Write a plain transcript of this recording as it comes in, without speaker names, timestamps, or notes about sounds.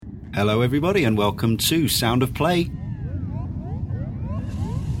Hello everybody and welcome to Sound of Play.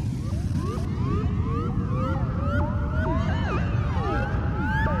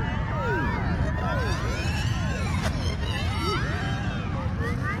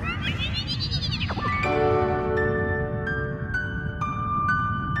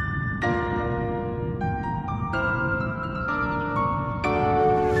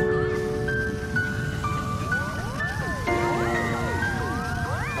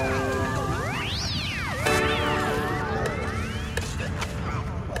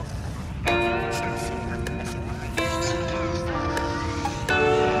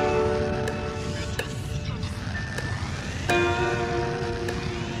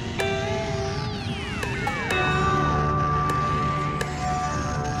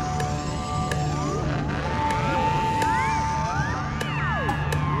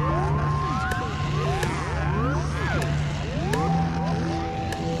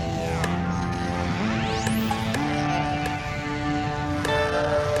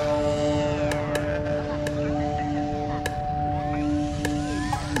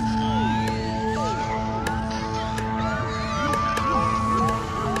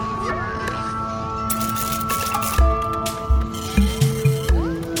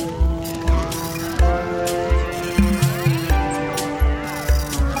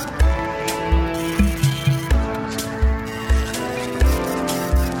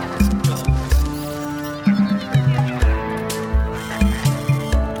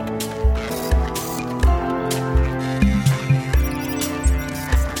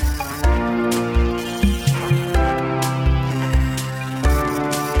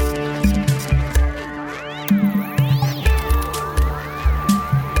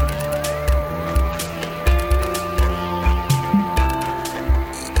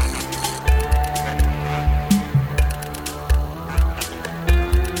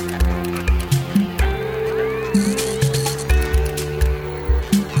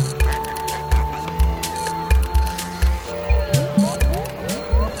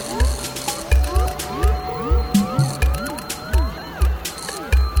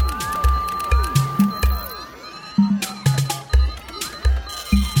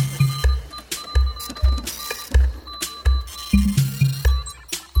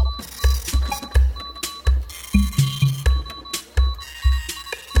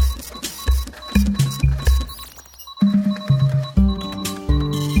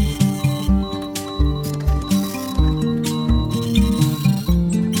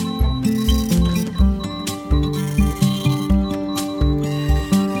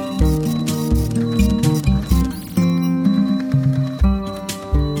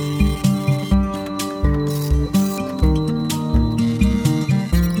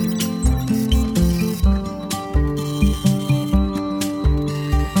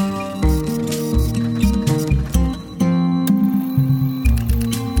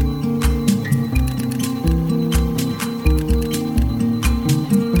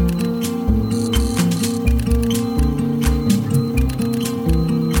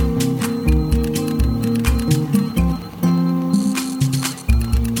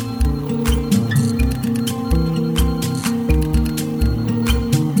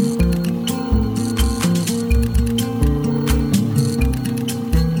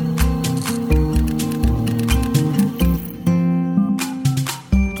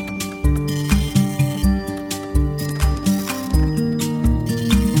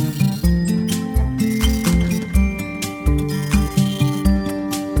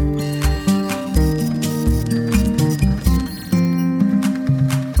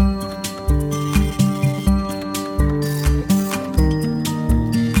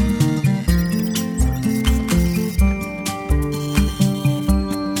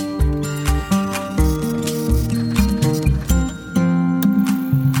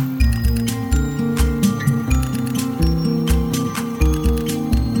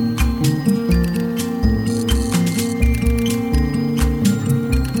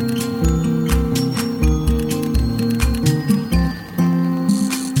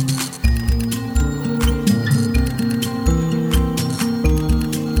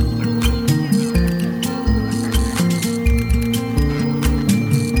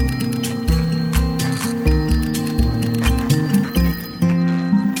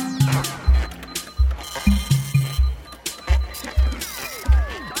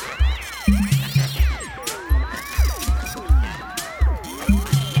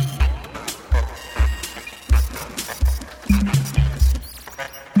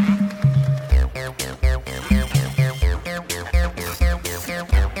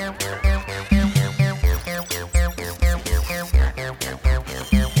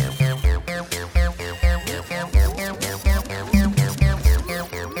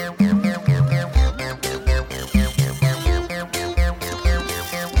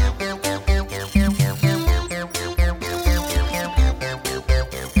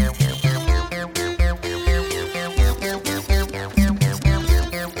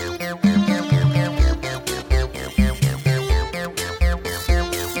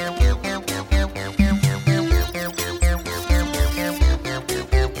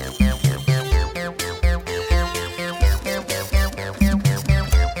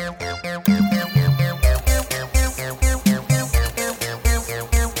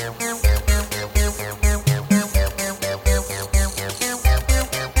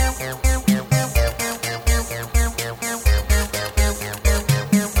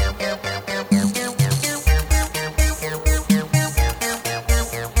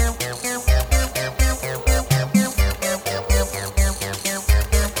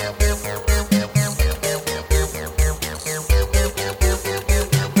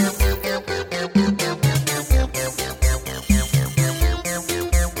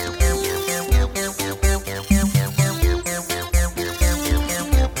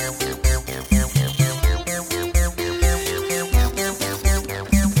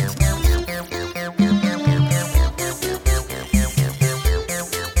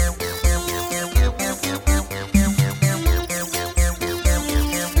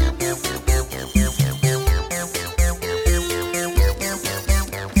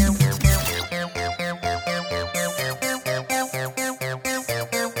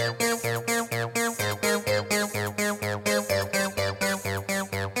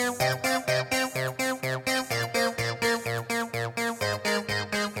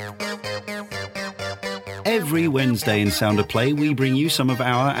 Every Wednesday in Sound of Play, we bring you some of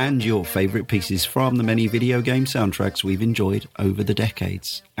our and your favourite pieces from the many video game soundtracks we've enjoyed over the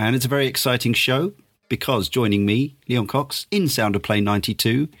decades. And it's a very exciting show because joining me, Leon Cox, in Sound of Play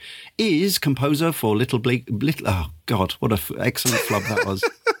 92, is composer for oh God, what an excellent flub that was.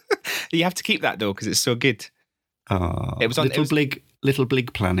 You have to keep that though because it's so good. It was on Little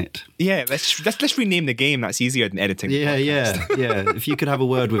Big Planet. Yeah, let's rename the game. That's easier than editing. Yeah. If you could have a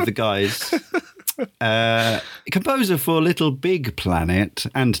word with the guys. Composer for Little Big Planet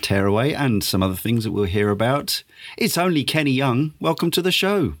and Tearaway and some other things that we'll hear about. It's only Kenny Young. Welcome to the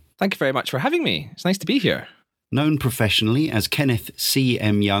show. Thank you very much for having me. It's nice to be here. Known professionally as Kenneth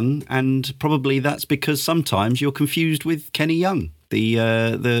C.M. Young, and probably that's because sometimes you're confused with Kenny Young,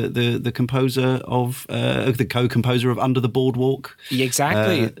 the composer of the co-composer of Under the Boardwalk. Yeah,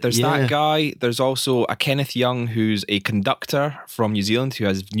 exactly. There's that guy. There's also a Kenneth Young who's a conductor from New Zealand who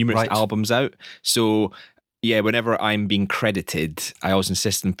has numerous albums out. So yeah, whenever I'm being credited, I always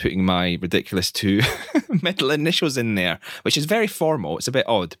insist on putting my ridiculous two middle initials in there, which is very formal. It's a bit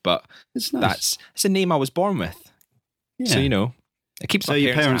odd, but it's nice. It's a name I was born with. Yeah. So, it keeps my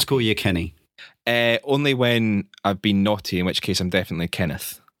your parents happy. call you Kenny? Only when I've been naughty, in which case I'm definitely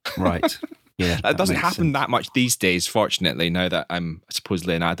Kenneth. Right. Yeah. That doesn't happen that much these days, fortunately, now that I'm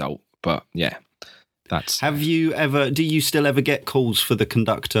supposedly an adult. But yeah. Do you still ever get calls for the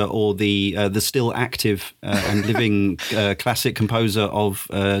conductor or the still active and living classic composer of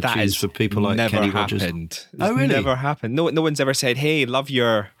tunes for people like Kenny Rogers? Oh, really? Never happened. No one's ever said, "Hey, love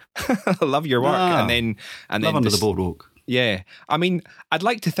your love your work," and then Under the Boardwalk. Yeah, I mean, I'd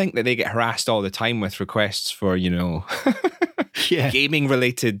like to think that they get harassed all the time with requests for gaming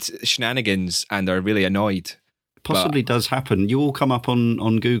related shenanigans, and are really annoyed. Possibly does happen. You all come up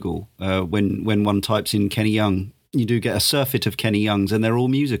on Google when one types in Kenny Young. You do get a surfeit of Kenny Youngs, and they're all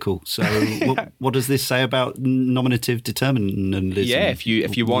musical. So, what does this say about nominative determinism? Yeah, if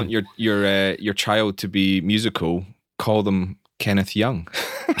you want your child to be musical, call them Kenneth Young,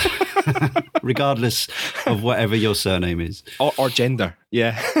 regardless of whatever your surname is or gender.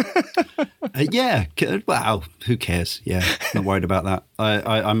 Yeah. Wow, who cares? Yeah, not worried about that.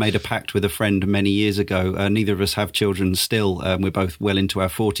 I made a pact with a friend many years ago. Neither of us have children still. We're both well into our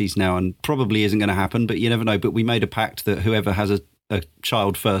 40s now, and probably isn't going to happen, but you never know. But we made a pact that whoever has a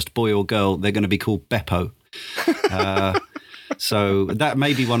child first, boy or girl, they're going to be called Beppo. So that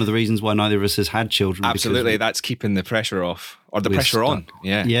may be one of the reasons why neither of us has had children. Absolutely, that's keeping the pressure off, or the pressure on.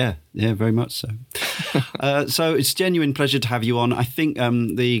 Yeah, very much so. So it's a genuine pleasure to have you on. I think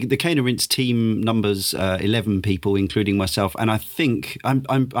the Cane and Rinse team numbers 11 people, including myself, and I think I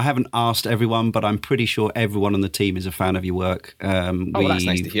haven't asked everyone, but I'm pretty sure everyone on the team is a fan of your work. That's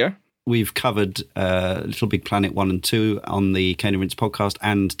nice to hear. We've covered Little Big Planet 1 and 2 on the Cane and Rinse podcast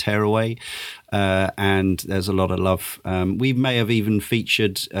and Tearaway, and there's a lot of love. We may have even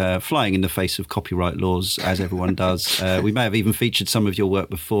featured Flying in the Face of Copyright Laws, as everyone does. We may have even featured some of your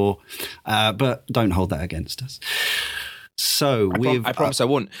work before, but don't hold that against us. So I promise I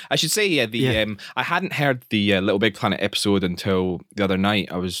won't. I should say, I hadn't heard the Little Big Planet episode until the other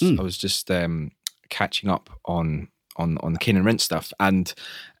night. I was just catching up on the Cane and Rinse stuff, and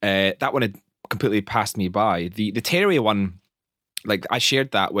that one had completely passed me by. The Tearaway one, like, I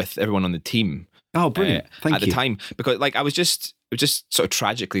shared that with everyone on the team. Oh, brilliant! Thank you. At the time, because I was just sort of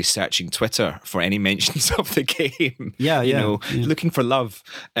tragically searching Twitter for any mentions of the game. Looking for love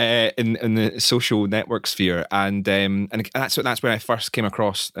in the social network sphere, and that's when I first came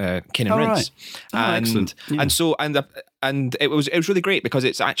across Cane and Rinse. Right. Excellent. Yeah. And it was really great because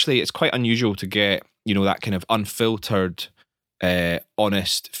it's quite unusual to get that kind of unfiltered,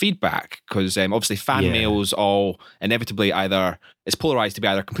 honest feedback, because obviously fan mail's all inevitably either it's polarized to be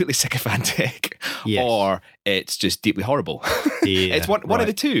either completely sycophantic or it's just deeply horrible. It's one of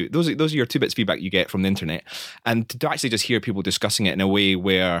the two. Those are your two bits of feedback you get from the internet, and to actually just hear people discussing it in a way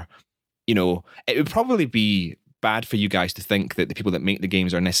where it would probably be bad for you guys to think that the people that make the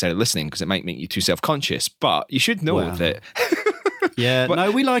games are necessarily listening, because it might make you too self-conscious, but you should know that. Yeah,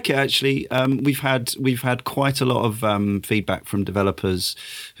 no, we like it actually. We've had quite a lot of feedback from developers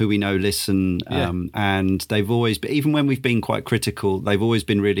who we know listen, and they've always, even when we've been quite critical, they've always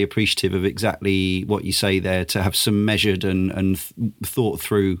been really appreciative of exactly what you say there, to have some measured and thought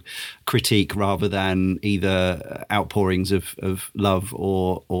through critique rather than either outpourings of love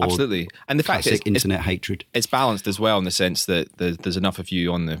or absolutely. And the fact is, internet hatred. It's balanced as well in the sense that there's enough of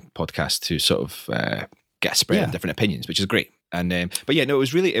you on the podcast to sort of get a spread of different opinions, which is great. And but yeah, no, it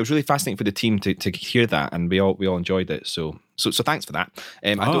was really fascinating for the team to hear that, and we all enjoyed it. So thanks for that.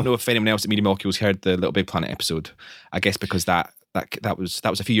 I don't know if anyone else at Media Molecules heard the Little Big Planet episode. I guess because that that was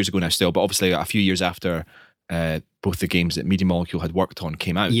a few years ago now still, but obviously a few years after both the games that Media Molecule had worked on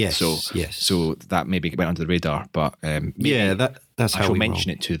came out. Yes, so that maybe went under the radar, but that's how I shall we mention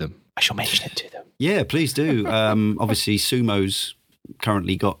roll. it to them. I shall mention it to them. Yeah, please do. Obviously, Sumo's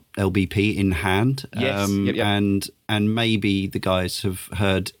currently got LBP in hand. Yes, and maybe the guys have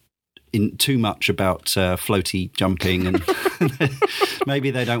heard too much about floaty jumping, and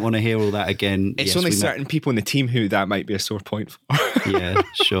maybe they don't want to hear all that again. It's only certain people in the team who that might be a sore point for. Yeah,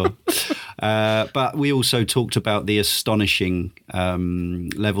 sure. But we also talked about the astonishing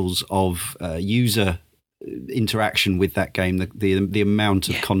levels of user interaction with that game, the amount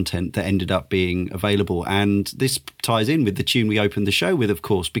of content that ended up being available. And this ties in with the tune we opened the show with, of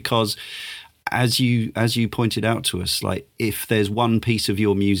course, because as you pointed out to us, like, if there's one piece of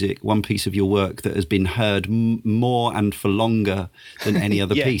your music, one piece of your work that has been heard more and for longer than any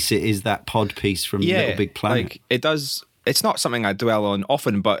other piece, it is that pod piece from Little Big Planet. Like, it does. It's not something I dwell on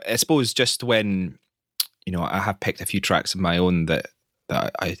often, but I suppose just when, you know, I have picked a few tracks of my own that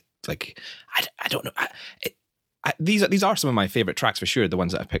I like. I don't know. These are some of my favorite tracks for sure. The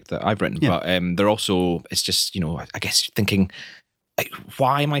ones that I've picked that I've written, but they're also. It's just, you know, I guess thinking, like,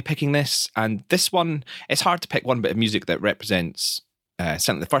 why am I picking this? And this one, it's hard to pick one bit of music that represents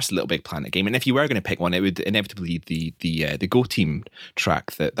certainly the first Little Big Planet game. And if you were going to pick one, it would inevitably be the Go Team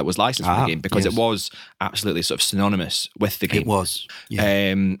track that was licensed for the game, because it was absolutely sort of synonymous with the game. It was,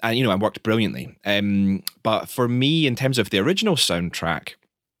 and you know, it worked brilliantly. But for me, in terms of the original soundtrack,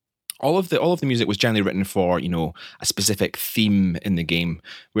 all of the music was generally written for, you know, a specific theme in the game,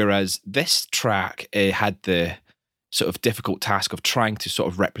 whereas this track had the sort of difficult task of trying to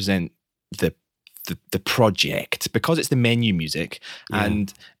sort of represent the project, because it's the menu music.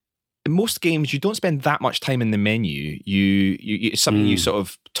 And in most games you don't spend that much time in the menu. You it's something you sort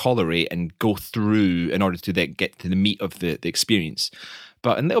of tolerate and go through in order to then get to the meat of the experience.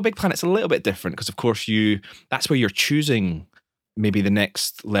 But in Little Big Planet it's a little bit different, because of course that's where you're choosing maybe the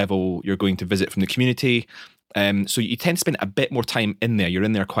next level you're going to visit from the community. So you tend to spend a bit more time in there. You're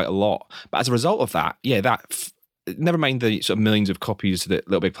in there quite a lot. But as a result of that, never mind the sort of millions of copies that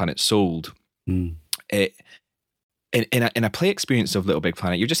Little Big Planet sold. In a play experience of Little Big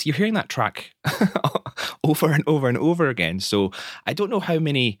Planet, you're hearing that track over and over and over again. So I don't know how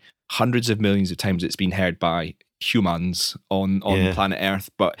many hundreds of millions of times it's been heard by humans on planet Earth,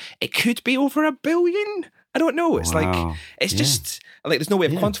 but it could be over 1 billion. I don't know. It's like, it's just like, there's no way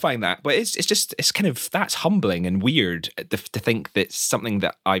of quantifying that, but it's kind of, that's humbling and weird to think that something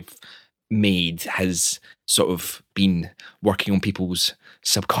that I've made has sort of been working on people's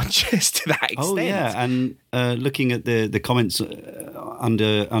subconscious to that extent. Oh yeah, and looking at the comments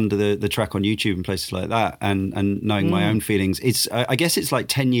under the track on YouTube and places like that, and knowing my own feelings, it's I guess it's like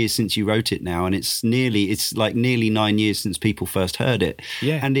 10 years since you wrote it now, and it's like nearly 9 years since people first heard it,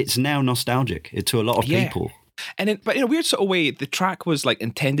 and it's now nostalgic to a lot of people. But in a weird sort of way, the track was like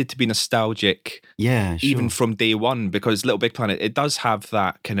intended to be nostalgic, even from day one, because Little Big Planet, it does have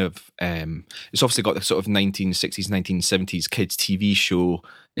that kind of, it's obviously got the sort of 1960s, 1970s kids TV show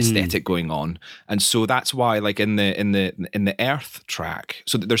aesthetic going on, and so that's why, like in the Earth track,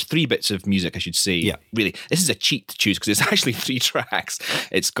 so there's 3 bits of music, I should say. Yeah, really, this is a cheat to choose because it's actually 3 tracks.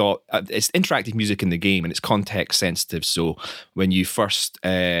 It's got it's interactive music in the game, and it's context sensitive. So when you first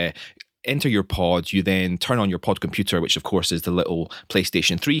enter your pod, you then turn on your pod computer, which of course is the little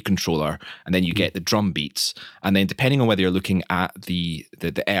PlayStation 3 controller, and then you get the drum beats, and then depending on whether you're looking at the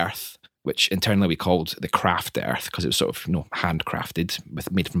Earth, which internally we called the craft Earth because it was sort of, you know, handcrafted,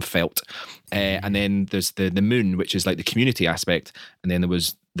 made from felt, and then there's the moon, which is like the community aspect, and then there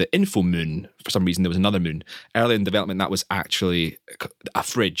was the info moon. For some reason there was another moon early in development that was actually a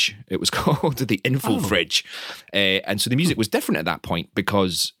fridge. It was called the info fridge, and so the music was different at that point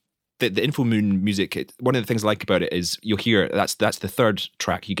because the Info Moon music, one of the things I like about it is you'll hear that's the 3rd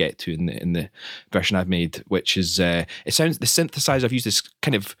track you get to in the version I've made, which is it sounds, the synthesizer I've used is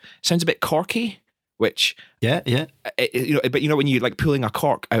kind of sounds a bit corky, which you know, but you know when you like pulling a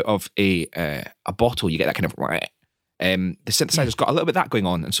cork out of a bottle, you get that kind of the synthesizer's got a little bit of that going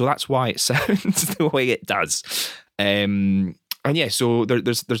on, and so that's why it sounds the way it does. And yeah, so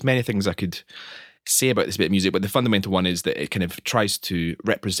there's many things I could say about this bit of music, but the fundamental one is that it kind of tries to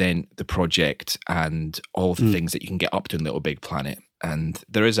represent the project and all the things that you can get up to in Little Big Planet, and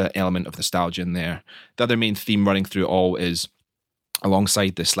there is an element of nostalgia in there. The other main theme running through it all is,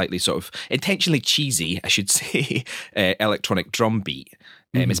 alongside the slightly sort of intentionally cheesy, I should say, electronic drum beat,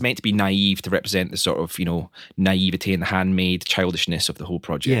 it's meant to be naive to represent the sort of, you know, naivety and the handmade childishness of the whole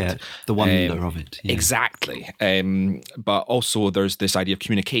project. Yeah, the wonder of it. Yeah. Exactly. But also there's this idea of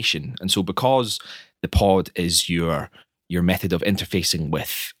communication. And so because the pod is your your method of interfacing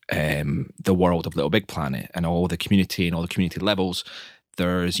with the world of Little Big Planet and all the community and all the community levels.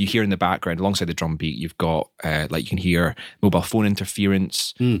 You hear in the background, alongside the drum beat, you've got, you can hear mobile phone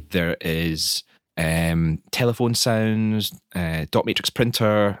interference. There is telephone sounds, dot matrix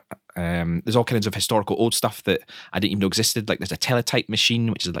printer. There's all kinds of historical old stuff that I didn't even know existed. Like there's a teletype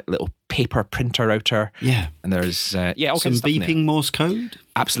machine, which is like a little paper printer router. Yeah. And there's all some kinds of stuff beeping Morse code.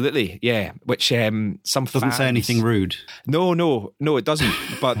 Absolutely, yeah. Which some doesn't say anything rude. No, it doesn't.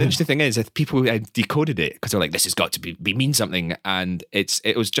 But the interesting thing is, if people decoded it because they're like, "This has got to be mean something," and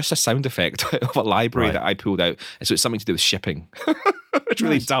it was just a sound effect of a library that I pulled out, and so it's something to do with shipping. It's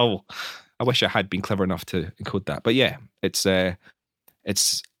really dull. I wish I had been clever enough to encode that. But yeah, it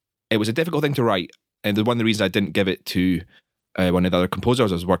was a difficult thing to write, and one of the reasons I didn't give it to one of the other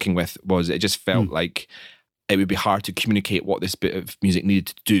composers I was working with was it just felt like it would be hard to communicate what this bit of music needed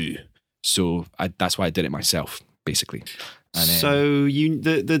to do. So that's why I did it myself, basically. And, so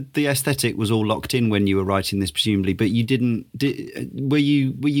the aesthetic was all locked in when you were writing this, presumably, but you didn't. Were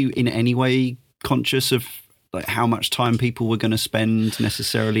you in any way conscious of like how much time people were going to spend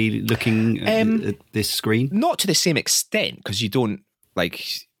necessarily looking at this screen? Not to the same extent, because you don't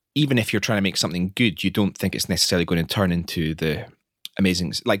like. Even if you're trying to make something good, you don't think it's necessarily going to turn into the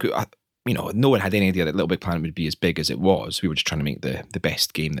amazing. Like, no one had any idea that Little Big Planet would be as big as it was. We were just trying to make the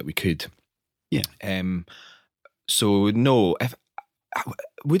best game that we could. Yeah. So no,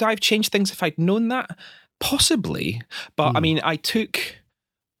 would I have changed things if I'd known that? Possibly, but I mean, I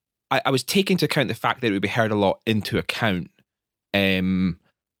was taking into account the fact that it would be heard a lot into account. It's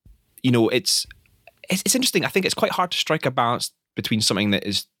interesting. I think it's quite hard to strike a balance between something that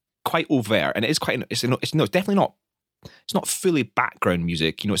is quite overt, and it is quite. It's definitely not. It's not fully background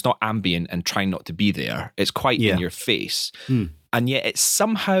music. It's not ambient and trying not to be there. It's quite in your face, and yet it's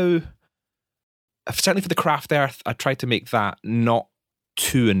somehow. Certainly for the Craft Earth, I tried to make that not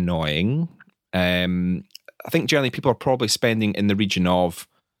too annoying. I think generally people are probably spending in the region of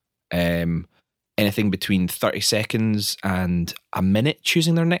anything between 30 seconds and a minute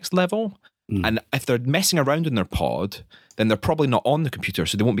choosing their next level. And if they're messing around in their pod, then they're probably not on the computer,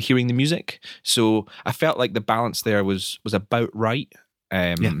 so they won't be hearing the music. So I felt like the balance there was about right.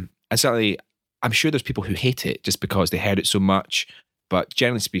 And certainly, I'm sure there's people who hate it just because they heard it so much. But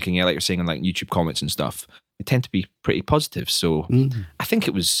generally speaking, like you're saying in like YouTube comments and stuff, they tend to be pretty positive. So I think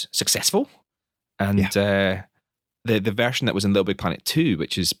it was successful. And the version that was in Little Big Planet 2,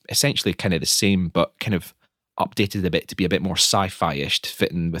 which is essentially kind of the same, but kind of updated a bit to be a bit more sci-fi-ish to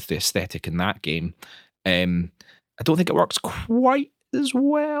fit in with the aesthetic in that game. I don't think it works quite as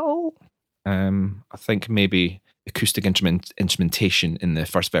well. I think maybe acoustic instrumentation in the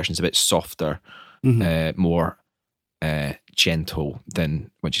first version is a bit softer, more gentle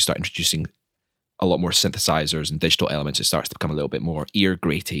than once you start introducing a lot more synthesizers and digital elements. It starts to become a little bit more ear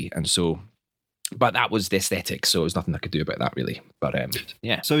grating, and so. But that was the aesthetic, so there's nothing I could do about that really. But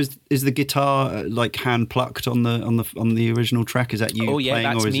yeah. So is the guitar like hand plucked on the original track? Is that you? Oh yeah, playing,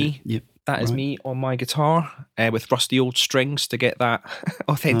 that's or is me. That is me on my guitar with rusty old strings to get that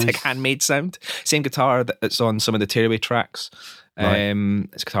authentic handmade sound. Same guitar that's on some of the Tearaway tracks.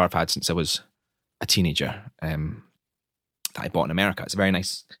 It's a guitar I've had since I was a teenager. That I bought in America. It's a very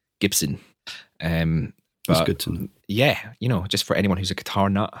nice Gibson. That's good to know. Yeah, just for anyone who's a guitar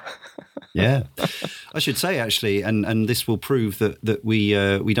nut. Yeah, I should say actually, and this will prove that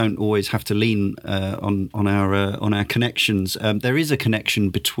we don't always have to lean on our connections. There is a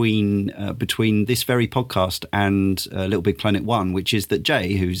connection between this very podcast and Little Big Planet 1, which is that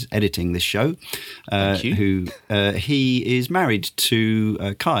Jay, who's editing this show, he is married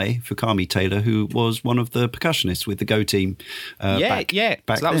to Kai Fukami Taylor, who was one of the percussionists with the Go team. Back so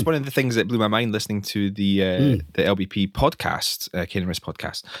that was one of the things that blew my mind listening to the LBP podcast, Kane and Riss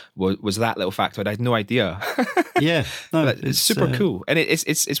podcast, was that little factoid. I had no idea. Yeah, no, it's super cool, and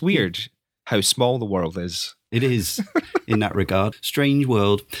it's weird how small the world is. It is in that regard. Strange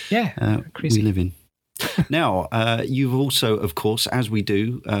world. Yeah, crazy we live in. Now, you've also, of course, as we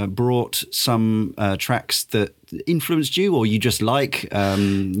do, brought some tracks that influenced you, or you just like.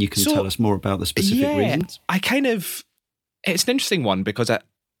 You can tell us more about the specific reasons. It's an interesting one because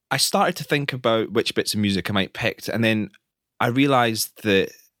I started to think about which bits of music I might pick, and then I realised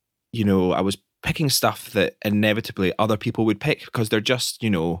that, I was picking stuff that inevitably other people would pick because they're just,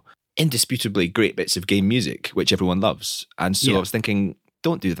 indisputably great bits of game music, which everyone loves. And so I was thinking,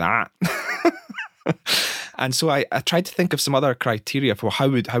 don't do that. And so I tried to think of some other criteria for how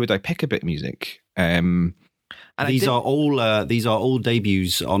would I pick a bit of music. And And these are all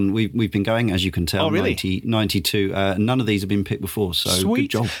debuts on. We've been going, as you can tell. Oh, really? 92. None of these have been picked before, so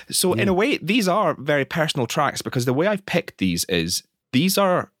Sweet. Good job. So in a way, these are very personal tracks, because the way I've picked these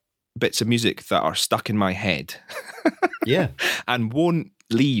are bits of music that are stuck in my head, Yeah, and won't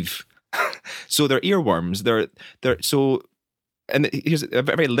leave. So they're earworms. They're so. And here's a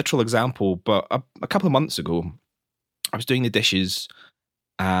very literal example. But a couple of months ago, I was doing the dishes,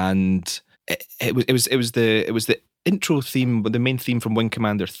 and it was the intro theme, the main theme from Wing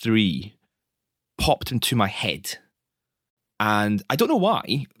Commander 3 popped into my head. And I don't know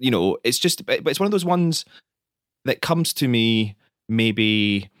why, it's just, but it's one of those ones that comes to me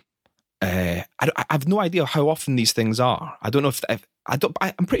maybe, I have no idea how often these things are. I don't know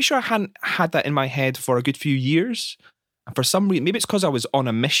I'm pretty sure I hadn't had that in my head for a good few years. And for some reason, maybe it's because I was on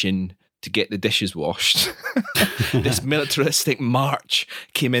a mission to get the dishes washed. This militaristic march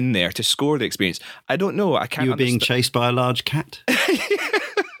came in there to score the experience. I don't know. I can't. You were being chased by a large cat.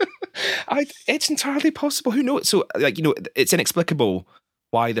 It's entirely possible. Who knows? So, it's inexplicable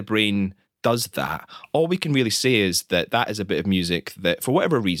why the brain does that. All we can really say is that is a bit of music that, for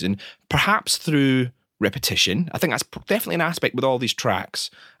whatever reason, perhaps through repetition, I think that's definitely an aspect with all these tracks,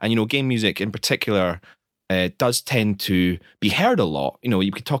 and game music in particular. Does tend to be heard a lot.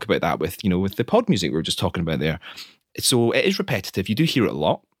 You could talk about that with the pod music we were just talking about there. So it is repetitive. You do hear it a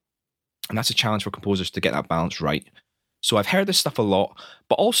lot. And that's a challenge for composers to get that balance right. So I've heard this stuff a lot,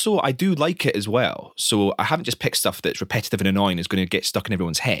 but also I do like it as well. So I haven't just picked stuff that's repetitive and annoying is going to get stuck in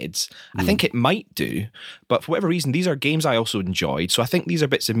everyone's heads. I think it might do, but for whatever reason, these are games I also enjoyed. So I think these are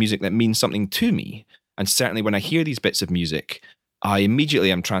bits of music that mean something to me. And certainly when I hear these bits of music, I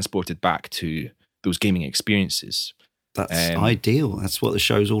immediately am transported back to those gaming experiences. That's ideal. That's what the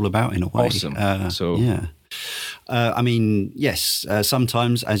show's all about in a way. Awesome. Yeah. I mean, yes,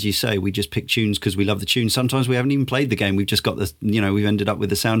 sometimes, as you say, we just pick tunes because we love the tune. Sometimes we haven't even played the game. We've just got we've ended up with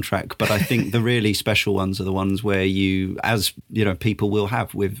the soundtrack. But I think the really special ones are the ones where people will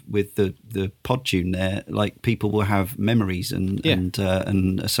have with the pod tune there, like people will have memories and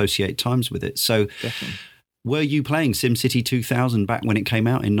associate times with it. So definitely. Were you playing SimCity 2000 back when it came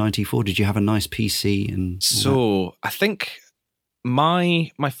out in 94? Did you have a nice PC? And so I think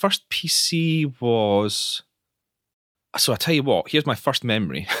my first PC was. So I tell you what, here's my first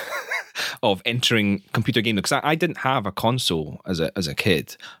memory of entering computer gaming, because I didn't have a console as a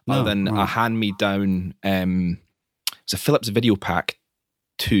kid, other than a hand-me-down. It's a Philips Video Pack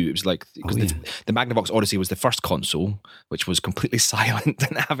 2. It was like, because the Magnavox Odyssey was the first console, which was completely silent,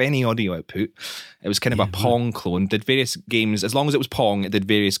 didn't have any audio output. It was kind of a Pong clone, did various games. As long as it was Pong, it did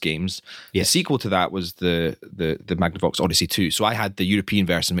various games. The sequel to that was the Magnavox Odyssey 2. So I had the European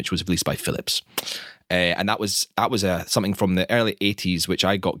version, which was released by Philips. And that was something from the early 80s, which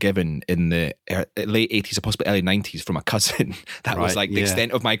I got given in the late 80s or possibly early 90s from a cousin. That was like the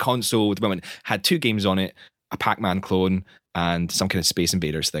extent of my console. The moment had 2 games on it, a Pac-Man clone and some kind of Space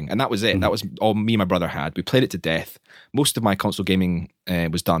Invaders thing. And that was it. That was all me and my brother had. We played it to death. Most of my console gaming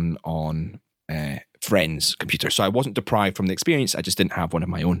was done on friends' computers. So I wasn't deprived from the experience. I just didn't have one of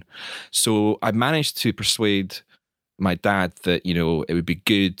my own. So I managed to persuade my dad that, it would be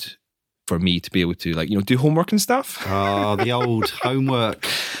good for me to be able to do homework and stuff. Oh, the old homework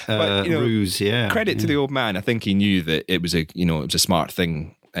ruse, yeah. Credit to the old man. I think he knew that it was a smart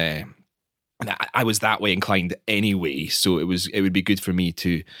thing. And I was that way inclined anyway, so it would be good for me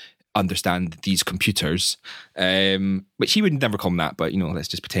to understand these computers, which he would never call them that, but let's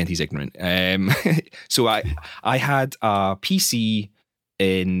just pretend he's ignorant. So I had a PC.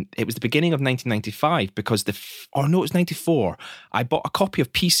 It was the beginning of 1995 because it was 94. I bought a copy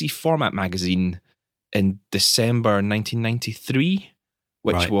of PC Format magazine in December 1993,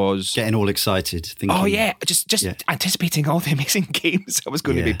 which was getting all excited. Thinking, just anticipating all the amazing games I was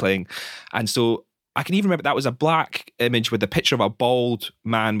going to be playing. And so I can even remember that was a black image with a picture of a bald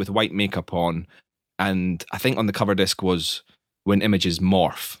man with white makeup on. And I think on the cover disc was When Images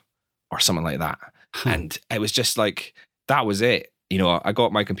Morph or something like that. And it was just like, that was it. I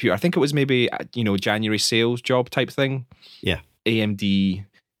got my computer. I think it was maybe, January sales job type thing. Yeah. AMD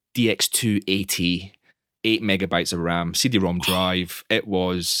DX280, 8 megabytes of RAM, CD-ROM drive. It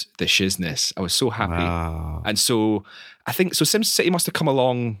was the shizness. I was so happy. Wow. And so I think, SimCity must have come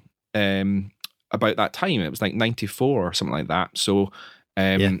along about that time. It was like 94 or something like that. So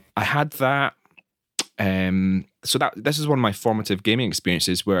I had that. So this is one of my formative gaming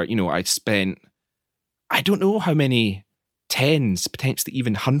experiences where, I spent, I don't know how many tens, potentially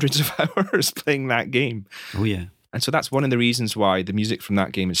even hundreds of hours playing that game. Oh, yeah. And so that's one of the reasons why the music from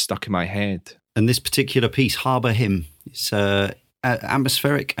that game is stuck in my head. And this particular piece, Harbour Hymn, it's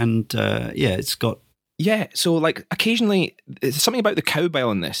atmospheric and, it's got, Yeah, so like occasionally, there's something about the cowbell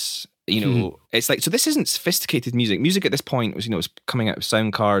in this. It's like, so this isn't sophisticated music. Music at this point was, was coming out of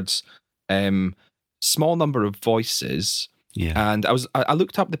sound cards, small number of voices. Yeah. And I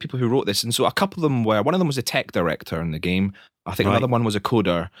looked up the people who wrote this, and so a couple of them one of them was a tech director in the game. I think another one was a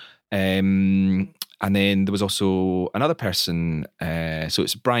coder. And then there was also another person, so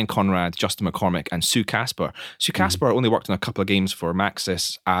it's Brian Conrad, Justin McCormick, and Sue Casper. Sue Casper only worked on a couple of games for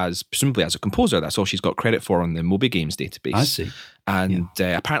Maxis presumably as a composer. That's all she's got credit for on the Moby Games database. I see. And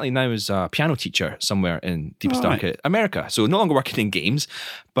apparently now is a piano teacher somewhere in Deepest Dark America. So no longer working in games.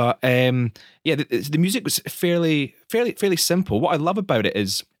 But the music was fairly simple. What I love about it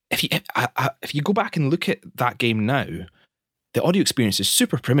is if you go back and look at that game now, the audio experience is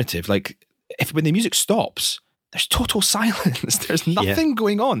super primitive. Like, when the music stops, there's total silence. There's nothing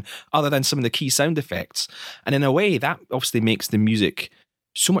going on other than some of the key sound effects. And in a way, that obviously makes the music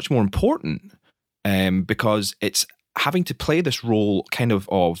so much more important because it's having to play this role kind of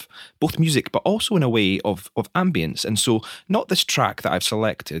both music, but also in a way of ambience. And so not this track that I've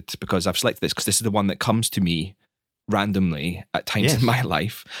selected, because I've selected this because this is the one that comes to me randomly at times in my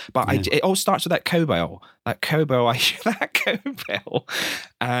life, but it all starts with that cowbell. I hear that cowbell,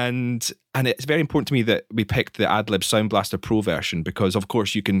 and it's very important to me that we picked the Adlib Sound Blaster Pro version, because of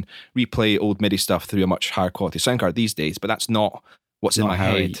course you can replay old MIDI stuff through a much higher quality sound card these days, but that's not what's in my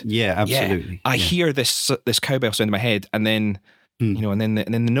head. Absolutely. I hear this cowbell sound in my head, and then and then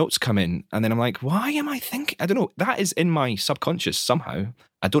the notes come in, and then I'm like, why am I thinking? I don't know. That is in my subconscious somehow.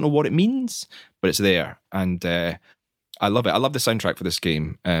 I don't know what it means, but it's there, and I love it. I love the soundtrack for this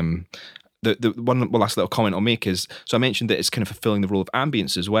game. The one last little comment I'll make is, so I mentioned that it's kind of fulfilling the role of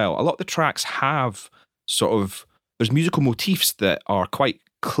ambience as well. A lot of the tracks have there's musical motifs that are quite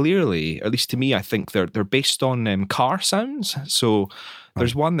clearly, at least to me, I think they're based on car sounds. So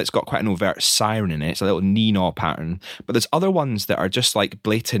there's one that's got quite an overt siren in it. It's a little nee-naw pattern. But there's other ones that are just like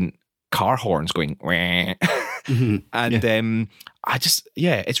blatant car horns going wah. And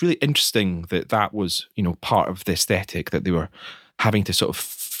it's really interesting that was, part of the aesthetic, that they were having to sort of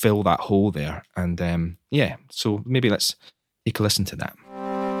fill that hole there. And so maybe let's take a listen to that.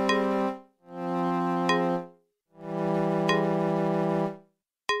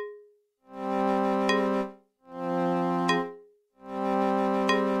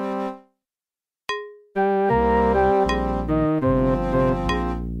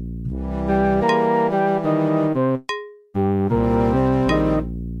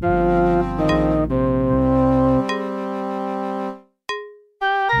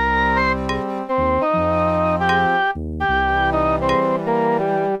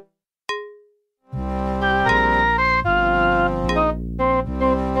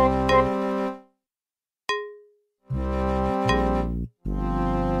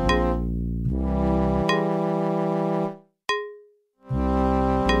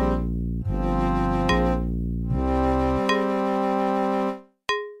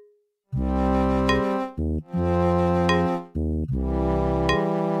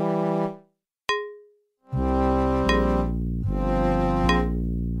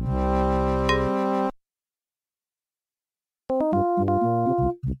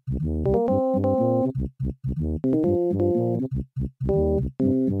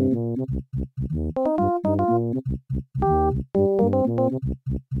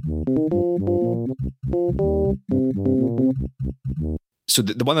 So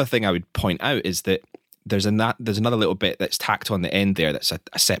the one other thing I would point out is that there's another little bit that's tacked on the end there that's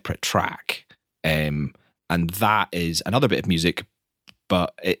a separate track, and that is another bit of music,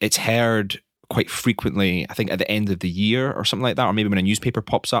 but it's heard quite frequently, I think at the end of the year or something like that, or maybe when a newspaper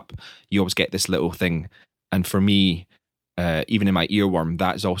pops up, you always get this little thing. And for me, even in my earworm,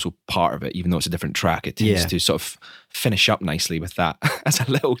 that is also part of it, even though it's a different track. It tends to sort of finish up nicely with that as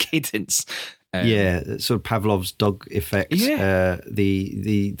a little cadence. Sort of Pavlov's dog effect.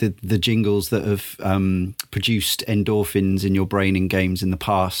 The jingles that have produced endorphins in your brain in games in the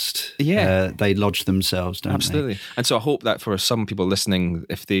past. They lodge themselves, don't Absolutely. And so I hope that for some people listening,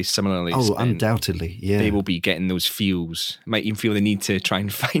 if they similarly undoubtedly, they will be getting those feels. Might even feel the need to try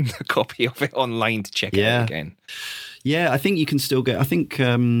and find a copy of it online to check it out again. Yeah, I think you can still get. I think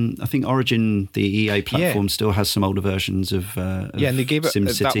Origin, the EA platform, still has some older versions of and they gave it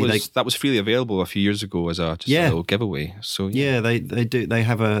SimCity. That was freely available a few years ago as a little giveaway. So they do. They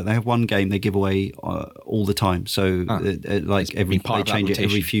have one game they give away all the time. So they change it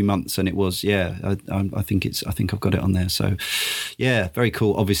every few months, and it was I think I've got it on there. So very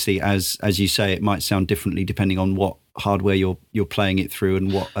cool. Obviously, as you say, it might sound differently depending on what hardware you're playing it through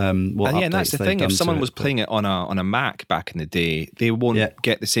and what updates and that's the they've thing. done If someone to was it. playing it on a Mac back in the day, they won't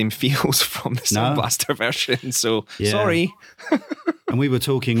get the same feels from the Sound Blaster version. So sorry. And we were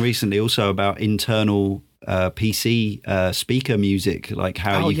talking recently also about internal PC speaker music, like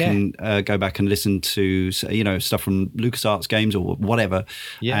how you can go back and listen to, stuff from LucasArts games or whatever,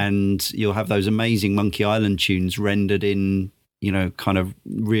 and you'll have those amazing Monkey Island tunes rendered in, kind of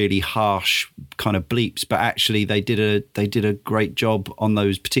really harsh kind of bleeps, but actually they did a great job on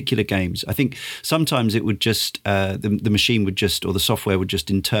those particular games. I think sometimes it would just the machine would just, or the software would just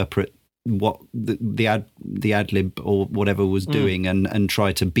interpret what the ad lib or whatever was doing and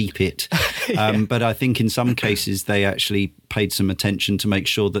try to beep it. But I think in some cases they actually paid some attention to make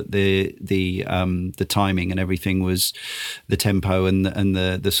sure that the timing and everything was, the tempo and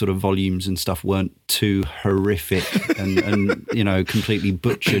the sort of volumes and stuff weren't too horrific and completely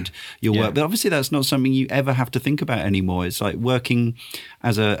butchered your work. But obviously that's not something you ever have to think about anymore. It's like working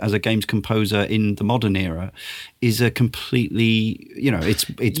as a games composer in the modern era is a completely, it's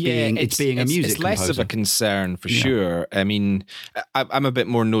being a music composer. It's less of a concern for sure. I mean, I'm a bit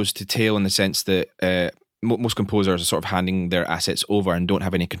more nose to tail in the sense that most composers are sort of handing their assets over and don't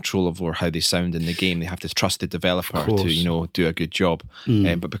have any control over how they sound in the game. They have to trust the developer to, do a good job.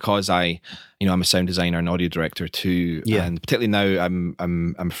 But because I'm a sound designer and audio director too, and particularly now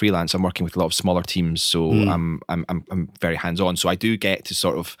I'm freelance. I'm working with a lot of smaller teams, so I'm very hands on. So I do get to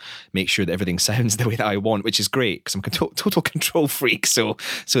sort of make sure that everything sounds the way that I want, which is great because I'm a total control freak. So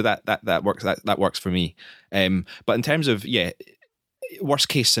that works. That works for me. But in terms of worst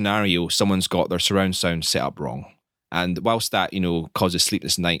case scenario, someone's got their surround sound set up wrong. And whilst that, causes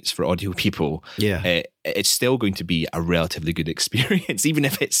sleepless nights for audio people, it's still going to be a relatively good experience, even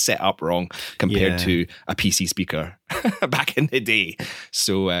if it's set up wrong compared to a PC speaker back in the day.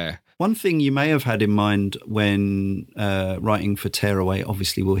 So one thing you may have had in mind when writing for Tearaway,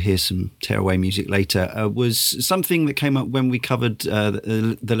 obviously we'll hear some Tearaway music later, was something that came up when we covered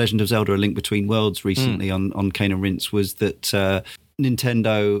The Legend of Zelda: A Link Between Worlds recently on Cane and Rinse, was that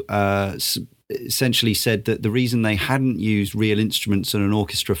Nintendo essentially said that the reason they hadn't used real instruments and an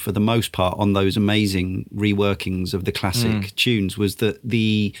orchestra for the most part on those amazing reworkings of the classic tunes was that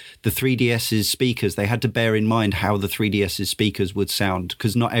the 3DS's speakers, they had to bear in mind how the 3DS's speakers would sound,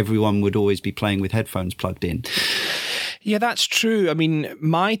 because not everyone would always be playing with headphones plugged in. Yeah, that's true. I mean,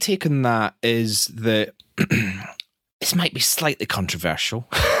 my take on that is that this might be slightly controversial.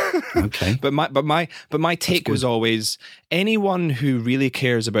 Okay. But my take was always, anyone who really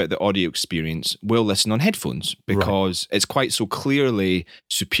cares about the audio experience will listen on headphones because it's quite so clearly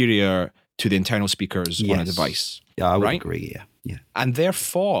superior to the internal speakers on a device. Yeah, I would agree. Yeah. And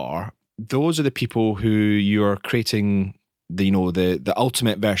therefore, those are the people who you're creating the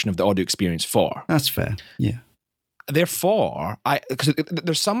ultimate version of the audio experience for. That's fair. Yeah. Therefore, because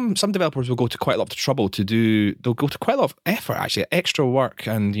there's some developers will go to quite a lot of trouble they'll go to quite a lot of effort, actually, extra work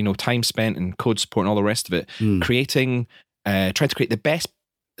and time spent and code support and all the rest of it, trying to create the best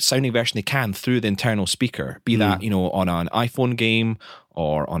sounding version they can through the internal speaker, be that on an iPhone game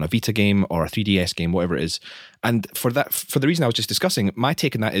or on a Vita game or a 3DS game, whatever it is. And for the reason I was just discussing, my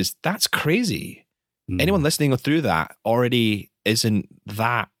take on that is that's crazy. Anyone listening through that already isn't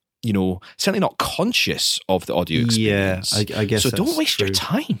that, certainly not conscious of the audio experience. Yeah, I guess so. Don't waste your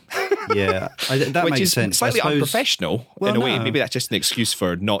time. Yeah, that which makes is sense. Slightly unprofessional in a way. Maybe that's just an excuse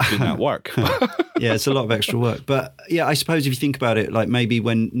for not doing that work. Yeah, it's a lot of extra work. But yeah, I suppose if you think about it, like maybe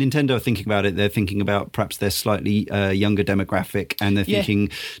when Nintendo are thinking about it, they're thinking about perhaps their slightly younger demographic, and they're thinking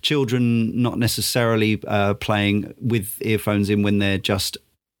children not necessarily playing with earphones in when they're just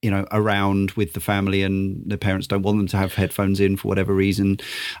around with the family and the parents don't want them to have headphones in for whatever reason.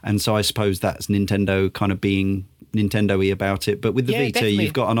 And so I suppose that's Nintendo kind of being Nintendo-y about it. But with the Vita, definitely.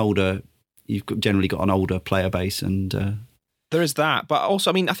 You've generally got an older player base, and there is that. But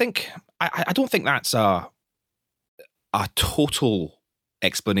also, I mean, I don't think that's a total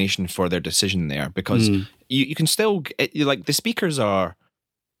explanation for their decision there, because you can still like the speakers are,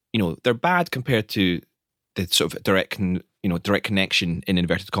 they're bad compared to the sort of direct connection in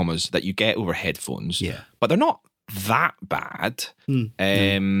inverted commas that you get over headphones. Yeah, but they're not that bad.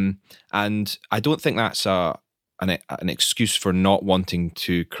 And I don't think that's an excuse for not wanting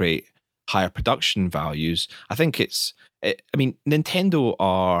to create higher production values. I think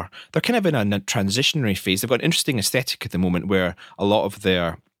Nintendo they're kind of in a transitionary phase. They've got an interesting aesthetic at the moment where a lot of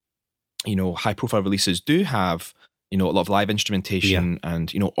their, high profile releases do have, a lot of live instrumentation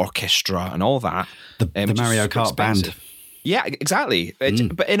and, orchestra and all that. The Mario Kart band. Yeah, exactly.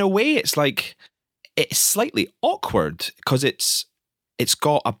 But in a way, it's like, it's slightly awkward because it's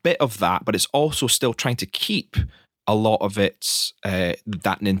got a bit of that, but it's also still trying to keep a lot of it's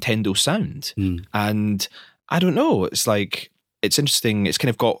that Nintendo sound. And I don't know, it's like, it's interesting. It's kind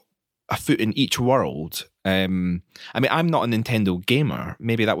of got a foot in each world. I mean, I'm not a Nintendo gamer.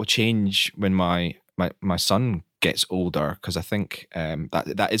 Maybe that will change when my son gets older, because I think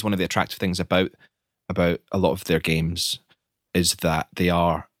that is one of the attractive things about a lot of their games, is that they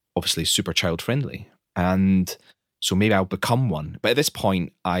are obviously super child friendly, and so maybe I'll become one. But at this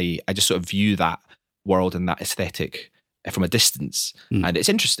point, I just sort of view that world and that aesthetic from a distance, and it's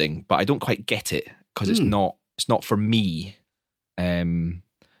interesting, but I don't quite get it, because it's not for me.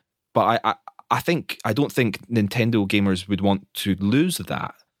 But I don't think Nintendo gamers would want to lose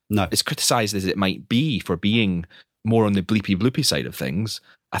that. No. As criticised as it might be for being more on the bleepy bloopy side of things,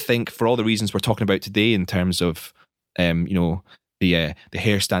 I think for all the reasons we're talking about today, in terms of the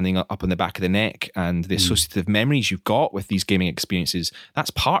hair standing up on the back of the neck and the associative memories you've got with these gaming experiences,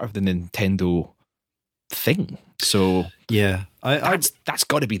 that's part of the Nintendo thing. So yeah, that's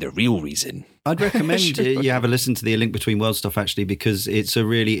got to be the real reason. I'd recommend you have a listen to the A Link Between Worlds stuff, actually, because it's a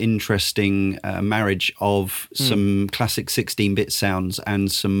really interesting marriage of some classic 16-bit sounds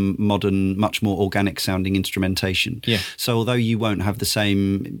and some modern, much more organic sounding instrumentation. Yeah. So although you won't have the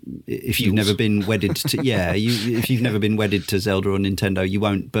same, if you've never been wedded to if you've never been wedded to Zelda or Nintendo, you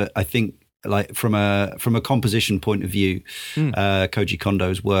won't. But I think, like, from a composition point of view, Koji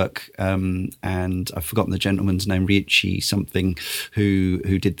Kondo's work, and I've forgotten the gentleman's name, Ryuichi something, who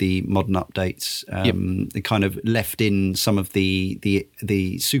did the modern updates. They kind of left in some of the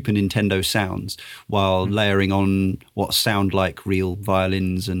Super Nintendo sounds while layering on what sound like real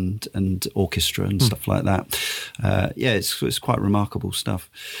violins and orchestra and stuff like that. It's quite remarkable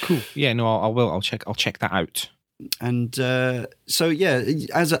stuff. Cool. Yeah, no, I will. I'll check that out. And so, yeah,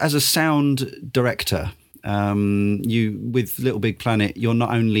 as a sound director, you, with Little Big Planet, you're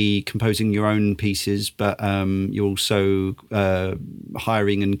not only composing your own pieces, but you're also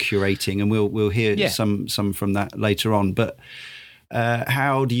hiring and curating, and we'll hear some from that later on. But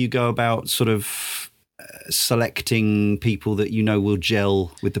how do you go about sort of selecting people that you know will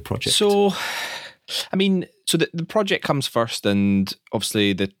gel with the project? So, I mean, the project comes first, and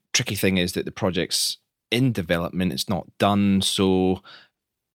obviously the tricky thing is that the project's in development, it's not done, so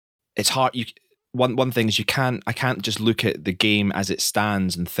it's hard. One thing is I can't just look at the game as it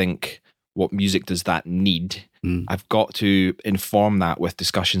stands and think, what music does that need? I've got to inform that with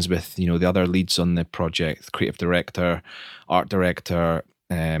discussions with the other leads on the project, creative director, art director,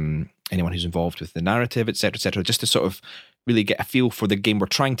 anyone who's involved with the narrative, etc., just to sort of really get a feel for the game we're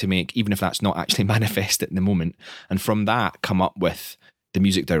trying to make, even if that's not actually manifest at the moment, and from that come up with the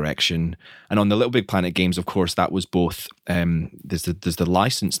music direction. And on the Little Big Planet games, of course, that was both there's the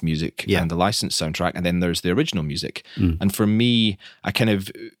licensed music and the licensed soundtrack, and then there's the original music. And for me, I kind of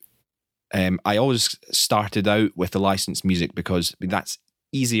I always started out with the licensed music, because that's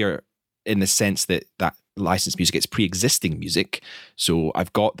easier in the sense that licensed music, it's pre-existing music, so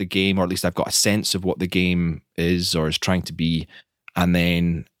I've got the game, or at least I've got a sense of what the game is or is trying to be, and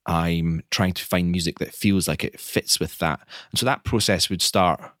then I'm trying to find music that feels like it fits with that. And so that process would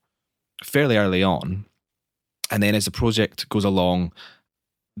start fairly early on. And then as the project goes along,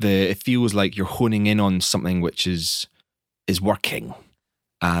 it feels like you're honing in on something which is working.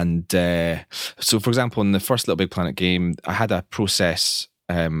 And so, for example, in the first Little Big Planet game, I had a process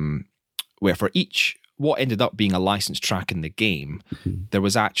where for each, what ended up being a licensed track in the game, there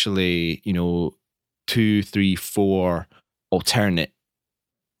was actually, 2, 3, 4 alternate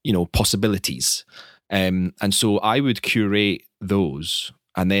possibilities. And so I would curate those,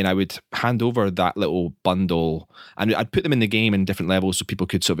 and then I would hand over that little bundle, and I'd put them in the game in different levels so people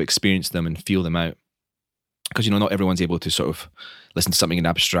could sort of experience them and feel them out. Because, not everyone's able to sort of listen to something in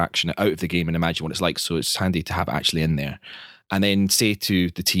abstraction out of the game and imagine what it's like. So it's handy to have it actually in there. And then say to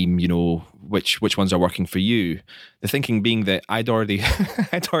the team, which ones are working for you. The thinking being that I'd already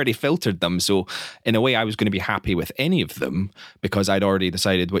filtered them. So in a way, I was going to be happy with any of them, because I'd already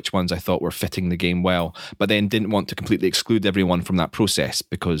decided which ones I thought were fitting the game well, but then didn't want to completely exclude everyone from that process,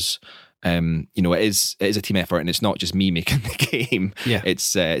 because it is a team effort, and it's not just me making the game. Yeah.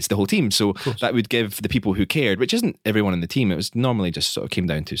 It's the whole team. So that would give the people who cared, which isn't everyone in the team. It was normally just sort of came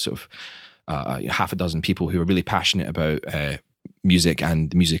down to sort of half a dozen people who are really passionate about music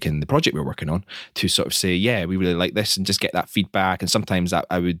and the music in the project we're working on, to sort of say, yeah, we really like this, and just get that feedback. And sometimes that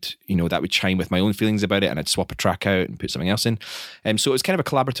I would, that would chime with my own feelings about it, and I'd swap a track out and put something else in. So it was kind of a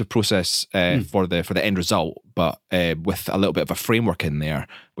collaborative process for the end result, but with a little bit of a framework in there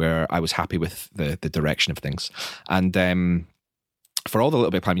where I was happy with the direction of things. And for all the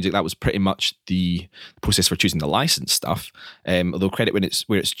Little Big Planet music, that was pretty much the process for choosing the license stuff. Although credit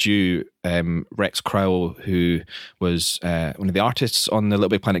where it's due, Rex Crowell, who was one of the artists on the Little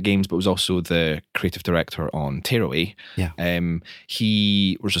Big Planet games, but was also the creative director on Tearaway.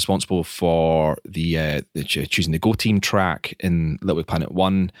 He was responsible for the choosing the Go Team track in Little Big Planet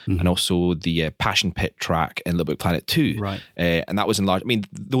 1, and also the Passion Pit track in Little Big Planet 2. Right. And that was in large. I mean,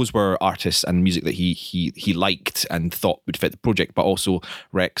 those were artists and music that he liked and thought would fit the project, but also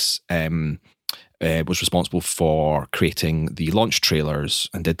Rex was responsible for creating the launch trailers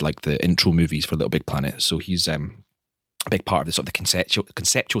and did like the intro movies for Little Big Planet. So he's a big part of the sort of the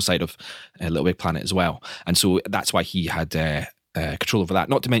conceptual side of Little Big Planet as well. And so that's why he had control over that.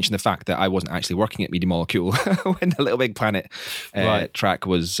 Not to mention the fact that I wasn't actually working at Media Molecule when the Little Big Planet track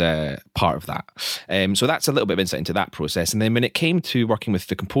was part of that. So that's a little bit of insight into that process. And then when it came to working with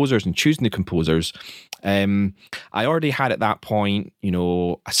the composers and choosing the composers, I already had at that point,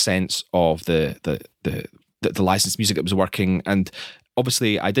 a sense of the licensed music that was working. And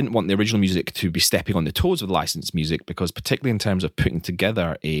obviously, I didn't want the original music to be stepping on the toes of the licensed music, because particularly in terms of putting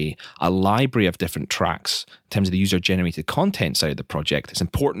together a library of different tracks, in terms of the user-generated content side of the project, it's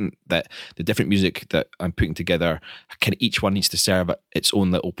important that the different music that I'm putting together, each one needs to serve its own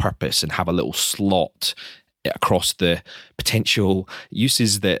little purpose and have a little slot across the potential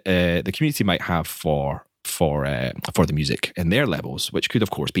uses that the community might have for the music in their levels, which could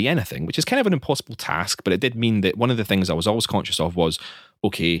of course be anything, which is kind of an impossible task. But it did mean that one of the things I was always conscious of was,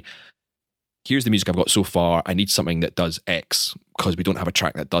 okay, here's the music I've got so far, I need something that does X, because we don't have a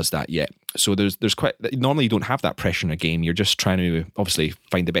track that does that yet. So there's quite, normally you don't have that pressure in a game. You're just trying to obviously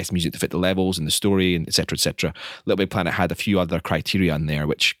find the best music to fit the levels and the story, and etc. etc. Little Big Planet had a few other criteria in there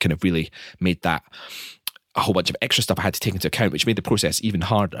which kind of really made that a whole bunch of extra stuff I had to take into account, which made the process even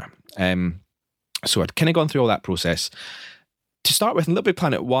harder. So I'd kind of gone through all that process. To start with, in Little Big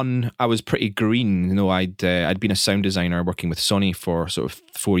Planet 1, I was pretty green. I'd been a sound designer working with Sony for sort of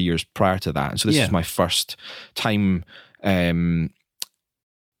 4 years prior to that. And so this was my first time. I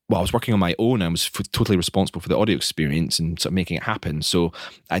was working on my own. I was totally responsible for the audio experience and sort of making it happen. So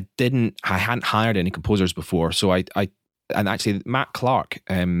I hadn't hired any composers before. So and actually Matt Clark,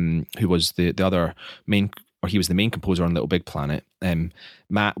 who was the other main, or he was the main composer on Little Big Planet.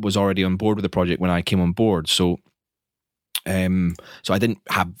 Matt was already on board with the project when I came on board. So I didn't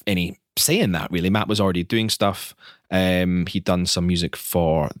have any say in that, really. Matt was already doing stuff. He'd done some music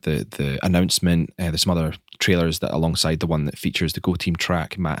for the announcement. There's some other trailers that alongside the one that features the Go Team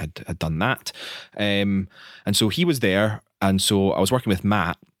track. Matt had done that. And so he was there. And so I was working with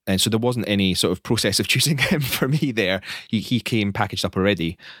Matt. And so there wasn't any sort of process of choosing him for me there. He came packaged up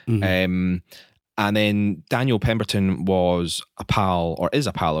already. Mm-hmm. And then Daniel Pemberton was a pal, or is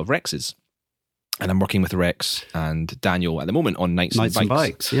a pal, of Rex's. And I'm working with Rex and Daniel at the moment on Nights and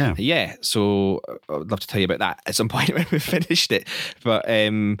Bikes. Yeah. Yeah. So I'd love to tell you about that at some point when we've finished it. But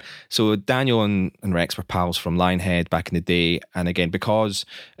so Daniel and Rex were pals from Lionhead back in the day. And again, because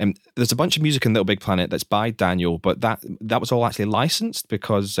there's a bunch of music in Little Big Planet that's by Daniel, but that was all actually licensed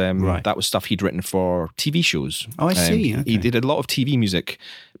because that was stuff he'd written for TV shows. Oh, I see. Okay. He did a lot of TV music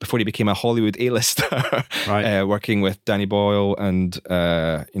before he became a Hollywood A-lister, working with Danny Boyle and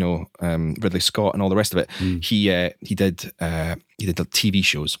Ridley Scott and all the rest of it. He did the TV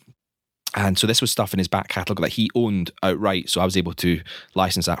shows. And so this was stuff in his back catalogue that he owned outright, so I was able to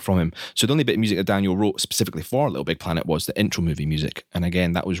license that from him. So the only bit of music that Daniel wrote specifically for Little Big Planet was the intro movie music. And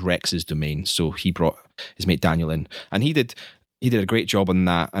again, that was Rex's domain, so he brought his mate Daniel in. And he did a great job on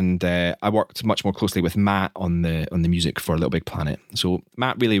that, and I worked much more closely with Matt on the music for Little Big Planet. So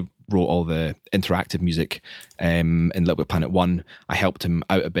Matt really wrote all the interactive music in Little Big Planet 1. I helped him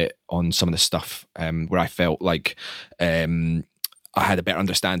out a bit on some of the stuff where I felt like I had a better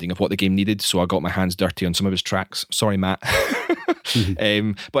understanding of what the game needed, so I got my hands dirty on some of his tracks. Sorry, Matt.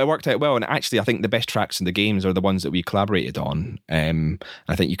 But it worked out well, and actually I think the best tracks in the games are the ones that we collaborated on.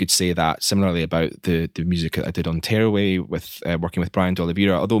 I think you could say that similarly about the music that I did on Tearaway with working with Brian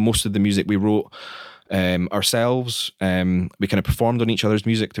D'Oliveira, although most of the music we wrote ourselves. We kind of performed on each other's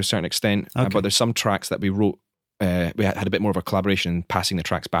music to a certain extent, but there's some tracks that we wrote. We had a bit more of a collaboration, passing the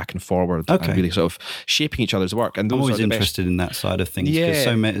tracks back and forward, and really sort of shaping each other's work. And those I'm always are interested in that side of things.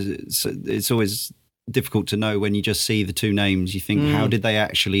 Because it's always difficult to know when you just see the two names. You think, how did they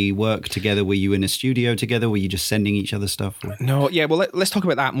actually work together? Were you in a studio together? Were you just sending each other stuff? No, yeah. Well, let's talk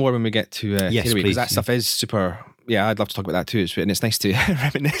about that more when we get to Tearaway, because that stuff is super. yeah, I'd love to talk about that too. And it's nice to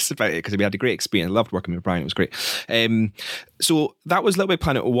reminisce about it because we had a great experience. I loved working with Brian. It was great. So that was Little Big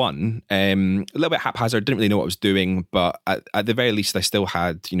Planet 1. A little bit haphazard. Didn't really know what I was doing, but at the very least, I still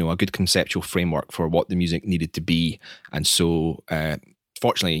had, a good conceptual framework for what the music needed to be. And so,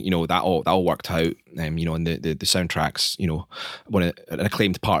 fortunately, that all worked out. And the soundtracks, an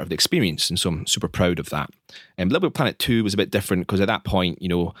acclaimed part of the experience, and so I'm super proud of that. Little Big Planet 2 was a bit different because at that point,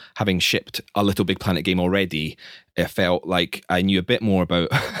 having shipped a Little Big Planet game already, it felt like I knew a bit more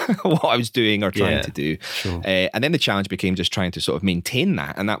about what I was doing or trying to do. Sure. And then the challenge became just trying to sort of maintain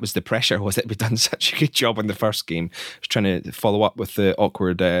that, and that was the pressure, was that we'd done such a good job on the first game, just trying to follow up with the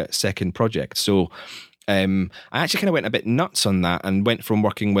awkward second project. So I actually kind of went a bit nuts on that and went from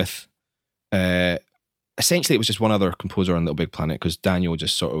working with, essentially it was just one other composer on Little Big Planet because Daniel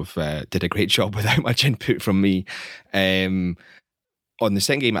just sort of did a great job without much input from me. On the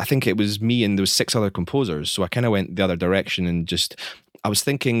second game, I think it was me and there was 6 other composers. So I kind of went the other direction and I was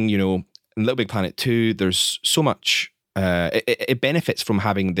thinking, in Little Big Planet 2, there's so much, it benefits from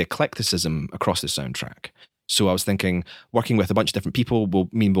having the eclecticism across the soundtrack. So I was thinking, working with a bunch of different people will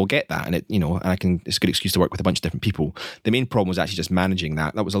mean we'll get that, and it's a good excuse to work with a bunch of different people. The main problem was actually just managing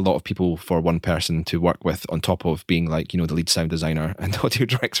that. That was a lot of people for one person to work with, on top of being like, the lead sound designer and the audio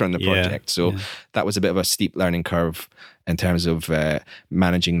director on the project. So that was a bit of a steep learning curve in terms of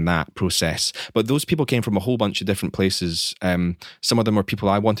managing that process. But those people came from a whole bunch of different places. Some of them were people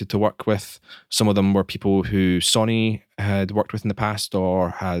I wanted to work with. Some of them were people who Sony had worked with in the past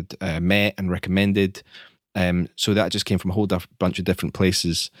or had met and recommended. So that just came from a whole bunch of different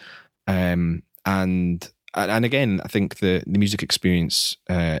places, and again, I think the music experience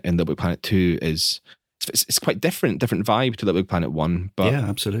in Little Big Planet 2 it's quite different vibe to Little Big Planet 1. But yeah,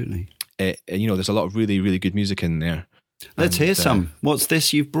 absolutely. There's a lot of really, really good music in there. Let's hear some. What's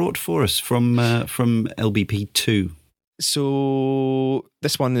this you've brought for us from LBP 2? So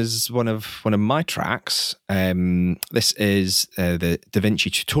this one is one of my tracks. This is the Da Vinci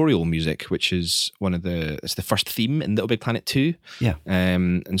tutorial music, which is it's the first theme in Little Big Planet 2. Yeah.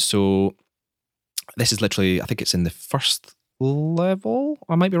 And so this is literally, I think it's in the first level.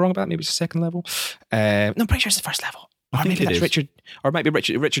 I might be wrong about that. Maybe it's the second level. No, I'm pretty sure it's the first level. Or maybe that's Richard, or it might be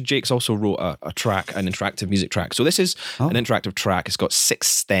Richard. Richard Jakes also wrote a track, an interactive music track. So this is an interactive track. It's got 6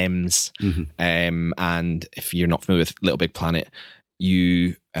 stems. Mm-hmm. And if you're not familiar with Little Big Planet,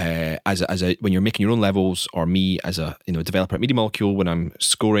 you, when you're making your own levels, or me as a developer at Media Molecule, when I'm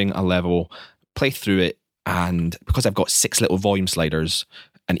scoring a level, play through it, and because I've got 6 little volume sliders,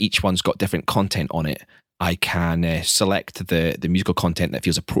 and each one's got different content on it, I can select the musical content that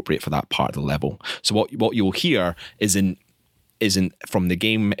feels appropriate for that part of the level. So what you'll hear isn't from the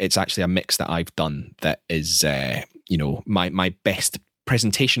game. It's actually a mix that I've done that is my best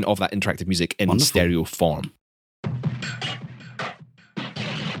presentation of that interactive music in stereo form.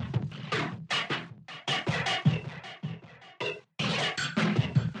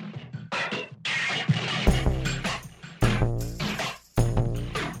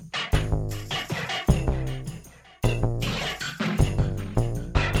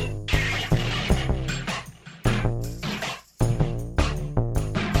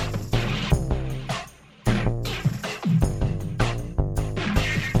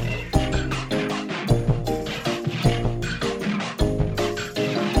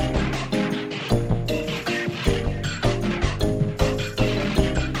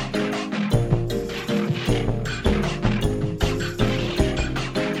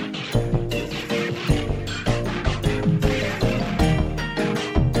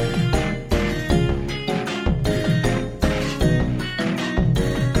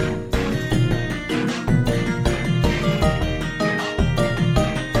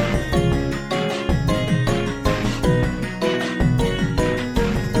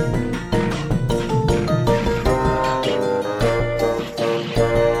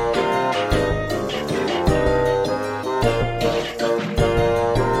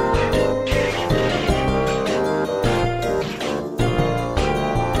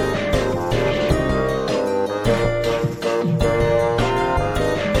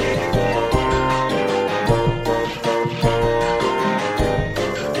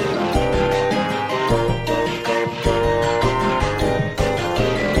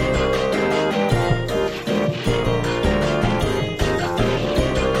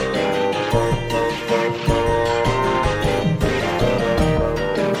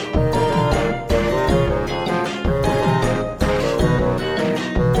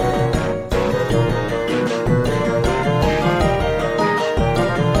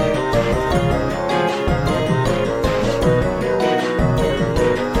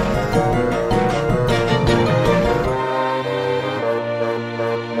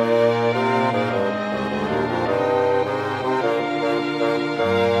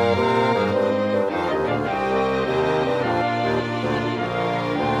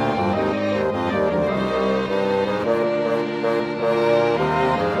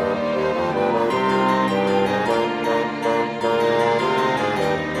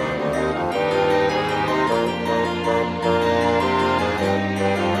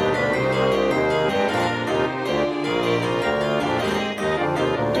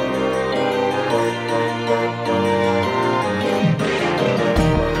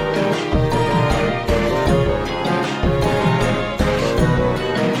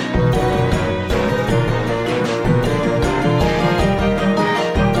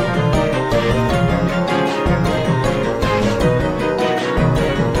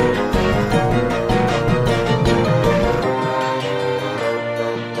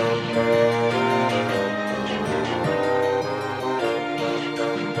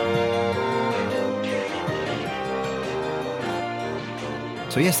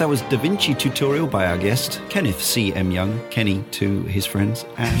 So yes, that was Da Vinci Tutorial by our guest, Kenneth C. M. Young, Kenny to his friends.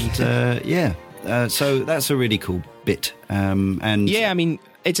 And so that's a really cool bit. And yeah, I mean,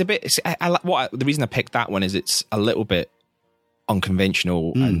 it's a bit, the reason I picked that one is it's a little bit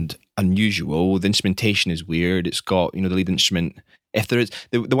unconventional and unusual. The instrumentation is weird. It's got, the lead instrument. If there is,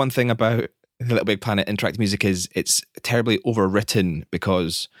 the one thing about the Little Big Planet interactive music is it's terribly overwritten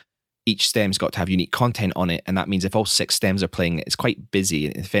because each stem's got to have unique content on it, and that means if all 6 stems are playing, it's quite busy.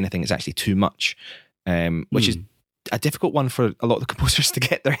 If anything, it's actually too much, which is a difficult one for a lot of the composers to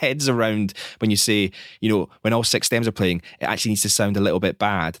get their heads around. When you say, when all 6 stems are playing, it actually needs to sound a little bit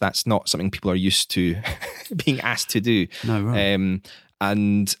bad. That's not something people are used to being asked to do. No, right.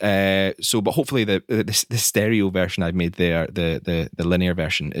 But hopefully the stereo version I've made there, the linear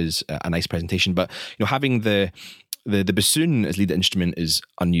version, is a nice presentation. But having the bassoon as lead instrument is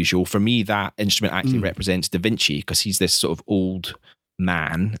unusual. For me, that instrument actually represents Da Vinci because he's this sort of old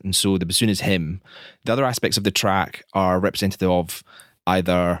man, and so the bassoon is him. The other aspects of the track are representative of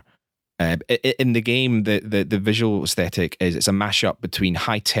either in the game, the visual aesthetic is it's a mashup between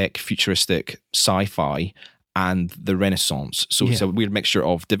high-tech, futuristic sci-fi and the Renaissance. So it's a weird mixture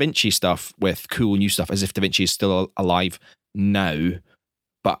of Da Vinci stuff with cool new stuff, as if Da Vinci is still alive now,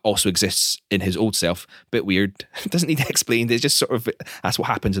 but also exists in his old self. Bit weird. Doesn't need to explain. It's just sort of, that's what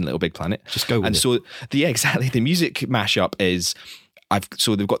happens in Little Big Planet. Just go with it. And so, exactly. The music mashup is,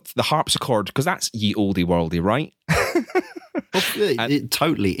 so they've got the harpsichord, because that's ye olde worldy, right?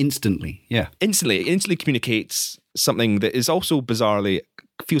 Totally, instantly, yeah. Instantly communicates something that is also bizarrely,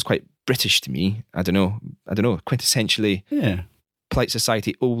 feels quite British to me. I don't know, quintessentially polite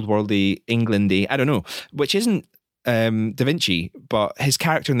society, old worldy, Englandy, I don't know, which isn't Da Vinci, but his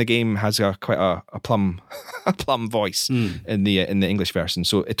character in the game has quite a plum voice in the English version,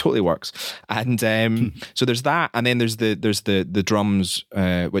 so it totally works. And so there's that, and then there's the drums,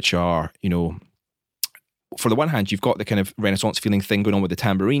 which are, for the one hand, you've got the kind of Renaissance feeling thing going on with the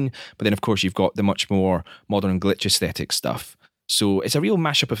tambourine, but then of course you've got the much more modern glitch aesthetic stuff. So it's a real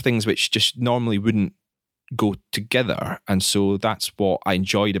mashup of things which just normally wouldn't go together, and so that's what I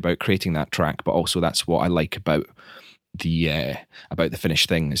enjoyed about creating that track, but also that's what I like about the finished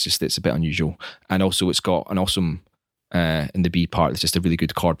thing. It's just, it's a bit unusual, and also it's got an awesome in the B part, it's just a really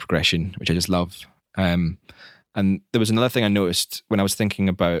good chord progression, which I just love. And there was another thing I noticed when I was thinking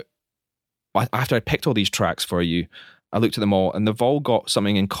about, after I picked all these tracks for you, I looked at them all and they've all got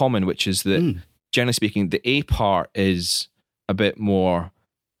something in common, which is that generally speaking, the A part is a bit more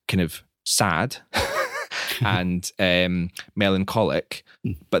kind of sad and melancholic,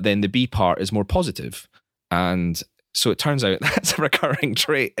 but then the B part is more positive. And so it turns out that's a recurring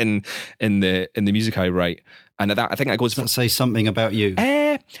trait in the music I write, and I think that goes. Does that say something about you?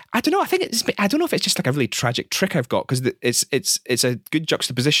 I don't know. I don't know if it's just like a really tragic trick I've got, because it's a good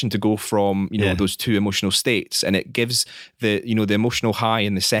juxtaposition to go from those two emotional states, and it gives the emotional high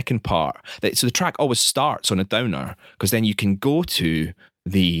in the second part. So the track always starts on a downer, because then you can go to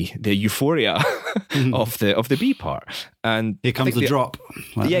the euphoria of the B part, and here comes the drop.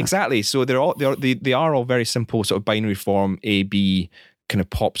 Exactly. So they are all very simple, sort of binary form A B kind of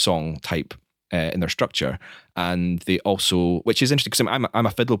pop song type in their structure, and they also, which is interesting because I'm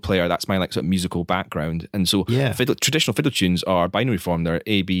a fiddle player. That's my like sort of musical background, and so traditional fiddle tunes are binary form. They're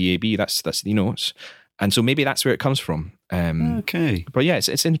A B A B. That's the notes. And so maybe that's where it comes from. Okay. But yeah,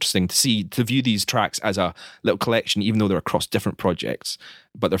 it's interesting to view these tracks as a little collection, even though they're across different projects,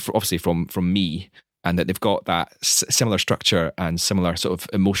 but they're obviously from me, and that they've got that similar structure and similar sort of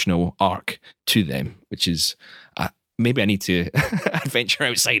emotional arc to them, which is maybe I need to adventure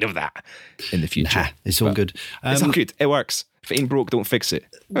outside of that in the future. Nah, it's all good. It's all good. It works. If it ain't broke, don't fix it.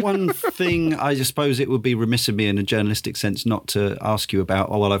 One thing I suppose it would be remiss of me in a journalistic sense not to ask you about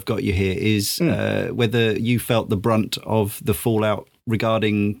while I've got you here is whether you felt the brunt of the fallout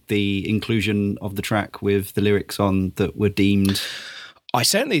regarding the inclusion of the track with the lyrics on that were deemed. I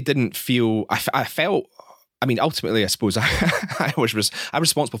certainly didn't feel. I felt. I mean, ultimately, I suppose I'm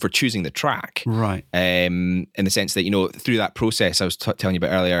responsible for choosing the track, right? In the sense that through that process I was telling you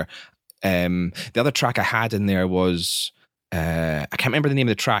about earlier, the other track I had in there was. I can't remember the name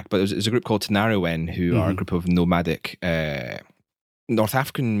of the track, but it was a group called Tenarewen, who are a group of nomadic North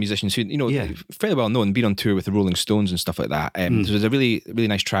African musicians who, fairly well known, been on tour with the Rolling Stones and stuff like that. So there's a really, really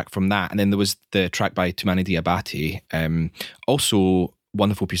nice track from that. And then there was the track by Toumani Diabate, also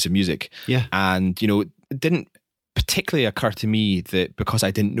wonderful piece of music. Yeah. And, it didn't particularly occur to me that because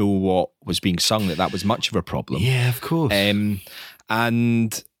I didn't know what was being sung, that was much of a problem. Yeah, of course. Although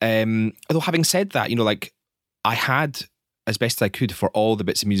having said that, I had, as best as I could for all the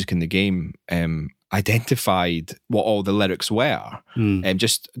bits of music in the game, identified what all the lyrics were,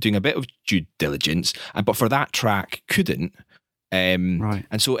 just doing a bit of due diligence, but for that track couldn't. Right.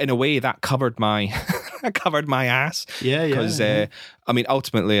 And so in a way that covered my covered my ass. Because I mean,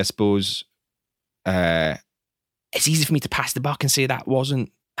 ultimately, I suppose it's easy for me to pass the buck and say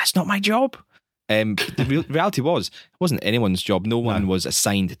that's not my job. The reality was, it wasn't anyone's job. No one was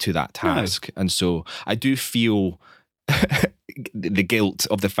assigned to that task. No. And so I do feel the guilt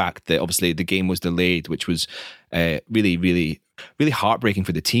of the fact that obviously the game was delayed, which was really, really, really heartbreaking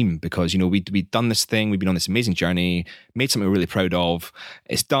for the team, because, you know, we'd done this thing, we'd been on this amazing journey, made something we're really proud of.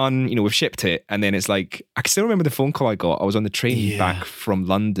 It's done, you know, we've shipped it. And then it's like, I can still remember the phone call I got. I was on the train back from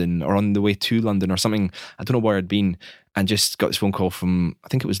London, or on the way to London or something. I don't know where I'd been, and just got this phone call from, I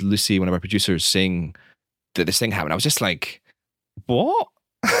think it was Lucy, one of our producers, saying that this thing happened. I was just like, what?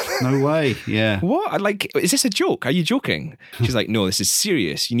 No way. Yeah. What? Like, is this a joke? Are you joking? She's like, no, this is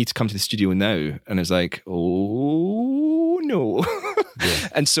serious. You need to come to the studio now. And I was like, oh no. Yeah.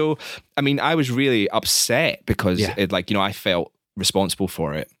 And so, I mean, I was really upset because it, like, you know, I felt responsible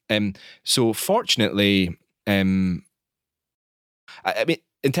for it. So fortunately, I mean,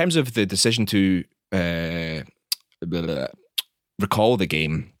 in terms of the decision to recall the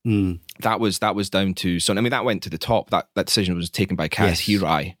game, that was down to Sony. I mean, that went to the top. That decision was taken by Kaz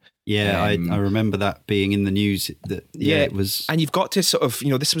Hirai. Yeah, I remember that being in the news. That it was. And you've got to sort of, you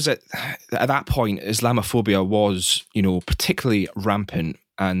know, this was at that point, Islamophobia was, you know, particularly rampant,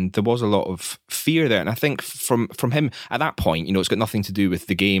 and there was a lot of fear there. And I think from him at that point, you know, it's got nothing to do with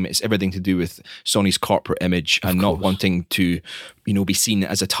the game. It's everything to do with Sony's corporate image and not wanting to, you know, be seen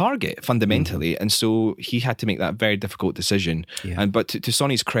as a target fundamentally. And so he had to make that very difficult decision. Yeah. But to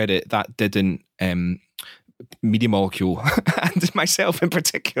Sony's credit, that didn't. Media Molecule and myself in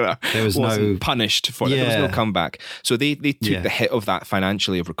particular wasn't punished for it. There was no comeback. So they took the hit of that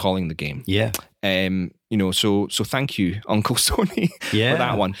financially, of recalling the game. Yeah. You know, so thank you, Uncle Sony, for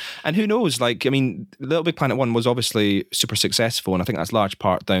that one. And who knows, like, I mean, Little Big Planet 1 was obviously super successful, and I think that's large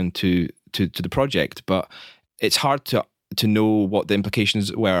part down to the project, but it's hard to know what the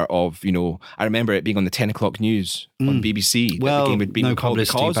implications were of, you know, I remember it being on the 10 o'clock news on BBC. Well, the game had been no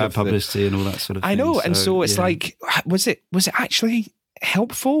publicity, bad publicity and all that sort of thing. I know, and so it's like, was it actually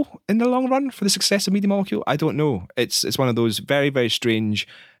helpful in the long run for the success of Media Molecule? I don't know. It's one of those very, very strange,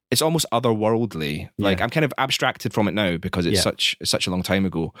 it's almost otherworldly. Like, I'm kind of abstracted from it now because it's such a long time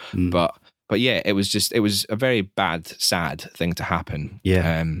ago. But yeah, it was a very bad, sad thing to happen.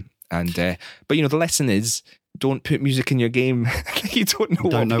 Yeah. But you know, the lesson is, don't put music in your game you don't know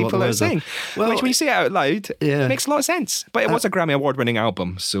what people are saying. Well, which, when you say it out loud, it makes a lot of sense. But it was a Grammy Award-winning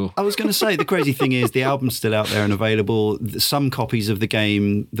album, so... I was going to say, the crazy thing is, the album's still out there and available. Some copies of the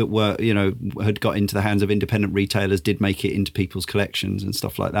game that were, you know, had got into the hands of independent retailers did make it into people's collections and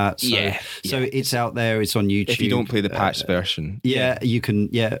stuff like that. So, so it's out there, it's on YouTube. If you don't play the patched version. You can,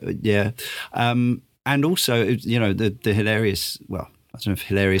 and also, you know, the hilarious... Well, I don't know if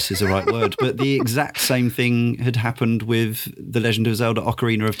hilarious is the right word, but the exact same thing had happened with The Legend of Zelda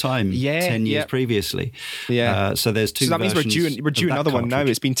Ocarina of Time 10 years previously. Yeah. So there's two. So that means we're due another one now.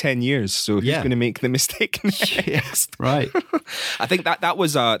 It's been 10 years, so who's going to make the mistake next? Yes, right. I think that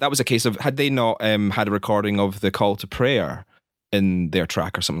was a case of, had they not had a recording of the call to prayer in their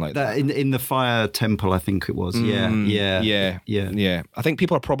track or something like that. In the Fire Temple, I think it was. Yeah. I think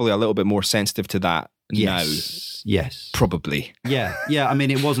people are probably a little bit more sensitive to that now. Yes. Probably. Yeah. I mean,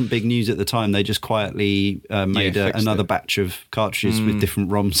 it wasn't big news at the time. They just quietly made another batch of cartridges with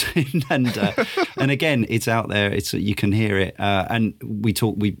different ROMs in, and again, it's out there. You can hear it. And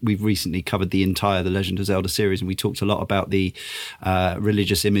we've recently covered the entire The Legend of Zelda series, and we talked a lot about the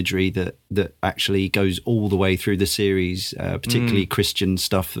religious imagery that actually goes all the way through the series, particularly Christian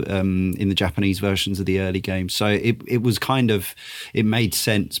stuff in the Japanese versions of the early games. So it was kind of, it made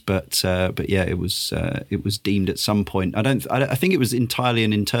sense, but yeah, it was deemed at some point. I think it was entirely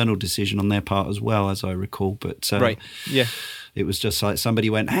an internal decision on their part as well, as I recall. But right, yeah, it was just like somebody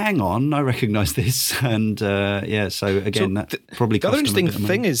went, "Hang on, I recognise this," and So again, that probably. The other interesting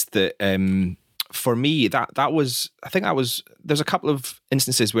thing is that for me, that was, I think that was. There's a couple of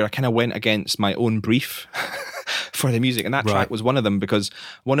instances where I kind of went against my own brief for the music, and that track was one of them, because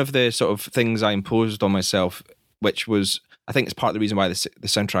one of the sort of things I imposed on myself, which was, I think it's part of the reason why the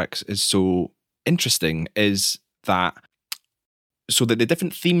soundtrack is so interesting, is that the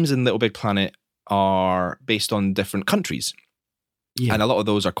different themes in Little Big Planet are based on different countries. Yeah. And a lot of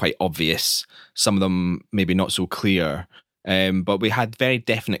those are quite obvious. Some of them maybe not so clear. But we had very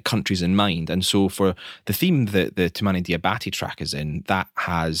definite countries in mind. And so for the theme that the Tumani Diabati track is in, that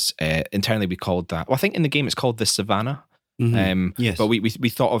has internally we called that, well, I think in the game it's called the Savannah. Yes. But we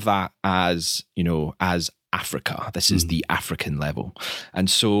thought of that as, as Africa. This is the African level. And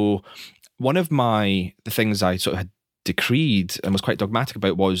so one of the things I sort of had decreed and was quite dogmatic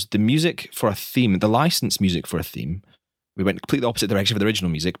about was the music for a theme, the licensed music for a theme. We went completely opposite direction of the original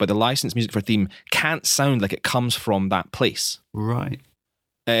music, but the licensed music for a theme can't sound like it comes from that place. Right.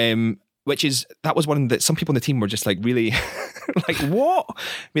 That was one that some people in the team were just like really like, what?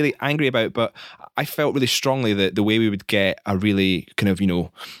 Really angry about. But I felt really strongly that the way we would get a really kind of,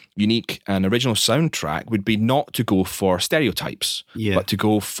 unique and original soundtrack would be not to go for stereotypes, but to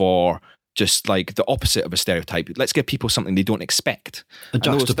go for just like the opposite of a stereotype. Let's give people something they don't expect. A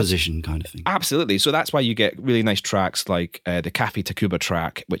juxtaposition kind of thing. Absolutely. So that's why you get really nice tracks like the Cafe Tacuba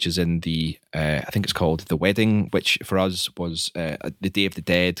track, which is in the, I think it's called The Wedding, which for us was the Day of the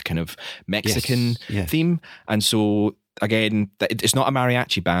Dead kind of Mexican theme. And so again, it's not a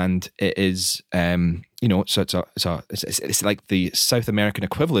mariachi band. It is, so it's like the South American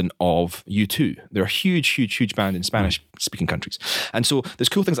equivalent of U2. They're a huge band in Spanish-speaking countries. And so there's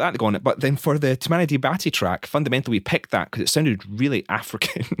cool things like that going on. But then for the Tamani Diabati track, fundamentally we picked that because it sounded really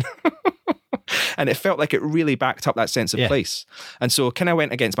African. And it felt like it really backed up that sense of place. And so kind of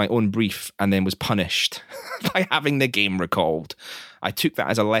went against my own brief and then was punished by having the game recalled. I took that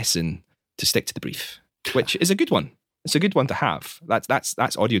as a lesson to stick to the brief, which is a good one. It's a good one to have.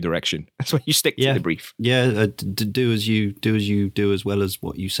 That's audio direction. That's when you stick to the brief. Yeah, do as you do as well as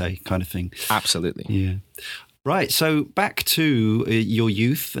what you say, kind of thing. Absolutely. Yeah. Right. So back to your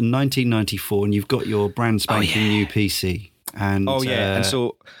youth in 1994, and you've got your brand spanking new PC. And and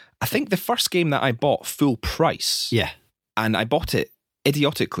so I think the first game that I bought full price. Yeah. And I bought it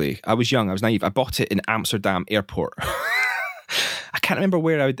idiotically. I was young. I was naive. I bought it in Amsterdam airport. I can't remember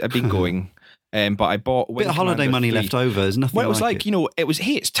where I'd been going. But I bought a bit of holiday money left over. There's nothing. Well, it was like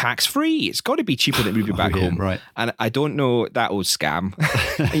it's tax free. It's got to be cheaper than moving back home, right? And I don't know that old scam.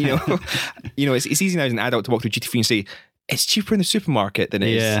 It's easy now as an adult to walk through GT3 and say it's cheaper in the supermarket than it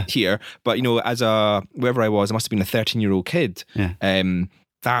is here. But as wherever I was, I must have been a 13-year-old kid. Yeah.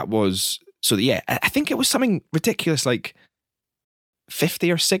 That was I think it was something ridiculous like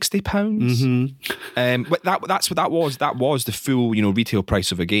 £50 or £60. But that was the full retail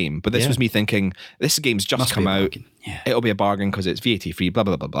price of a game. But this was me thinking this game's just come out. It'll be a bargain because it's VAT free. Blah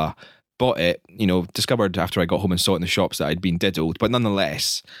blah blah blah. Bought it. Discovered after I got home and saw it in the shops that I'd been diddled. But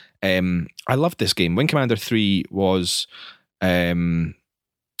nonetheless, I loved this game. Wing Commander 3 was.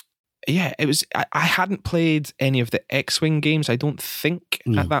 It was. I hadn't played any of the X-Wing games, I don't think,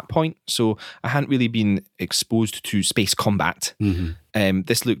 at that point. So I hadn't really been exposed to space combat.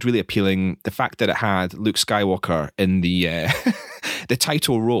 This looked really appealing. The fact that it had Luke Skywalker in the the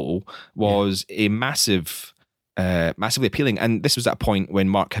title role was a massively appealing. And this was at a point when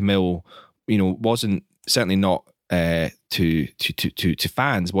Mark Hamill, wasn't certainly not to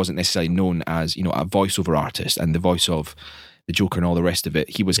fans, wasn't necessarily known as a voiceover artist and the voice of the Joker and all the rest of it.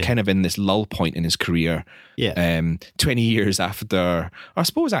 He was kind of in this lull point in his career. 20 years after, or I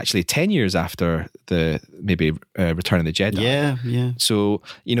suppose actually 10 years after the Return of the Jedi. So,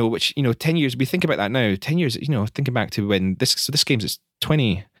 which 10 years, we think about that now, 10 years, thinking back to when this game's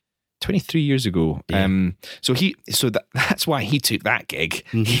 23 years ago. That's why he took that gig.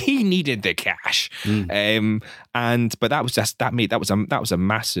 He needed the cash. But that was a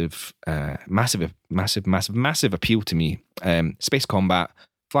massive appeal to me. Space combat,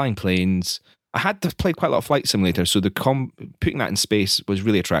 flying planes. I had to play quite a lot of Flight Simulator, so putting that in space was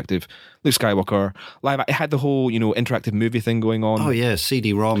really attractive. Luke Skywalker, live. It had the whole interactive movie thing going on. Oh yeah,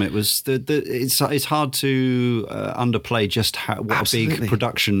 CD-ROM. It was it's hard to underplay just what a big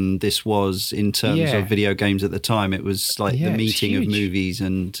production this was in terms of video games at the time. It was like the meeting of movies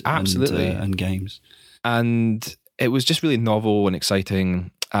and games, and it was just really novel and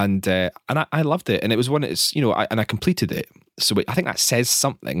exciting. And I loved it, and it was one. I completed it. So I think that says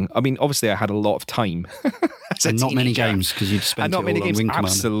something. I mean, obviously, I had a lot of time. And not many games because you'd spent it all on Wing Commander.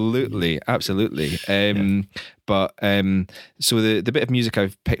 Absolutely. So the bit of music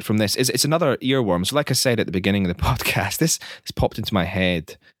I've picked from this it's another earworm. So, like I said at the beginning of the podcast, this popped into my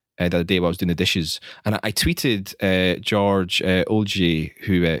head the other day while I was doing the dishes, and I tweeted George Olgi,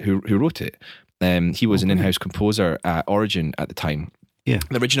 who wrote it. He was an in-house composer at Origin at the time. Yeah,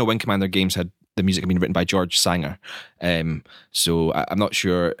 the original Wing Commander games had the music had been written by George Sanger. So I'm not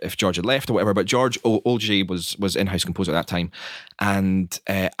sure if George had left or whatever, but George Olgi was in-house composer at that time. And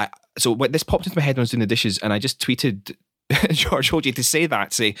so this popped into my head when I was doing the dishes, and I just tweeted George Olgi to say I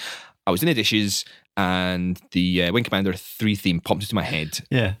was doing the dishes and the Wing Commander 3 theme popped into my head.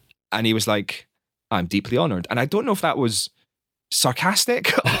 Yeah. And he was like, I'm deeply honoured. And I don't know if that was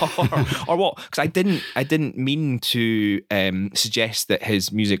sarcastic or what? Because I didn't mean to suggest that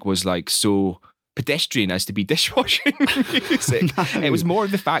his music was like so pedestrian as to be dishwashing music. No. It was more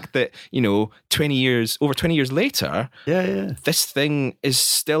the fact that, you know, over 20 years later, this thing is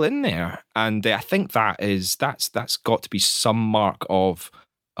still in there, and I think that's got to be some mark of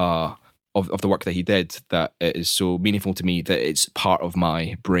the work that he did, that it is so meaningful to me that it's part of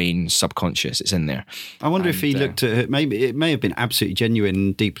my brain subconscious. It's in there. I wonder if he looked at it. Maybe it may have been absolutely genuine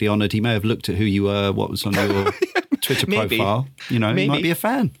and deeply honoured. He may have looked at who you were, what was on your Twitter profile. You know, he might be a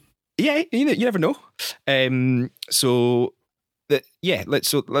fan. Yeah, you never know. Let's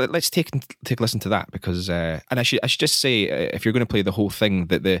take a listen to that, because and I should just say, if you're going to play the whole thing,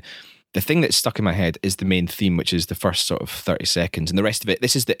 that the thing that's stuck in my head is the main theme, which is the first sort of 30 seconds, and the rest of it.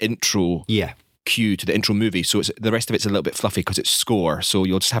 This is the intro. Yeah. Cue to the intro movie, so the rest of it's a little bit fluffy because it's score. So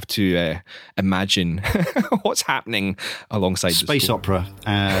you'll just have to imagine what's happening alongside space opera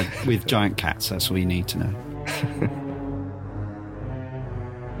with giant cats. That's all you need to know.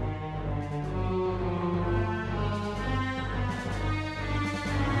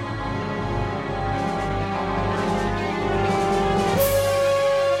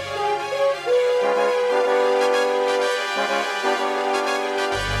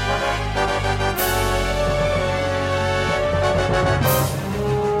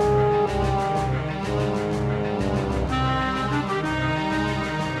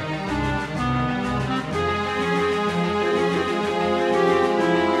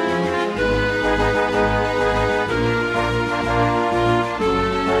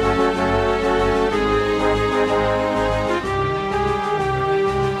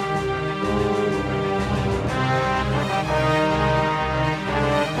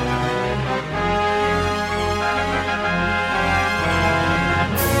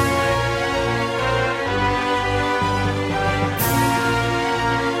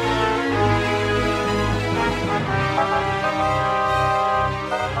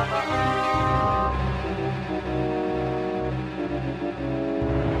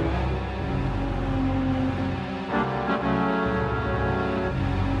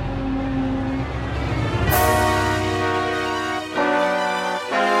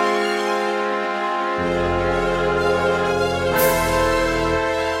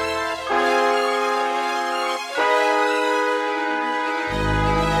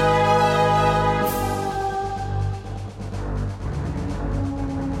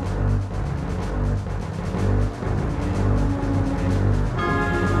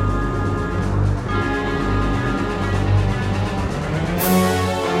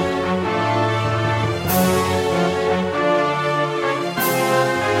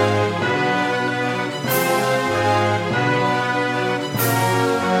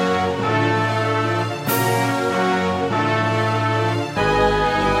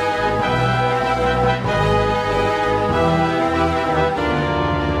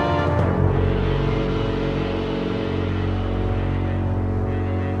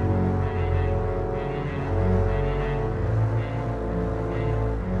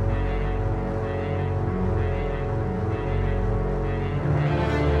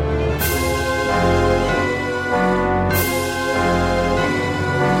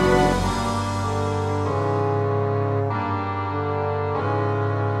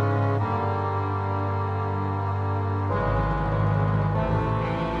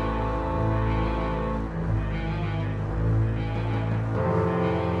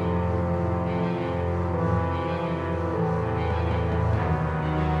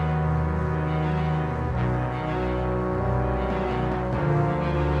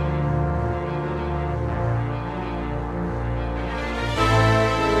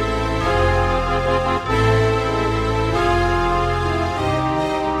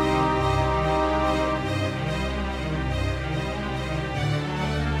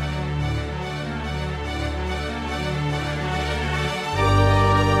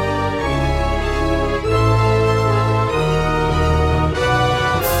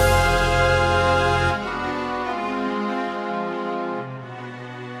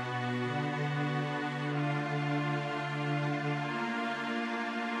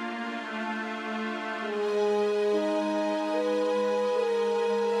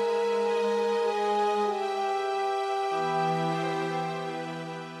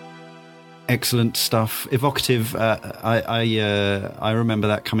 Excellent stuff, evocative. I remember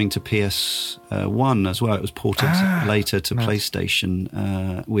that coming to PS1 as well. It was ported later to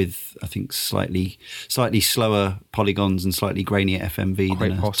PlayStation with, I think, slightly slower polygons and slightly grainier FMV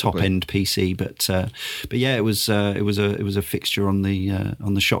than a top end PC. But yeah, it was a fixture on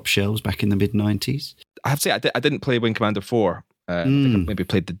the shop shelves back in the mid-90s. I have to say, I didn't play Wing Commander 4. I think I maybe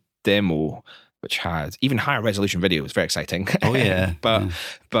played the demo, which had even higher resolution video. It was very exciting. Oh yeah, but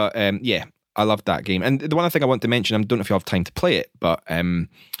I loved that game. And the one thing I want to mention, I don't know if you have time to play it, but I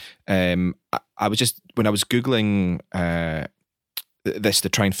was just, when I was Googling this to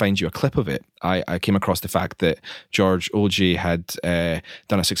try and find you a clip of it, I came across the fact that George Olgi had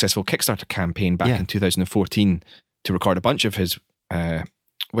done a successful Kickstarter campaign back in 2014 to record a bunch of his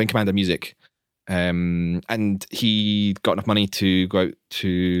Wing Commander music. And he got enough money to go out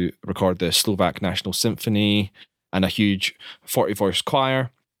to record the Slovak National Symphony and a huge 40-voice choir.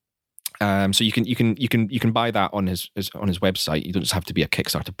 So you can buy that on his website. You don't just have to be a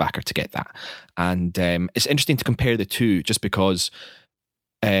Kickstarter backer to get that. And it's interesting to compare the two, just because,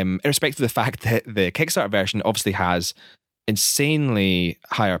 irrespective of the fact that the Kickstarter version obviously has insanely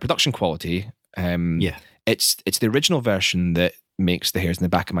higher production quality. It's the original version that makes the hairs in the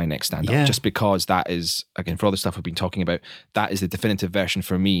back of my neck stand up, just because that is, again, for all the stuff we've been talking about, that is the definitive version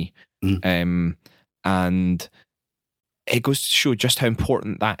for me. And it goes to show just how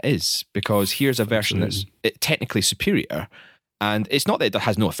important that is, because here's a version that's technically superior, and it's not that it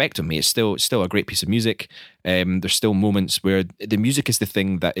has no effect on me. It's still a great piece of music. There's still moments where the music is the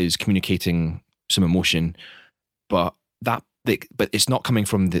thing that is communicating some emotion, but it's not coming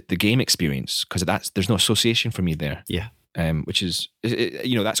from the game experience, because there's no association for me there. Which is,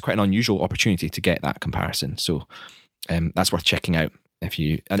 that's quite an unusual opportunity to get that comparison. So that's worth checking out.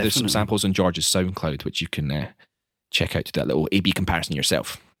 And there's some samples on George's SoundCloud which you can check out to do that little A/B comparison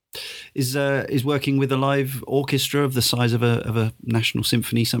yourself. Is working with a live orchestra of the size of a national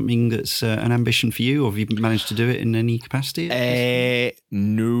symphony something that's an ambition for you, or have you managed to do it in any capacity?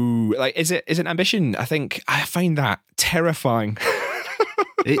 No. Like, is it an ambition? I think I find that terrifying.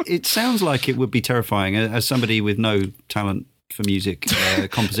 It sounds like it would be terrifying as somebody with no talent for music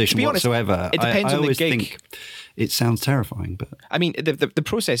composition whatsoever. Honest, it depends on the gig. Think it sounds terrifying, but I mean, the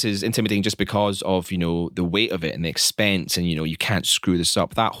process is intimidating just because of the weight of it and the expense, and you can't screw this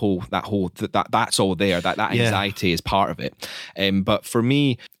up. That's all there. That anxiety is part of it. But for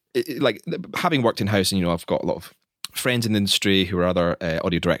me, like having worked in house, and I've got a lot of friends in the industry who are other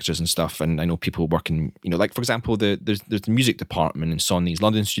audio directors and stuff, and I know people working, like for example, there's the music department in Sony's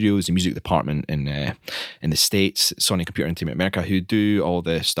London studios, the music department in the States, Sony Computer Entertainment America, who do all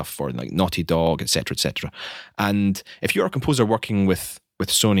the stuff for like Naughty Dog, etc., etc. And if you're a composer working with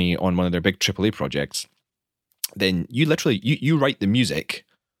Sony on one of their big AAA projects, then you literally you write the music,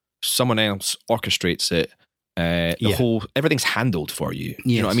 someone else orchestrates it. Everything's handled for you. Yes.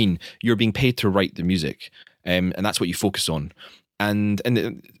 You know what I mean? You're being paid to write the music. And that's what you focus on, and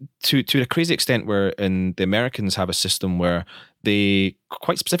to a crazy extent, where the Americans have a system where they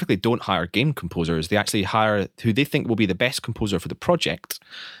quite specifically don't hire game composers. They actually hire who they think will be the best composer for the project,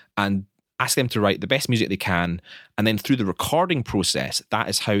 and ask them to write the best music they can. And then through the recording process, that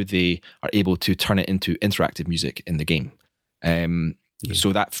is how they are able to turn it into interactive music in the game.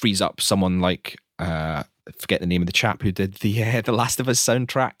 So that frees up someone like I forget the name of the chap who did the Last of Us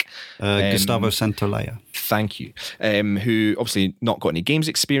soundtrack. Gustavo Santaolalla. Thank you. Who obviously not got any games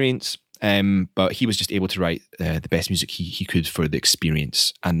experience, but he was just able to write the best music he could for the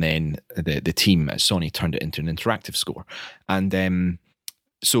experience. And then the team at Sony turned it into an interactive score. And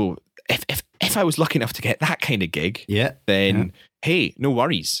so if I was lucky enough to get that kind of gig, then hey, no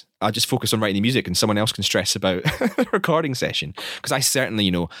worries. I'll just focus on writing the music and someone else can stress about the recording session. Because I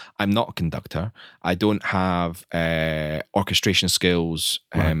certainly, I'm not a conductor. I don't have orchestration skills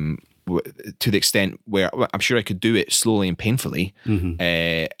to the extent where I'm sure I could do it slowly and painfully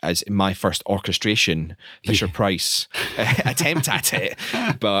as my first orchestration Fisher-Price attempt at it.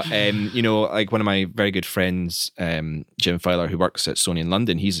 But, like one of my very good friends, Jim Fowler, who works at Sony in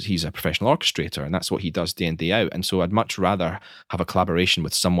London, he's a professional orchestrator, and that's what he does day in, day out. And so I'd much rather have a collaboration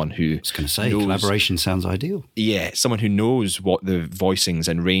with someone who... I was going to say, collaboration sounds ideal. Yeah, someone who knows what the voicings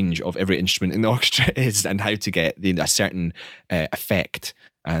and range of every instrument in the orchestra is and how to get a certain effect.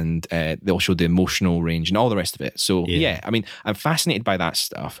 And they'll show the emotional range and all the rest of it. So I mean, I'm fascinated by that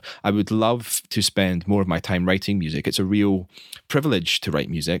stuff. I would love to spend more of my time writing music. It's a real privilege to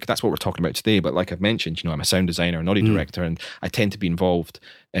write music. That's what we're talking about today. But like I've mentioned, I'm a sound designer, an audio director, and I tend to be involved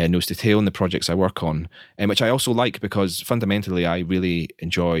nose to tail in the projects I work on, which I also like because fundamentally I really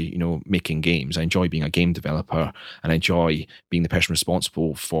enjoy, making games. I enjoy being a game developer, and I enjoy being the person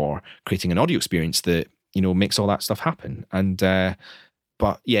responsible for creating an audio experience that, makes all that stuff happen. And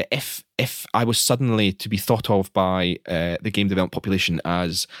but yeah, if I was suddenly to be thought of by the game development population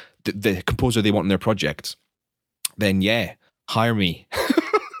as the composer they want in their project, then hire me.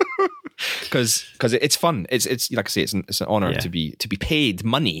 because it's fun. It's like I say, it's an honor to be paid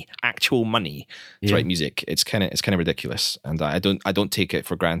money, actual money, to write music. It's kind of ridiculous, and I don't take it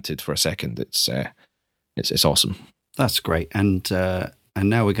for granted for a second. It's awesome. That's great, and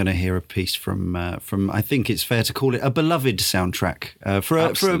now we're going to hear a piece from I think it's fair to call it a beloved soundtrack for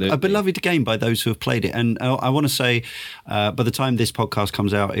a beloved game by those who have played it. And I want to say, by the time this podcast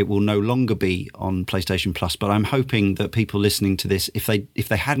comes out, it will no longer be on PlayStation Plus. But I'm hoping that people listening to this, if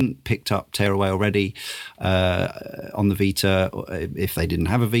they hadn't picked up Tearaway already on the Vita, or if they didn't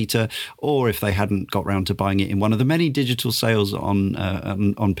have a Vita, or if they hadn't got round to buying it in one of the many digital sales on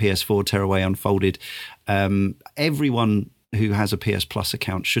PS4, Tearaway Unfolded, everyone who has a PS Plus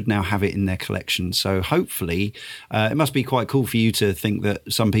account should now have it in their collection. So hopefully, it must be quite cool for you to think that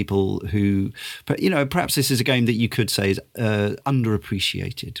some people who, perhaps this is a game that you could say is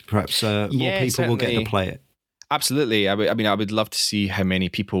underappreciated. Perhaps more people certainly will get to play it. Absolutely. I would love to see how many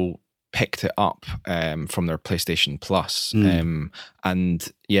people picked it up from their PlayStation Plus.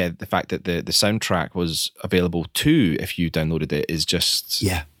 And yeah, the fact that the soundtrack was available too, if you downloaded it, is just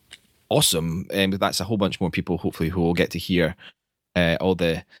awesome. And that's a whole bunch more people, hopefully, who will get to hear all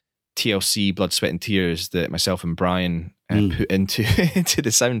the TLC blood, sweat and tears that myself and Brian put into the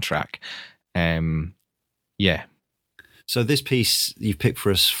soundtrack. So this piece you've picked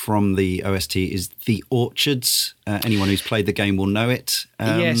for us from the OST is The Orchards. Anyone who's played the game will know it.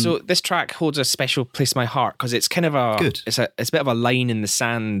 So this track holds a special place in my heart because it's kind of it's a bit of a line in the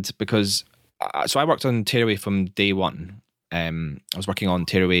sand, because so I worked on Tearaway from day one. I was working on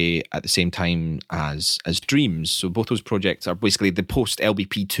Tearaway at the same time as Dreams. So both those projects are basically the post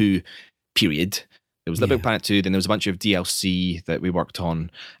LBP2 period. There was Little Big Planet 2, then there was a bunch of DLC that we worked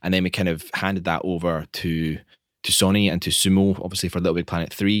on, and then we kind of handed that over to Sony and to Sumo, obviously, for Little Big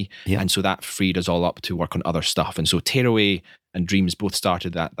Planet 3. And so that freed us all up to work on other stuff. And so Tearaway and Dreams both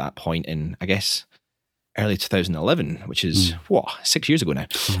started at that point in, I guess, early 2011, which is 6 years ago now.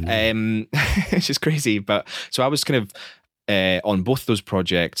 It's just crazy. But so I was kind of on both those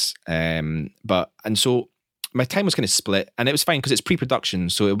projects, so my time was kind of split, and it was fine because it's pre-production,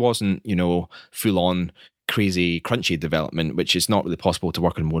 so it wasn't full-on crazy crunchy development, which is not really possible to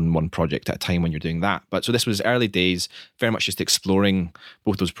work on one project at a time when you're doing that. But so this was early days, very much just exploring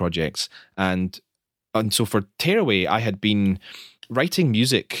both those projects, and so for Tearaway, I had been writing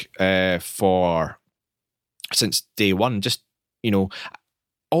music since day one, just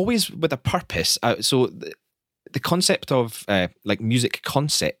always with a purpose. The concept of music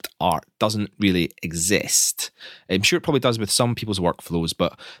concept art doesn't really exist. I'm sure it probably does with some people's workflows,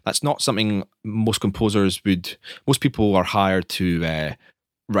 but that's not something most composers would. Most people are hired to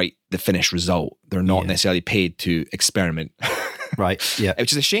write the finished result. They're not necessarily paid to experiment. Right. Yeah.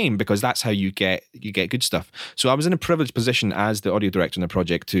 Which is a shame, because that's how you get good stuff. So I was in a privileged position as the audio director in the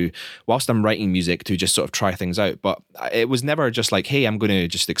project to, whilst I'm writing music, to just sort of try things out. But it was never just like, hey, I'm going to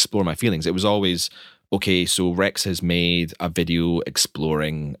just explore my feelings. It was always, okay, so Rex has made a video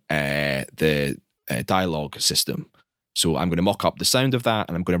exploring the dialogue system. So I'm going to mock up the sound of that,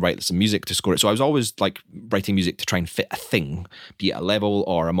 and I'm going to write some music to score it. So I was always like writing music to try and fit a thing, be it a level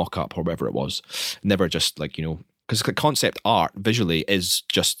or a mock-up or whatever it was. Never just like, because concept art visually is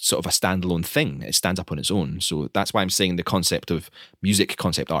just sort of a standalone thing. It stands up on its own. So that's why I'm saying the concept of music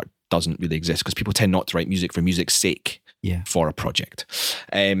concept art doesn't really exist, because people tend not to write music for music's sake for a project.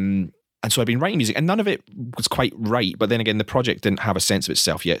 And so I've been writing music, and none of it was quite right. But then again, the project didn't have a sense of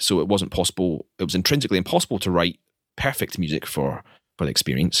itself yet. So it wasn't possible. It was intrinsically impossible to write perfect music for the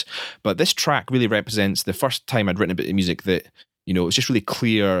experience. But this track really represents the first time I'd written a bit of music that, it was just really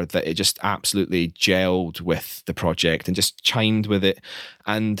clear that it just absolutely gelled with the project and just chimed with it.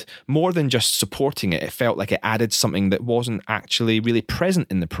 And more than just supporting it, it felt like it added something that wasn't actually really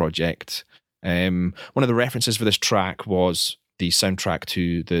present in the project. One of the references for this track was the soundtrack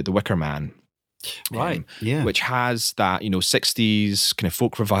to The Wicker Man. Right, which has that, 60s kind of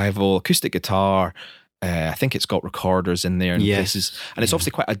folk revival, acoustic guitar. I think it's got recorders in there and places. And it's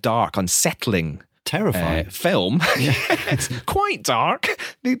obviously quite a dark, unsettling, terrifying film. It's quite dark.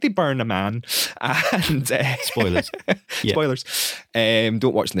 They burn a man. And spoilers. Spoilers.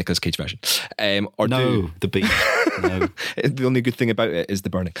 Don't watch the Nicolas Cage version. The beat. No. The only good thing about it is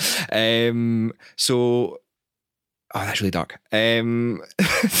the burning. That's really dark.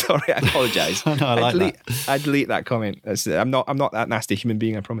 Sorry, I apologise. No, I delete that comment. I'm not that nasty human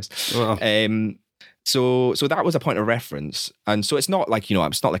being, I promise. Well. So that was a point of reference, and so it's not like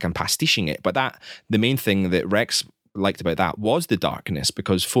it's not like I'm pastiching it, but the main thing that Rex liked about that was the darkness,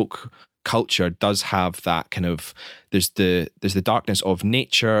 because folk culture does have that kind of there's the darkness of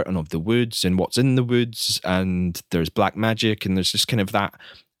nature and of the woods and what's in the woods, and there's black magic, and there's just kind of that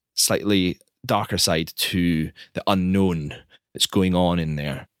slightly darker side to the unknown that's going on in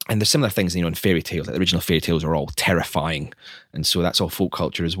there. And there's similar things, in fairy tales. Like the original fairy tales are all terrifying, and so that's all folk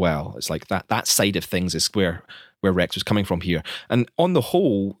culture as well. It's like that side of things is where Rex was coming from here. And on the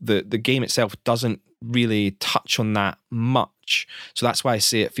whole, the game itself doesn't really touch on that much. So that's why I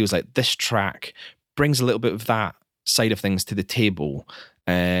say it feels like this track brings a little bit of that side of things to the table.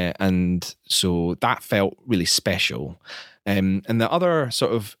 And so that felt really special. And the other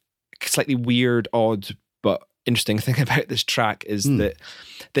sort of slightly weird, odd, but interesting thing about this track is that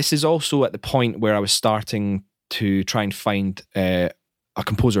this is also at the point where I was starting to try and find a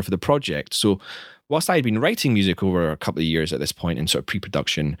composer for the project. So whilst I had been writing music over a couple of years at this point in sort of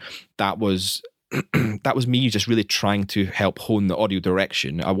pre-production, that was me just really trying to help hone the audio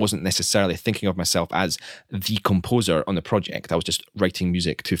direction. I wasn't necessarily thinking of myself as the composer on the project. I was just writing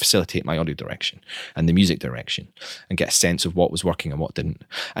music to facilitate my audio direction and the music direction and get a sense of what was working and what didn't.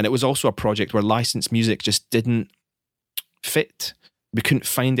 And it was also a project where licensed music just didn't fit. We couldn't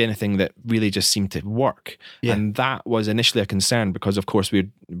find anything that really just seemed to work. Yeah. And that was initially a concern because, of course, we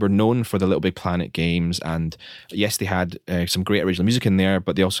were known for the Little Big Planet games. And yes, they had some great original music in there,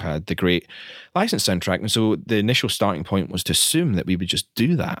 but they also had the great licensed soundtrack. And so the initial starting point was to assume that we would just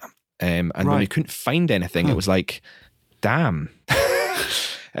do that. And when we couldn't find anything, it was like, damn.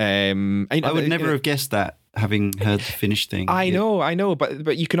 I would never have guessed that, having heard the finished thing. I know,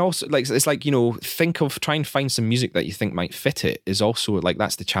 but you can also it's like think of try and find some music that you think might fit it is also like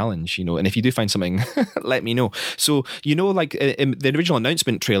that's the challenge, and if you do find something, let me know. So like the original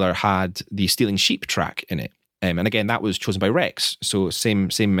announcement trailer had the Stealing Sheep track in it. And again, that was chosen by Rex. So same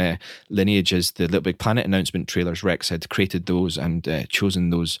lineage as the Little Big Planet announcement trailers. Rex had created those and chosen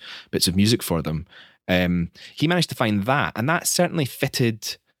those bits of music for them. He managed to find that, and that certainly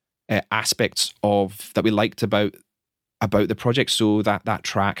fitted aspects of that we liked about the project. So that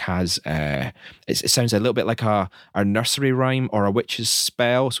track has it sounds a little bit like a nursery rhyme or a witch's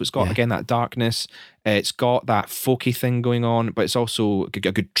spell. So it's got again that darkness. It's got that folky thing going on, but it's also a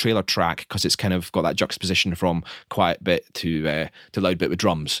good trailer track because it's kind of got that juxtaposition from quiet bit to loud bit with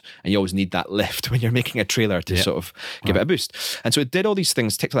drums. And you always need that lift when you're making a trailer to sort of give it a boost. And so it did all these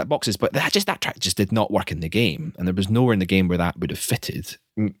things, ticked all that boxes, but that track just did not work in the game. And there was nowhere in the game where that would have fitted.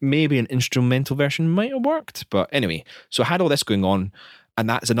 Maybe an instrumental version might have worked, but anyway. So I had all this going on. And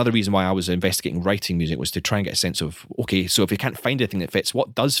that's another reason why I was investigating writing music, was to try and get a sense of, okay, so if you can't find anything that fits,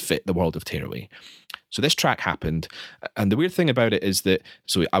 what does fit the world of Tearaway? So this track happened. And the weird thing about it is that,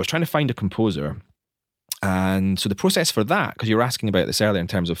 so I was trying to find a composer. And so the process for that, because you were asking about this earlier in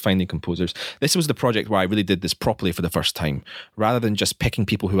terms of finding composers, this was the project where I really did this properly for the first time. Rather than just picking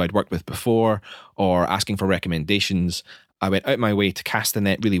people who I'd worked with before or asking for recommendations, I went out my way to cast the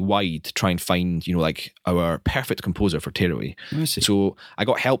net really wide to try and find, like our perfect composer for Tearaway. So I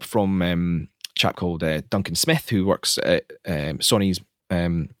got help from a chap called Duncan Smith, who works at Sony's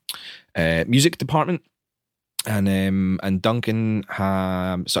music department. And Duncan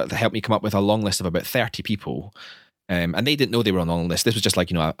sort of helped me come up with a long list of about 30 people. And they didn't know they were on the long list. This was just like,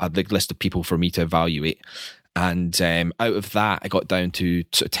 a big list of people for me to evaluate. And out of that, I got down to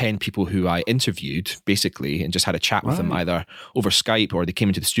sort of 10 people who I interviewed, basically, and just had a chat with them either over Skype or they came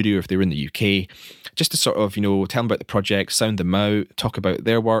into the studio if they were in the UK, just to sort of, tell them about the project, sound them out, talk about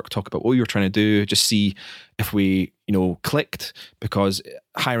their work, talk about what you were trying to do, just see if we, clicked. Because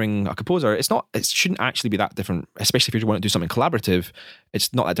hiring a composer, it shouldn't actually be that different, especially if you want to do something collaborative.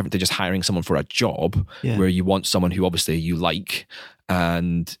 It's not that different to just hiring someone for a job where you want someone who obviously you like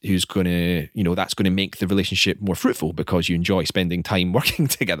and who's going to, that's going to make the relationship more fruitful because you enjoy spending time working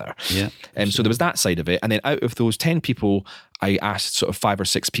together. Yeah. So there was that side of it. And then out of those 10 people, I asked sort of 5 or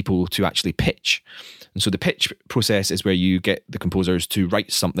 6 people to actually pitch. And so the pitch process is where you get the composers to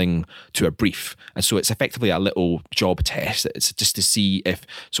write something to a brief. And so it's effectively a little job test. It's just to see if,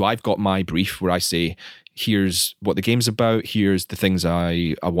 so I've got my brief where I say, here's what the game's about. Here's the things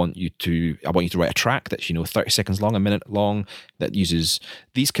I want you to write a track that's, 30 seconds long, a minute long, that uses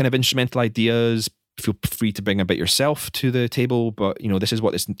these kind of instrumental ideas. Feel free to bring a bit yourself to the table, but this is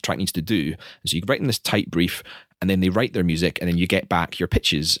what this track needs to do. And so you write in this tight brief, and then they write their music, and then you get back your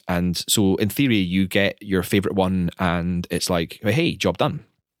pitches. And so in theory, you get your favorite one, and it's like, hey, job done.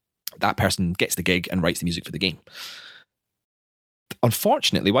 That person gets the gig and writes the music for the game.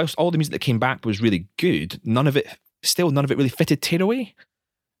 Unfortunately, whilst all the music that came back was really good, none of it really fitted Tearaway.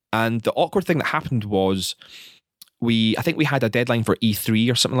 And the awkward thing that happened was I think we had a deadline for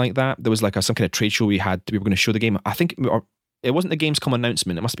E3 or something like that. There was like some kind of trade show we were going to show the game. I think it wasn't the Gamescom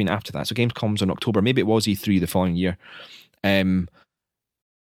announcement. It must have been after that. So Gamescom's in October. Maybe it was E3 the following year.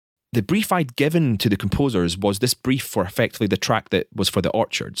 the brief I'd given to the composers was this brief for effectively the track that was for the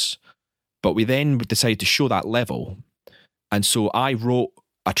Orchards. But we then decided to show that level. And so I wrote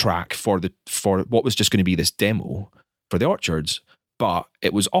a track for what was just going to be this demo for the Orchards, but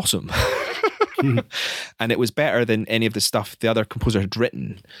it was awesome. And it was better than any of the stuff the other composer had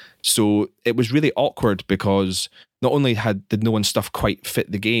written. So it was really awkward because not only did no one's stuff quite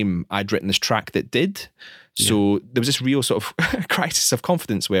fit the game, I'd written this track that did. So there was this real sort of crisis of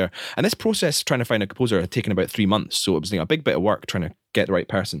confidence and this process trying to find a composer had taken about 3 months. So it was a big bit of work trying to get the right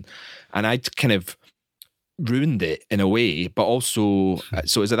person. And I'd kind of ruined it in a way, but also,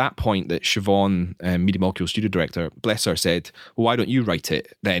 so it was at that point that Siobhan, Media Molecule studio director, bless her, said, well, why don't you write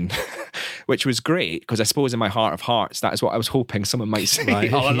it then? Which was great, because I suppose in my heart of hearts, that is what I was hoping someone might say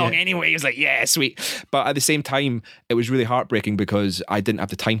all along anyway. It was like, yeah, sweet. But at the same time, it was really heartbreaking because I didn't have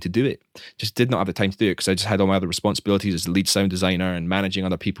the time to do it. Just did not have the time to do it because I just had all my other responsibilities as the lead sound designer and managing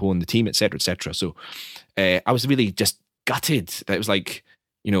other people in the team, etc., etc. So I was really just gutted that it was like,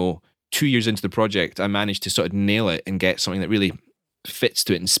 2 years into the project, I managed to sort of nail it and get something that really fits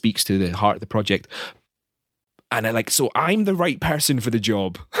to it and speaks to the heart of the project. And so I'm the right person for the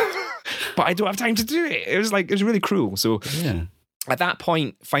job, but I don't have time to do it. It was really cruel. So at that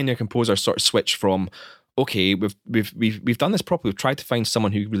point, finding a composer sort of switched from, okay, we've done this properly. We've tried to find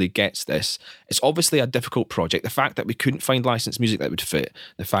someone who really gets this. It's obviously a difficult project. The fact that we couldn't find licensed music that would fit,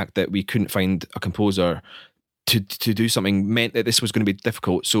 the fact that we couldn't find a composer to do something meant that this was going to be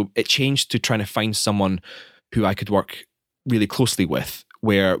difficult. So it changed to trying to find someone who I could work really closely with,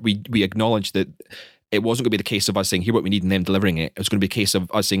 where we acknowledged that it wasn't going to be the case of us saying, here's what we need, and them delivering it. It was going to be a case of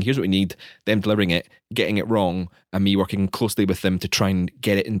us saying, here's what we need, them delivering it, getting it wrong, and me working closely with them to try and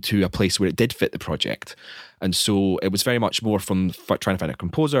get it into a place where it did fit the project. And so it was very much more from trying to find a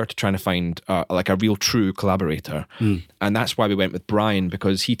composer to trying to find a real true collaborator. And that's why we went with Brian,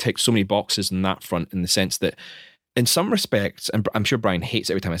 because he ticked so many boxes in that front, in the sense that in some respects, and I'm sure Brian hates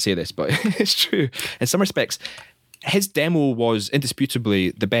every time I say this, but it's true. In some respects, his demo was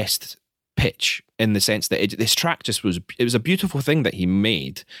indisputably the best pitch, in the sense that this track just was a beautiful thing that he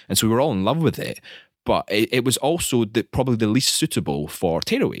made, and so we were all in love with it. But it was also probably the least suitable for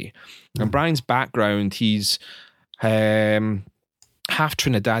Tearaway. And Brian's background, he's half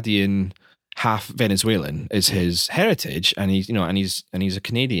Trinidadian, half Venezuelan is his heritage, and he's a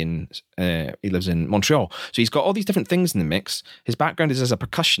Canadian. He lives in Montreal, so he's got all these different things in the mix. His background is as a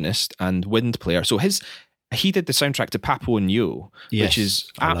percussionist and wind player. So he did the soundtrack to Papo and Yo, which is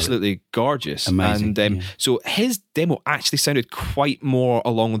absolutely gorgeous. Amazing. And so his demo actually sounded quite more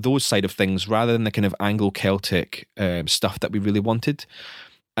along those side of things, rather than the kind of Anglo-Celtic stuff that we really wanted.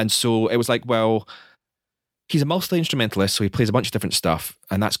 And so it was like, well, he's a multi-instrumentalist, so he plays a bunch of different stuff,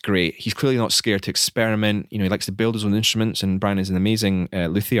 and that's great. He's clearly not scared to experiment. He likes to build his own instruments, and Brian is an amazing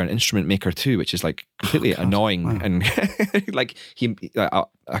luthier and instrument maker too, which is completely annoying. Wow. And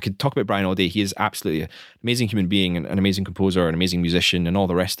I could talk about Brian all day. He is absolutely an amazing human being, and an amazing composer, an amazing musician, and all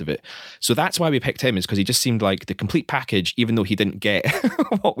the rest of it. So that's why we picked him, is because he just seemed like the complete package, even though he didn't get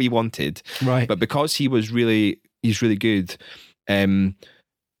what we wanted. Right. But because he's really good, and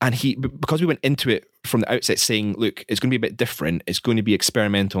because we went into it from the outset saying, look, it's going to be a bit different. It's going to be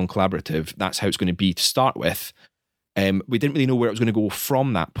experimental and collaborative. That's how it's going to be to start with. We didn't really know where it was going to go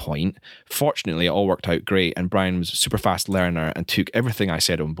from that point. Fortunately, it all worked out great, and Brian was a super fast learner and took everything I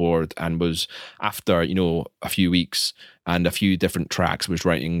said on board, and was, after a few weeks and a few different tracks, was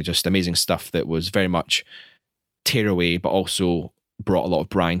writing just amazing stuff that was very much Tearaway, but also brought a lot of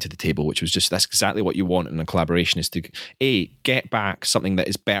Brian to the table, which was that's exactly what you want in a collaboration, is to get back something that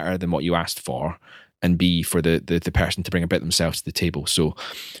is better than what you asked for, and B, for the person to bring a bit themselves to the table. So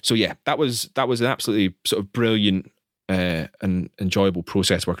yeah, that was an absolutely sort of brilliant and enjoyable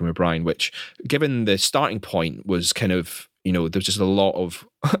process working with Brian, which, given the starting point, was kind of, there's just a lot of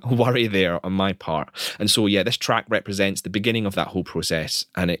worry there on my part. And so yeah, this track represents the beginning of that whole process,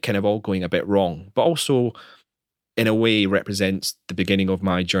 and it kind of all going a bit wrong, but also in a way represents the beginning of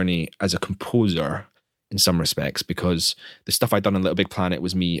my journey as a composer in some respects, because the stuff I'd done on Little Big Planet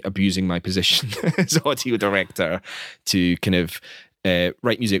was me abusing my position as audio director to kind of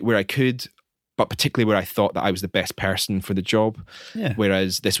write music where I could, but particularly where I thought that I was the best person for the job. Yeah.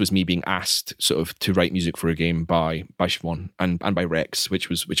 Whereas this was me being asked sort of to write music for a game by Siobhan and by Rex, which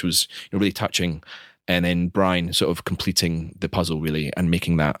was really touching. And then Brian sort of completing the puzzle really and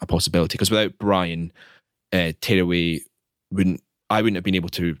making that a possibility. Because without Brian, Tearaway I wouldn't have been able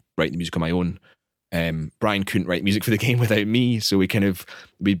to write the music on my own. Brian couldn't write music for the game without me, so we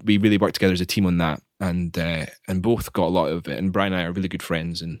really worked together as a team on that, and both got a lot of it. And Brian and I are really good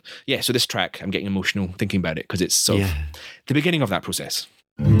friends, and yeah. So this track, I'm getting emotional thinking about it, because it's sort of the beginning of that process.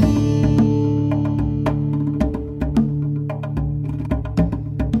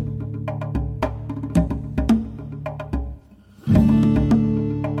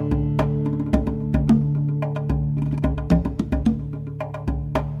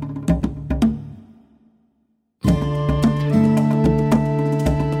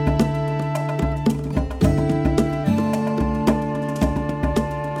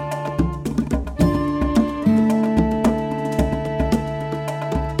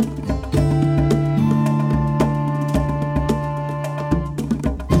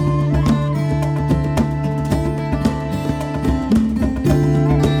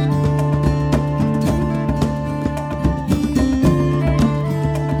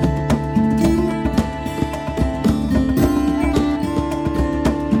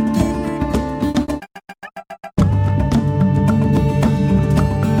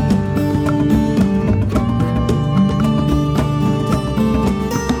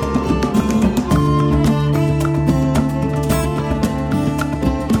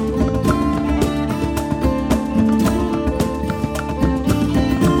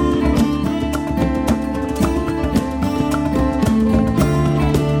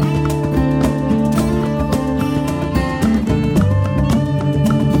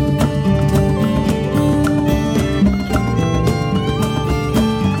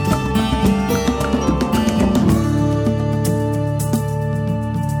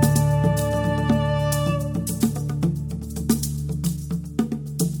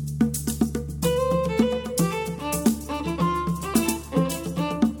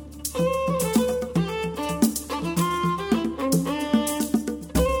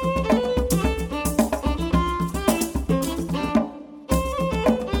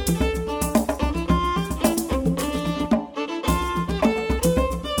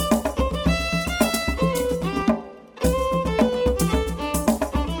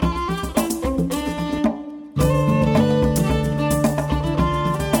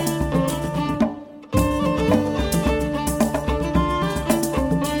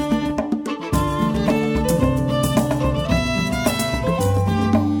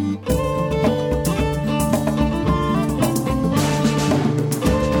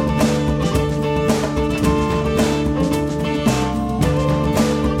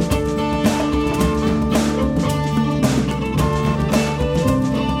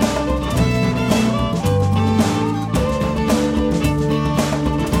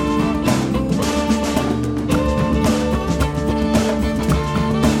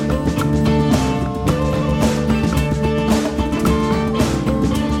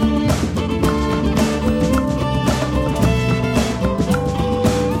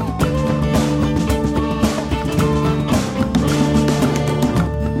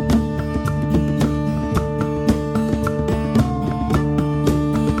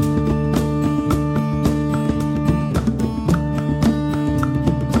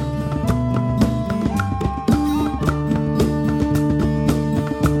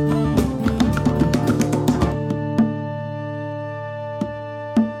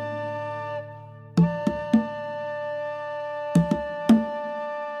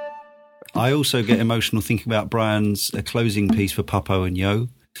 I also get emotional thinking about Brian's closing piece for Puppo and Yo.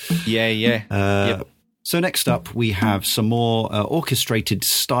 Yeah. Yep. So next up, we have some more orchestrated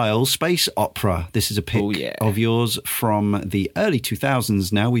style space opera. This is a pick of yours from the early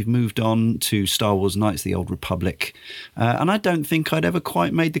 2000s now. We've moved on to Star Wars Knights of the Old Republic. And I don't think I'd ever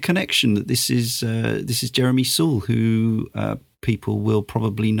quite made the connection that this is Jeremy Soule, who people will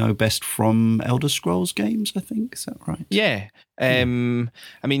probably know best from Elder Scrolls games, I think. Is that right? Yeah. I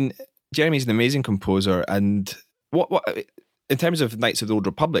mean, Jeremy's an amazing composer. And what in terms of Knights of the Old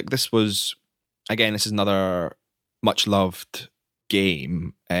Republic, this was... Again, this is another much loved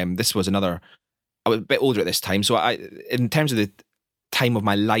game. This was another. I was a bit older at this time, so in terms of the time of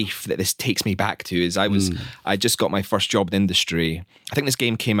my life that this takes me back to, is I just got my first job in the industry. I think this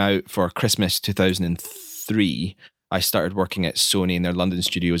game came out for Christmas 2003. I started working at Sony in their London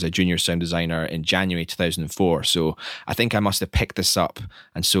studio as a junior sound designer in January 2004. So I think I must have picked this up,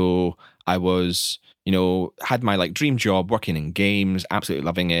 and so I was. Had my dream job working in games, absolutely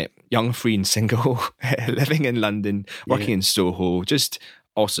loving it. Young, free and single, living in London, working in Soho, just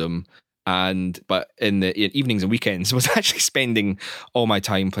awesome. But in the evenings and weekends, was actually spending all my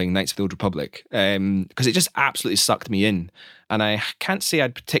time playing Knights of the Old Republic because it just absolutely sucked me in. And I can't say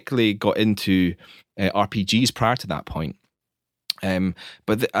I'd particularly got into RPGs prior to that point.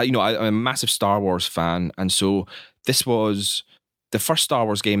 But I'm a massive Star Wars fan, and so this was the first Star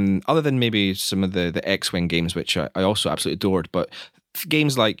Wars game, other than maybe some of the X-Wing games, which I also absolutely adored, but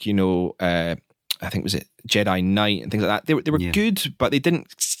games like, I think was it Jedi Knight and things like that, they were good, but they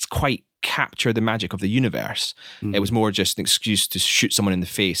didn't quite capture the magic of the universe. It was more just an excuse to shoot someone in the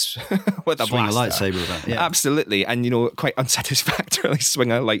face with a swing blaster. A lightsaber with that. Yeah. Absolutely. And, quite unsatisfactorily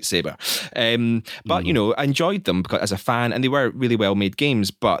swing a lightsaber. But, I enjoyed them because, as a fan, and they were really well-made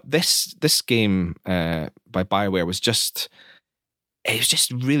games, but this game by BioWare was just... It was just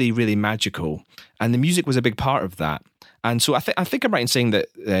really, really magical, and the music was a big part of that. And so I think I'm right in saying that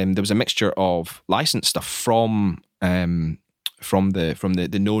there was a mixture of licensed stuff from the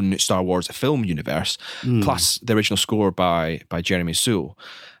known Star Wars film universe, plus the original score by Jeremy Soule.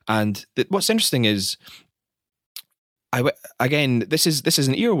 And what's interesting is, this is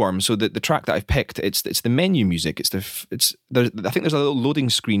an earworm. So the track that I've picked, it's the menu music. I think there's a little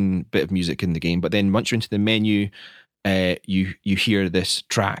loading screen bit of music in the game, but then once you're into the menu. You hear this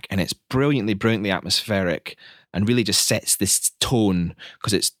track, and it's brilliantly atmospheric, and really just sets this tone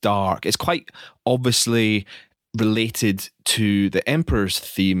because it's dark. It's quite obviously related to the Emperor's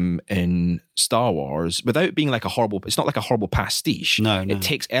theme in Star Wars, without being it's not like a horrible pastiche. No. It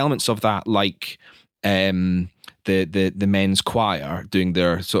takes elements of that, like the men's choir doing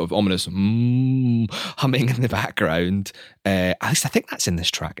their sort of ominous humming in the background. At least I think that's in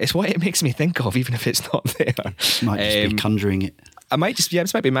this track. It's what it makes me think of, even if it's not there. Might just be conjuring it. I just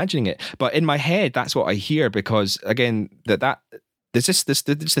might be imagining it, but in my head, that's what I hear, because again, that there's this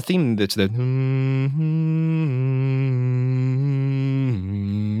the theme that's the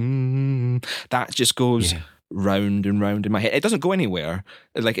that just goes. Yeah. Round and round in my head. It doesn't go anywhere.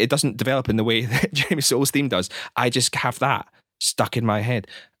 It doesn't develop in the way that Jeremy Soule's theme does. I just have that stuck in my head.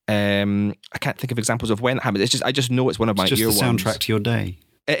 I can't think of examples of when it happens. I just know it's one of my earworms. It's just the soundtrack to your day.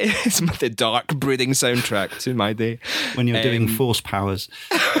 It is the dark, brooding soundtrack to my day. When you're doing force powers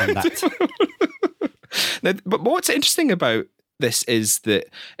and that. Now, but what's interesting about this is that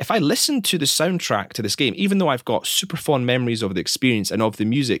if I listen to the soundtrack to this game, even though I've got super fond memories of the experience and of the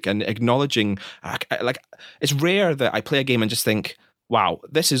music, and acknowledging, it's rare that I play a game and just think, wow,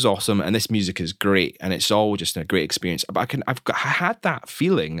 this is awesome and this music is great and it's all just a great experience. But I had that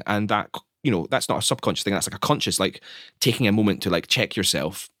feeling, and that, that's not a subconscious thing. That's like a conscious, taking a moment to check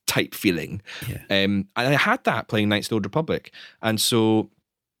yourself type feeling. Yeah. And I had that playing Knights of the Old Republic. And so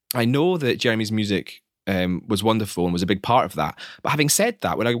I know that Jeremy's music was wonderful and was a big part of that. But having said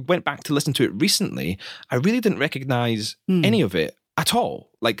that, when I went back to listen to it recently, I really didn't recognize any of it at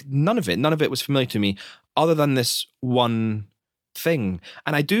all. None of it was familiar to me, other than this one thing.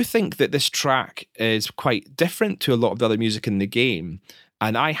 And I do think that this track is quite different to a lot of the other music in the game.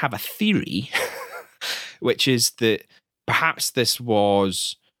 And I have a theory, which is that perhaps this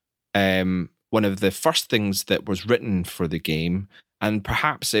was one of the first things that was written for the game, and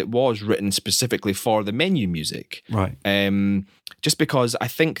perhaps it was written specifically for the menu music. Right. Just because I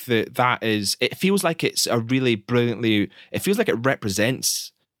think it feels like it's it feels like it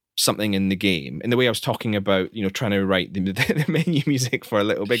represents something in the game. In the way I was talking about, trying to write the menu music for a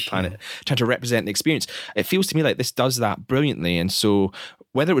Little Big Planet, trying to represent the experience. It feels to me like this does that brilliantly. And so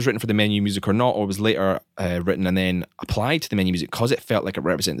whether it was written for the menu music or not, or was later written and then applied to the menu music because it felt like it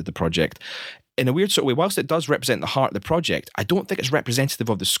represented the project, in a weird sort of way, whilst it does represent the heart of the project, I don't think it's representative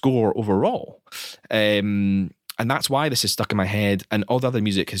of the score overall. And that's why this is stuck in my head, and all the other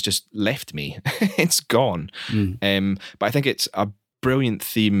music has just left me. It's gone. But I think it's a brilliant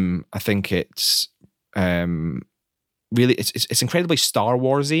theme. I think it's really, it's incredibly Star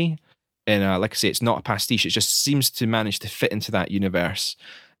Warsy. And like I say, it's not a pastiche. It just seems to manage to fit into that universe.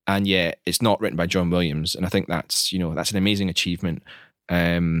 And yeah, it's not written by John Williams. And I think that's an amazing achievement.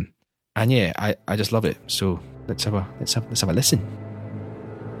 And yeah, I just love it. So let's have a listen.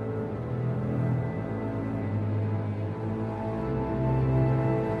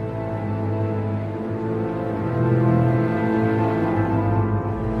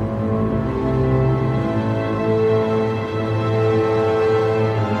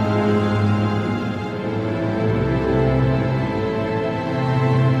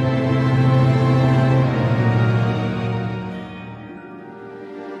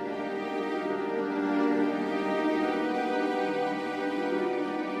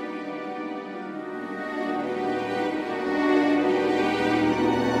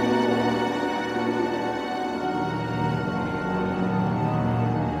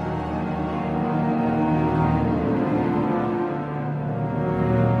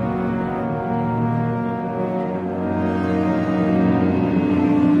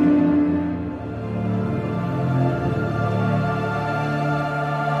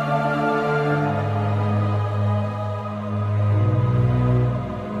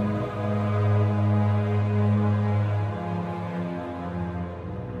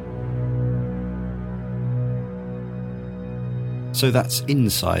 So that's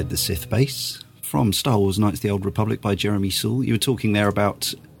Inside the Sith Base from Star Wars Knights of the Old Republic by Jeremy Soule. You were talking there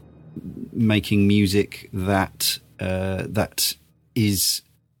about making music that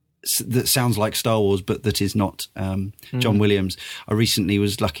sounds like Star Wars, but that is not John Williams. I recently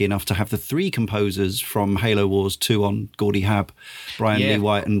was lucky enough to have the three composers from Halo Wars 2 on Gordy Hab, Brian Lee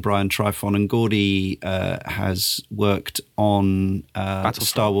White and Brian Trifon. And Gordy has worked on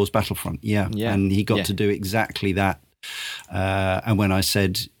Star Wars Battlefront. Yeah. And he got to do exactly that. And when I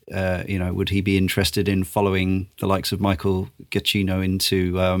said, would he be interested in following the likes of Michael Giacchino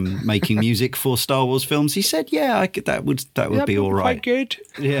into making music for Star Wars films, he said, "Yeah, that would be all right." Quite good.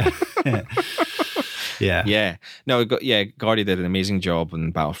 Yeah. No, Gordy did an amazing job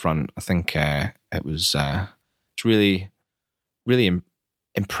on Battlefront. I think it was it's really, really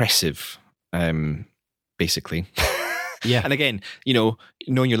impressive. Basically. Yeah. And again,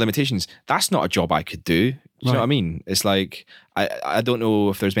 knowing your limitations, that's not a job I could do. Do you know what I mean? It's like, I don't know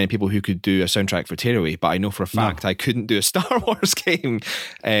if there's many people who could do a soundtrack for Tearaway, but I know for a fact I couldn't do a Star Wars game.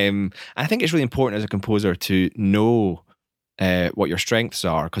 I think it's really important as a composer to know what your strengths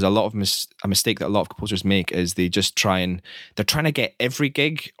are, because a mistake that a lot of composers make is they're trying to get every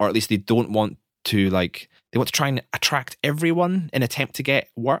gig, or at least they don't want to they want to try and attract everyone in attempt to get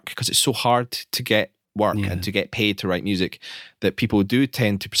work, because it's so hard to get work and to get paid to write music, that people do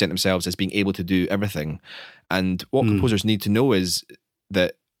tend to present themselves as being able to do everything. And what composers need to know is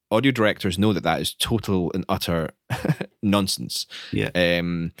that audio directors know that is total and utter nonsense.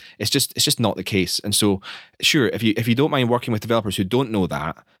 It's just not the case. And so, sure, if you don't mind working with developers who don't know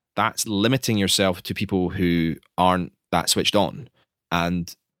that, that's limiting yourself to people who aren't that switched on.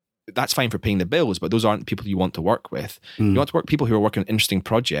 And that's fine for paying the bills, but those aren't the people you want to work with. You want to work with people who are working on interesting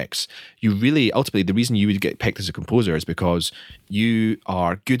projects. You really, ultimately, the reason you would get picked as a composer is because you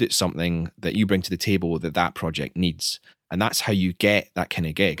are good at something that you bring to the table that project needs. And that's how you get that kind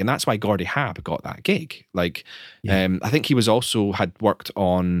of gig. And that's why Gordy Hab got that gig. I think he was also had worked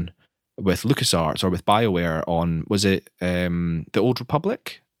on with LucasArts or with BioWare on, was it The Old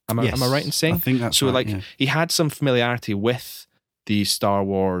Republic? Am I right in saying? I think that's so. Right, he had some familiarity with the Star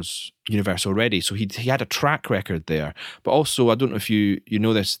Wars universe already, so he had a track record there. But also, I don't know if you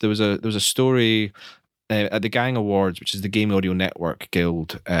know this, there was a story at the Gang Awards, which is the Game Audio Network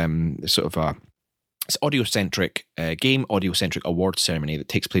Guild, sort of it's audio-centric, game audio-centric awards ceremony that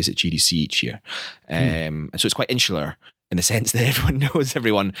takes place at GDC each year. And so it's quite insular in the sense that everyone knows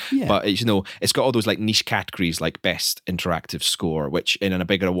everyone, but it's got all those niche categories like best interactive score, which in a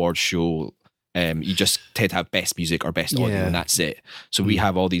bigger awards show, you just tend to have best music or best audio, and that's it. So we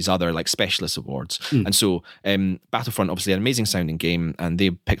have all these other specialist awards. And so Battlefront, obviously an amazing sounding game, and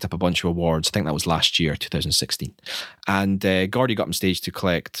they picked up a bunch of awards. I think that was last year, 2016. And Gordy got on stage to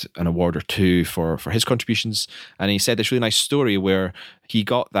collect an award or two for his contributions. And he said this really nice story where he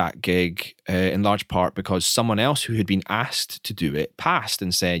got that gig in large part because someone else who had been asked to do it passed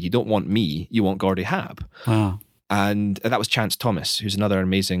and said, "You don't want me, you want Gordy Hab." Wow. And that was Chance Thomas, who's another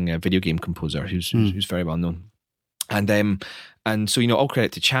amazing video game composer who's very well known. And so, all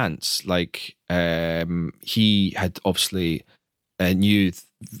credit to Chance. Like, he had obviously knew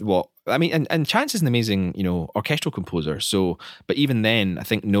what I mean, and Chance is an amazing, orchestral composer. So, but even then, I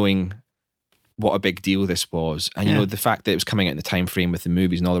think knowing what a big deal this was, and the fact that it was coming out in the time frame with the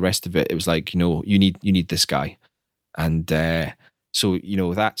movies and all the rest of it, it was like, you need this guy, and so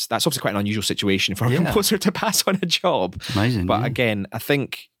that's obviously quite an unusual situation for a composer to pass on a job. Amazing, but again, I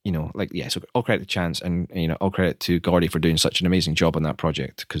think so all credit to Chance, and all credit to Gordy for doing such an amazing job on that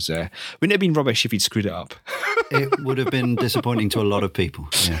project, because wouldn't it have been rubbish if he'd screwed it up? It would have been disappointing to a lot of people.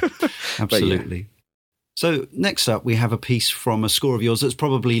 Yeah, absolutely. So next up, we have a piece from a score of yours that's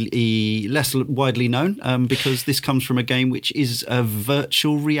probably less widely known, because this comes from a game which is a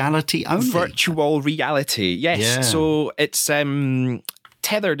virtual reality only. Virtual reality, yes. Yeah. So it's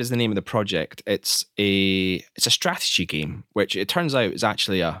Tethered is the name of the project. It's a strategy game, which it turns out is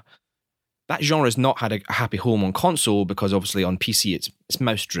actually that genre has not had a happy home on console, because obviously on PC it's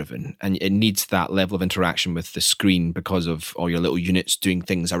mouse driven, and it needs that level of interaction with the screen because of all your little units doing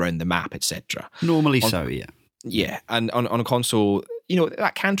things around the map, etc. Normally so, yeah. Yeah, and on a console,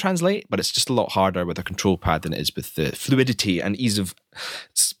 that can translate, but it's just a lot harder with a control pad than it is with the fluidity and ease of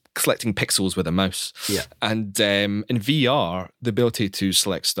selecting pixels with a mouse. Yeah. And in VR, the ability to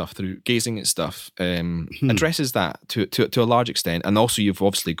select stuff through gazing at stuff addresses that to a large extent. And also you've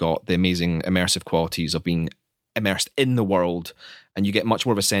obviously got the amazing immersive qualities of being immersed in the world, and you get much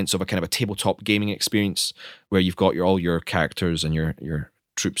more of a sense of a kind of a tabletop gaming experience where you've got all your characters and your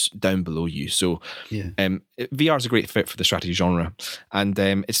troops down below you. So VR is a great fit for the strategy genre, and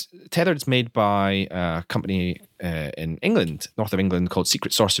it's Tethered. It's made by a company in England, north of England, called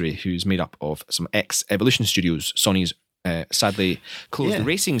Secret Sorcery, who's made up of some ex-Evolution Studios, Sony's sadly closed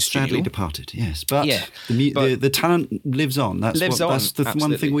racing studio. Sadly departed, yes. But the talent lives on. That's the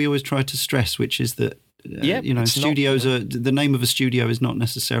one thing we always try to stress, which is that studios the name of a studio is not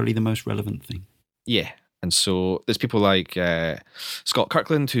necessarily the most relevant thing. Yeah. And so there's people like Scott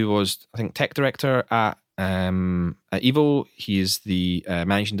Kirkland, who was, I think, tech director at Evo. He is the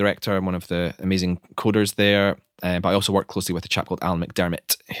managing director and one of the amazing coders there. But I also worked closely with a chap called Alan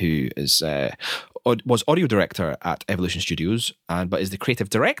McDermott, who was audio director at Evolution Studios, but is the creative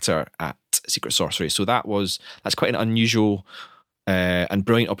director at Secret Sorcery. So that's quite an unusual and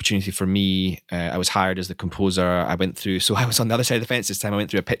brilliant opportunity for me. I was hired as the composer. I was on the other side of the fence this time. I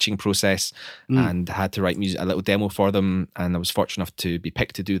went through a pitching process and had to write a little demo for them, and I was fortunate enough to be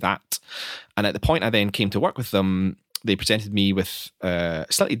picked to do that. And at the point I then came to work with them, they presented me with a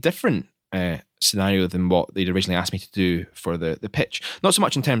slightly different scenario than what they'd originally asked me to do for the pitch. Not so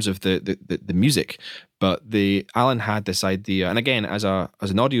much in terms of the music, but Alan had this idea, and again, as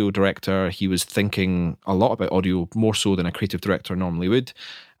an audio director, he was thinking a lot about audio, more so than a creative director normally would.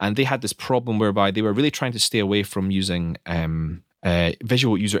 And they had this problem whereby they were really trying to stay away from using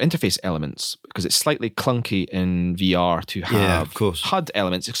visual user interface elements, because it's slightly clunky in VR to have HUD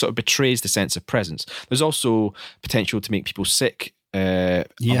elements. It sort of betrays the sense of presence. There's also potential to make people sick,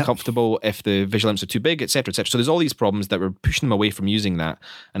 uncomfortable if the visual elements are too big, etc., etc. So there's all these problems that were pushing them away from using that.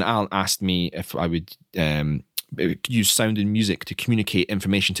 And Alan asked me if I would use sound and music to communicate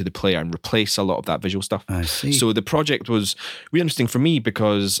information to the player and replace a lot of that visual stuff. I see. So the project was really interesting for me,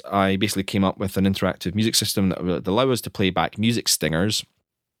 because I basically came up with an interactive music system that would allow us to play back music stingers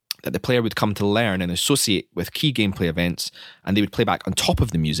that the player would come to learn and associate with key gameplay events, and they would play back on top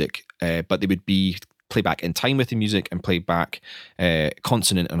of the music, but they would be play back in time with the music and play back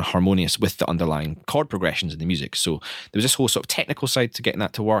consonant and harmonious with the underlying chord progressions in the music. So there was this whole sort of technical side to getting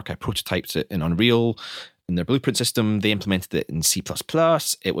that to work. I prototyped it in Unreal in their blueprint system. They implemented it in C++.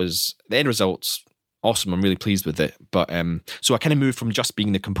 It was the end results. Awesome. I'm really pleased with it. But so I kind of moved from just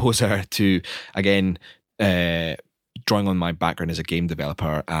being the composer to, again, drawing on my background as a game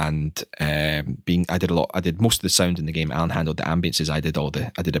developer, and I did most of the sound in the game. Alan handled the ambiences. I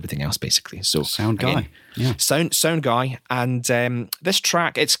did everything else basically. So sound guy, sound guy. And this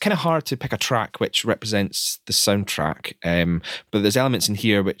track, it's kind of hard to pick a track which represents the soundtrack. But there's elements in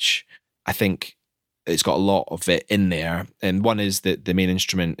here which I think it's got a lot of it in there. And one is that the main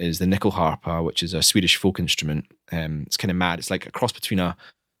instrument is the nyckelharpa, which is a Swedish folk instrument. It's kind of mad. It's like a cross between a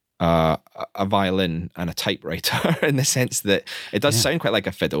violin and a typewriter in the sense that it does sound quite like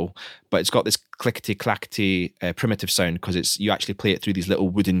a fiddle, but it's got this clickety-clackety primitive sound, because you actually play it through these little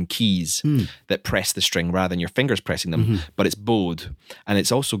wooden keys that press the string rather than your fingers pressing them, but it's bowed. And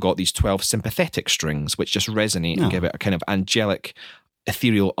it's also got these 12 sympathetic strings which just resonate and give it a kind of angelic,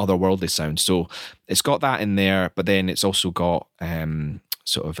 ethereal, otherworldly sound. So it's got that in there, but then it's also got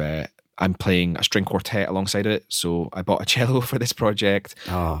sort of a I'm playing a string quartet alongside it. So I bought a cello for this project.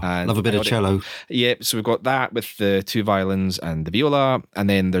 Oh, love a bit of cello. Yeah, so we've got that with the 2 violins and the viola, and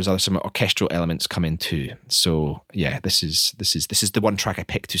then there's some orchestral elements come in too. So yeah, this is the one track I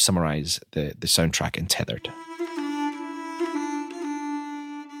picked to summarize the soundtrack in Tethered.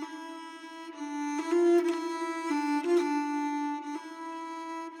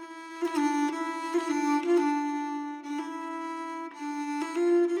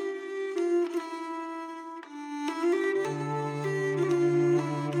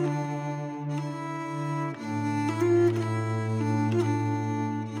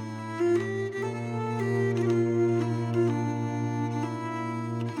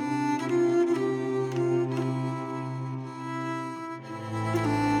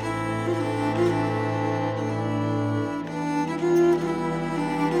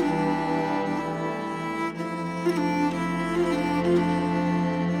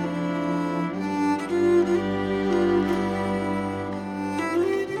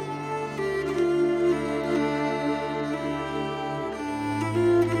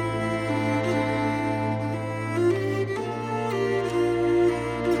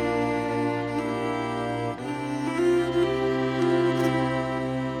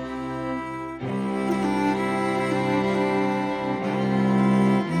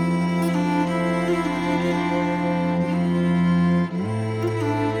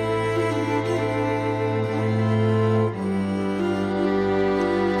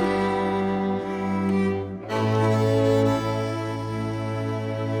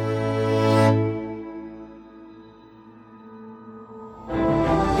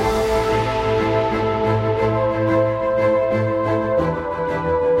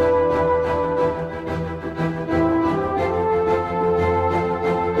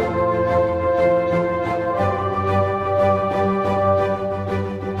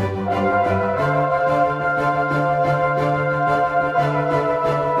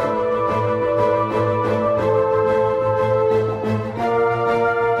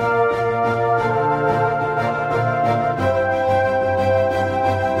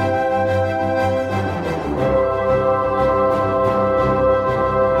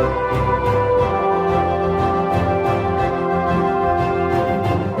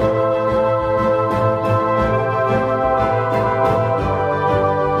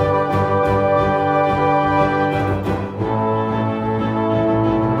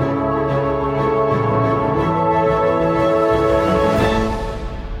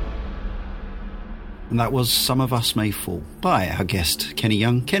 And that was Some of Us May Fall by our guest, Kenny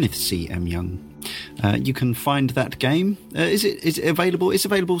Young, Kenneth C. M. Young. You can find that game. Is it available? It's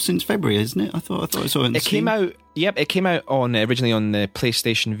available since February, isn't it? I thought I saw it. It came out. Yep, it came out on originally on the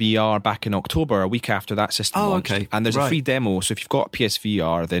PlayStation VR back in October, a week after that system launched. Okay. And there's a free demo, so if you've got a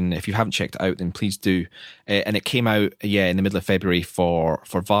PSVR, then if you haven't checked it out, then please do. And it came out, in the middle of February for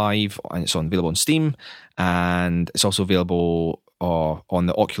Vive, and it's available on Steam, and it's also available on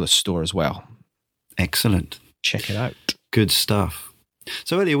the Oculus Store as well. Excellent. Check it out. Good stuff.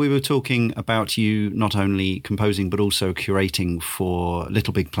 So earlier we were talking about you not only composing but also curating for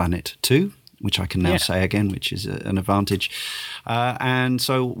Little Big Planet 2, which I can now say again, which is an advantage. And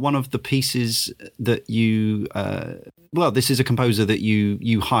so one of the pieces that you, this is a composer that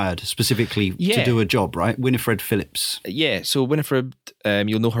you hired specifically to do a job, right? Winifred Phillips. Yeah, so Winifred,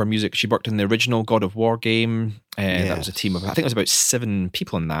 you'll know her music. She worked in the original God of War game. That was a team of, I think it was about 7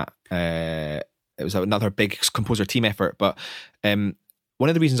 people in that. It was another big composer team effort. But one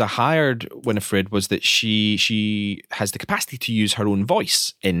of the reasons I hired Winifred was that she has the capacity to use her own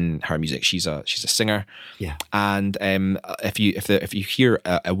voice in her music. She's a singer, and if you hear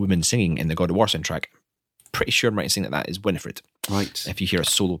a woman singing in the God of War soundtrack, pretty sure I'm right in saying that is Winifred. Right. If you hear a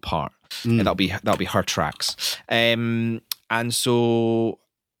solo part, and that'll be her tracks. And so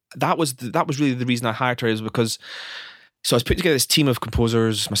that was really the reason I hired her, is because. So I was putting together this team of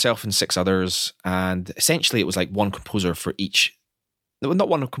composers, myself and 6 others, and essentially it was like one composer for each. Not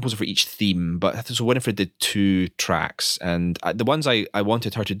one composer for each theme, but so Winifred did 2 tracks, and the ones I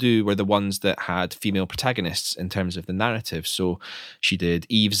wanted her to do were the ones that had female protagonists in terms of the narrative. So she did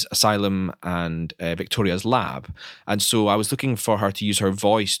Eve's Asylum and Victoria's Lab, and so I was looking for her to use her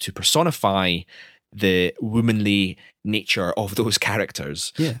voice to personify the womanly nature of those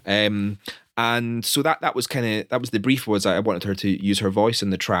characters. Yeah. And so that was the brief, was I wanted her to use her voice in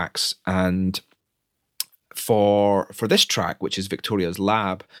the tracks. And for this track, which is Victoria's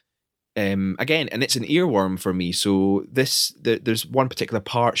Lab, again, and it's an earworm for me. So there's one particular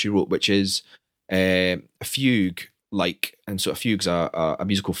part she wrote, which is a fugue, like, and so a fugue's a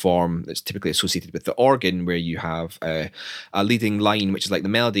musical form that's typically associated with the organ, where you have a leading line, which is like the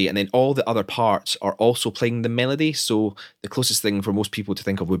melody, and then all the other parts are also playing the melody. So the closest thing for most people to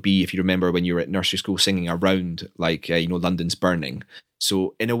think of would be, if you remember when you were at nursery school singing around, like, London's Burning.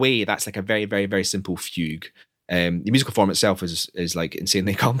 So in a way, that's like a very, very, very simple fugue. The musical form itself is like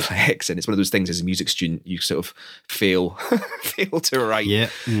insanely complex, and it's one of those things as a music student you sort of fail to write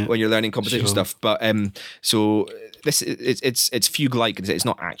when you're learning composition stuff. But so this it's fugue like. It's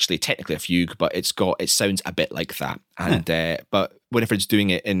not actually technically a fugue, but it sounds a bit like that. And but Winifred's doing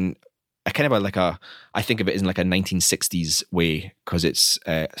it in a kind of I think of it in like a 1960s way, because it's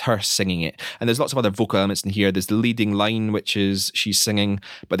her singing it, and there's lots of other vocal elements in here. There's the leading line, which is she's singing,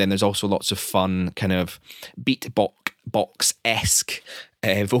 but then there's also lots of fun kind of beatbox-esque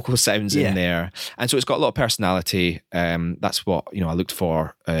vocal sounds in there, and so it's got a lot of personality. That's what I looked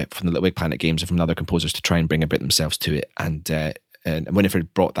for from the Little Big Planet games and from the other composers, to try and bring a bit themselves to it, and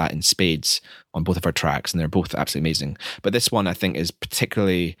Winifred brought that in spades on both of her tracks, and they're both absolutely amazing. But this one, I think, is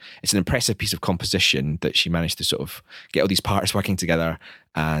particularly, it's an impressive piece of composition that she managed to sort of get all these parts working together,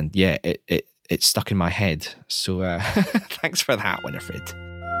 and it stuck in my head. So thanks for that, Winifred.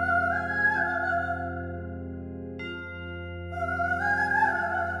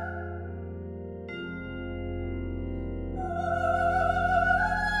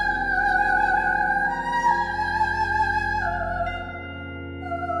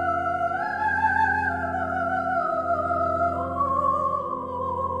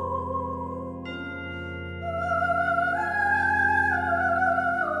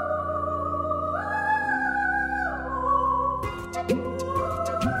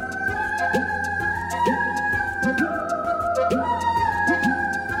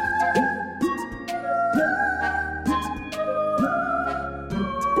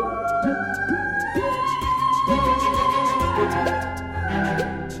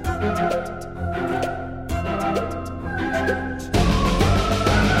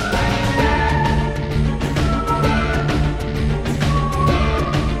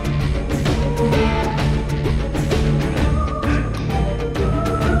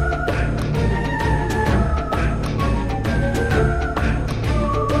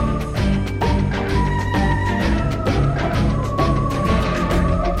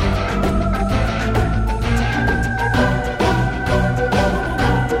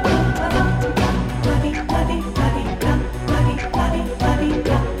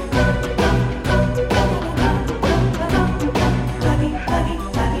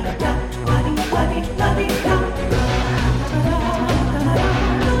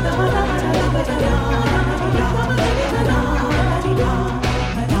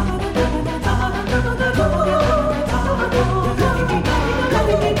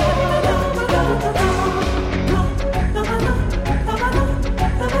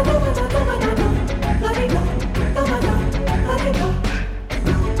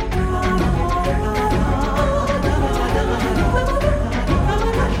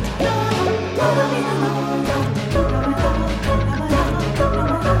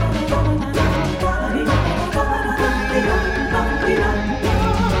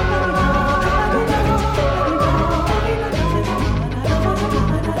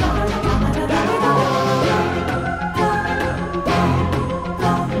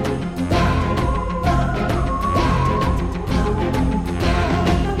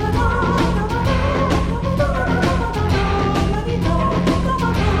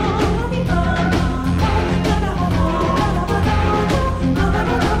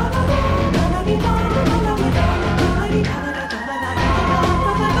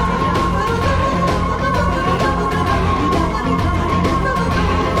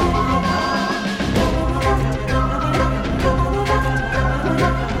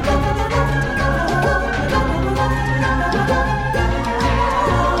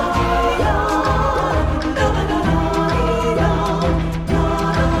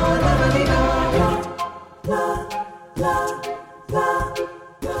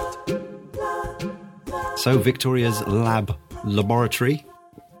 So Victoria's laboratory.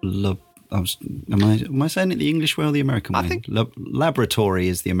 Am I saying it the English way or the American way? I think laboratory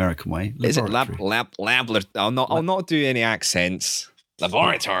is the American way. Is it laboratory? I'll not do any accents.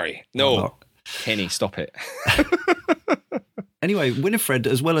 Laboratory. No. Kenny, stop it. Anyway, Winifred,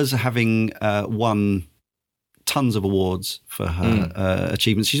 as well as having won tons of awards for her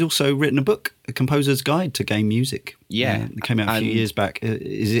achievements, she's also written a book, A Composer's Guide to Game Music. Yeah. It came out a few years back.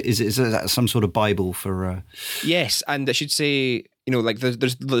 Is that some sort of Bible for... Yes, and I should say, like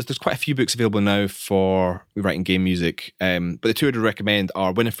there's quite a few books available now for writing game music. But the two I'd recommend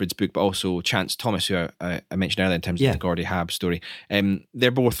are Winifred's book, but also Chance Thomas, who I mentioned earlier in terms of the Gordy Hab story.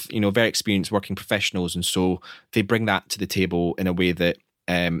 They're both, very experienced working professionals, and so they bring that to the table in a way that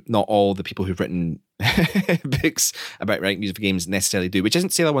not all the people who've written books about writing music for games necessarily do, which isn't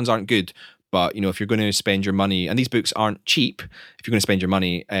to say the ones aren't good, but if you're going to spend your money, and these books aren't cheap, if you're going to spend your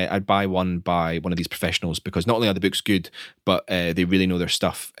money, I'd buy one by one of these professionals, because not only are the books good, but they really know their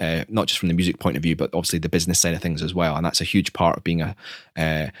stuff, not just from the music point of view, but obviously the business side of things as well. And that's a huge part of being a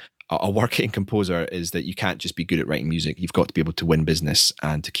working composer, is that you can't just be good at writing music. You've got to be able to win business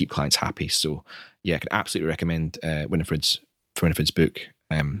and to keep clients happy. So yeah, I can absolutely recommend Winifred's book.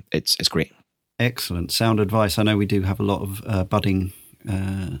 It's great. Excellent. Sound advice. I know we do have a lot of budding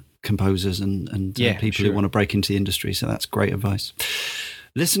composers and people who want to break into the industry, so that's great advice.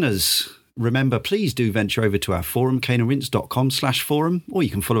 Listeners, remember, please do venture over to our forum, caneandrinse.com/forum, or you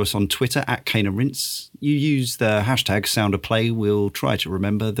can follow us on Twitter at caneandrinse. You use the hashtag soundofplay. We'll try to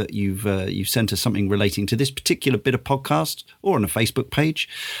remember that you've sent us something relating to this particular bit of podcast, or on a Facebook page,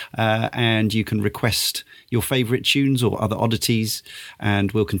 and you can request your favourite tunes or other oddities,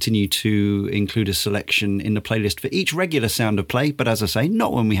 and we'll continue to include a selection in the playlist for each regular Sound of Play. But as I say,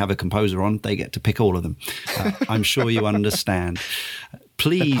 not when we have a composer on. They get to pick all of them. I'm sure you understand.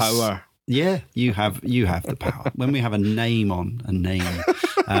 Please. The power. Yeah, you have the power. When we have a name on,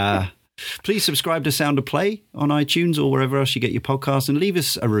 please subscribe to Sound of Play on iTunes or wherever else you get your podcasts, and leave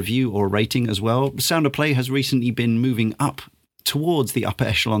us a review or a rating as well. Sound of Play has recently been moving up towards the upper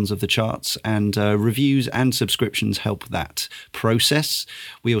echelons of the charts, and reviews and subscriptions help that process.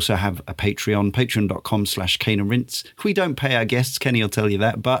 We also have a patreon.com/caneandrinse. We don't pay our guests, Kenny will tell you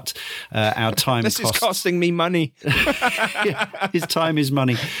that, but our time This is costing me money. Yeah, his time is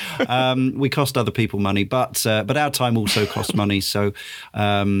money. We cost other people money, but our time also costs money, so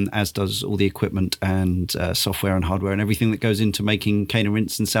as does all the equipment and software and hardware and everything that goes into making Cane and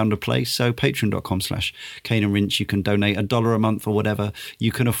Rinse and Sound of Play. So patreon.com/caneandrinse. You can donate $1 a month or whatever you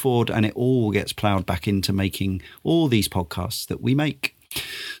can afford, and it all gets ploughed back into making all these podcasts that we make.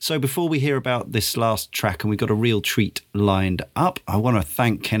 So before we hear about this last track, and we've got a real treat lined up, I want to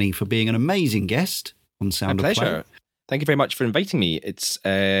thank Kenny for being an amazing guest on Sound of Play. Thank you very much for inviting me. It's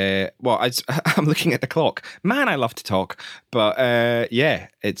I'm looking at the clock. Man, I love to talk, but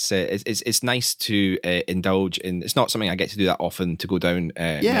it's nice to indulge in. It's not something I get to do that often, to go down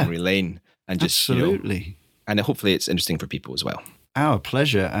memory lane and just absolutely. And hopefully it's interesting for people as well. Our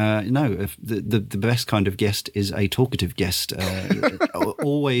pleasure. If the best kind of guest is a talkative guest.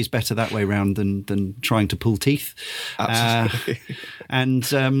 Always better that way around than trying to pull teeth. Absolutely.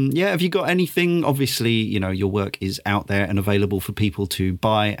 Have you got anything? Obviously, your work is out there and available for people to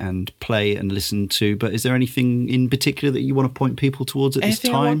buy and play and listen to. But is there anything in particular that you want to point people towards at this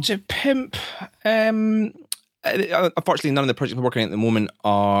time? I want to pimp. Unfortunately, none of the projects I'm working on at the moment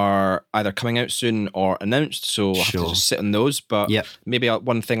are either coming out soon or announced, so I'll have to just sit on those. But maybe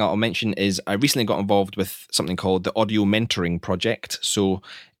one thing I'll mention is I recently got involved with something called the Audio Mentoring Project. So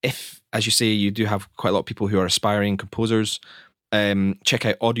if, as you say, you do have quite a lot of people who are aspiring composers, check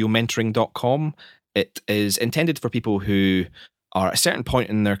out audiomentoring.com. It is intended for people who are at a certain point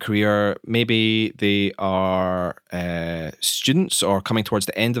in their career. Maybe they are students or coming towards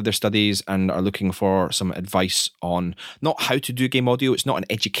the end of their studies and are looking for some advice on not how to do game audio. It's not an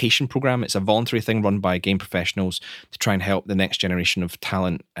education program. It's a voluntary thing run by game professionals to try and help the next generation of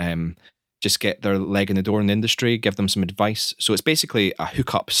talent just get their leg in the door in the industry, give them some advice. So it's basically a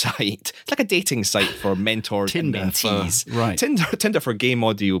hookup site. It's like a dating site for mentors and mentees. Right. Tinder for game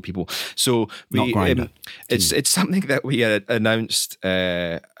audio people. So it's something that we announced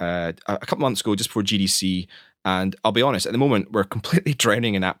a couple months ago, just before GDC. And I'll be honest, at the moment, we're completely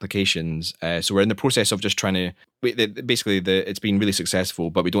drowning in applications. So we're in the process of just trying to... it's been really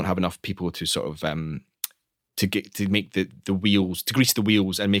successful, but we don't have enough people to sort of... to make the wheels, to grease the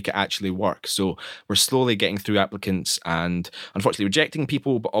wheels and make it actually work. So we're slowly getting through applicants and unfortunately rejecting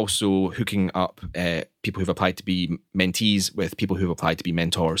people, but also hooking up people who've applied to be mentees with people who've applied to be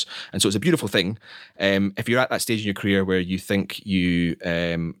mentors. And so it's a beautiful thing. If you're at that stage in your career where you think you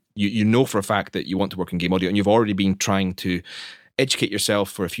know for a fact that you want to work in game audio and you've already been trying to educate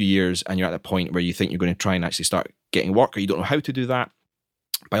yourself for a few years and you're at that point where you think you're going to try and actually start getting work or you don't know how to do that,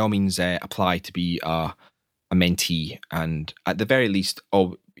 by all means apply to be a mentee, and at the very least,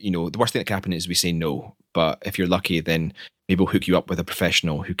 the worst thing that can happen is we say no. But if you're lucky, then maybe we'll hook you up with a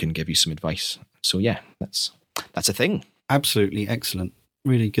professional who can give you some advice. So yeah, that's a thing. Absolutely excellent.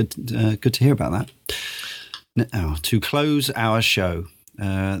 Really good to hear about that. Now, to close our show,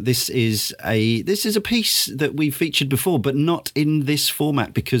 This is a piece that we've featured before, but not in this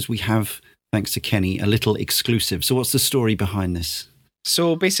format because we have, thanks to Kenny, a little exclusive. So what's the story behind this?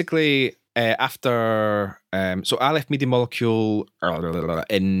 So basically, after so I left Media Molecule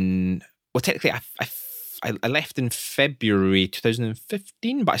technically I left in February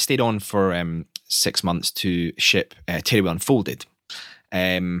 2015, but I stayed on for 6 months to ship Tearaway Unfolded.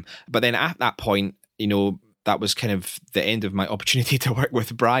 But then at that point, that was kind of the end of my opportunity to work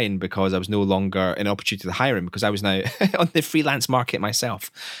with Brian, because I was no longer an opportunity to hire him, because I was now on the freelance market myself,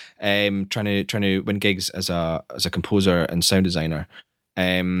 trying to win gigs as a composer and sound designer. But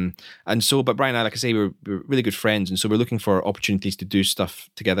Brian and I, like I say, we're really good friends, and so we're looking for opportunities to do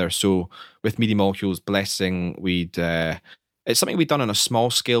stuff together. So with Media Molecule's blessing, it's something we'd done on a small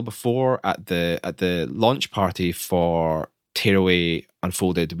scale before at the launch party for Tearaway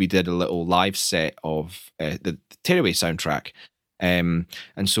Unfolded. We did a little live set of the Tearaway soundtrack, and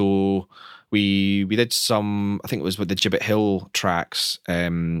so we did some, I think it was with the Gibbet Hill tracks,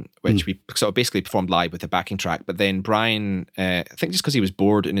 which we sort of basically performed live with the backing track. But then Brian, I think just because he was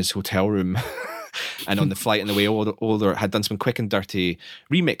bored in his hotel room and on the flight on the way older, had done some quick and dirty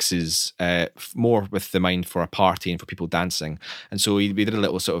remixes, more with the mind for a party and for people dancing. And so we did a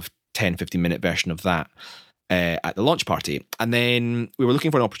little sort of 10-15 minute version of that at the launch party. And then we were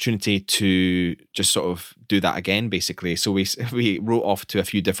looking for an opportunity to just sort of do that again, basically. So we wrote off to a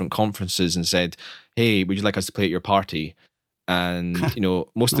few different conferences and said, hey, would you like us to play at your party? And,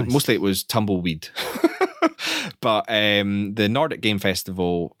 mostly it was Tumbleweed. But the Nordic Game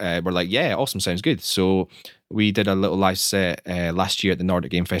Festival were like, yeah, awesome, sounds good. So we did a little live set last year at the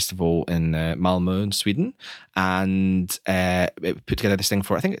Nordic Game Festival in Malmö in Sweden, and it put together this thing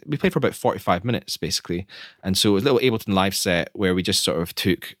for, I think we played for about 45 minutes basically. And so it was a little Ableton live set where we just sort of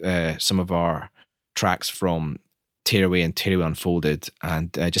took some of our tracks from Tearaway and Tearaway Unfolded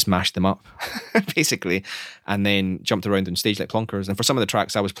and just mashed them up basically, and then jumped around on stage like plonkers. And for some of the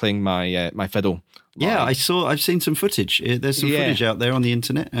tracks I was playing my fiddle. Yeah, I've seen some footage. There's some footage out there on the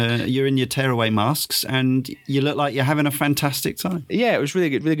internet. You're in your Tearaway masks and you look like you're having a fantastic time. Yeah, it was really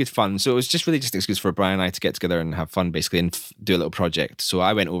good fun. So it was just really just an excuse for Brian and I to get together and have fun basically and do a little project. So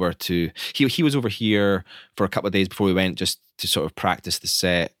I went over to, he was over here for a couple of days before we went, just to sort of practice the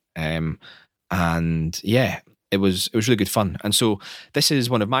set. And yeah, it was really good fun. And so this is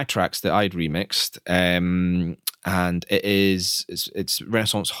one of my tracks that I'd remixed, and it's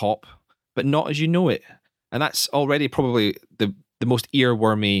Renaissance Hop, but not as you know it. And that's already probably the most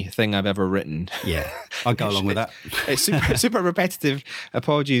earwormy thing I've ever written. Yeah, I'll go along with that. It's super repetitive.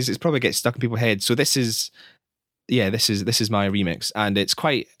 Apologies, it's probably gets stuck in people's heads. So this is my remix, and it's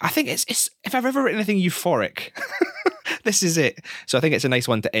quite, I think it's if I've ever written anything euphoric, this is it. So I think it's a nice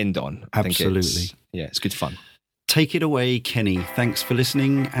one to end on. Absolutely. It's good fun. Take it away, Kenny. Thanks for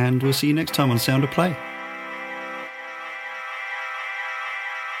listening, and we'll see you next time on Sound of Play.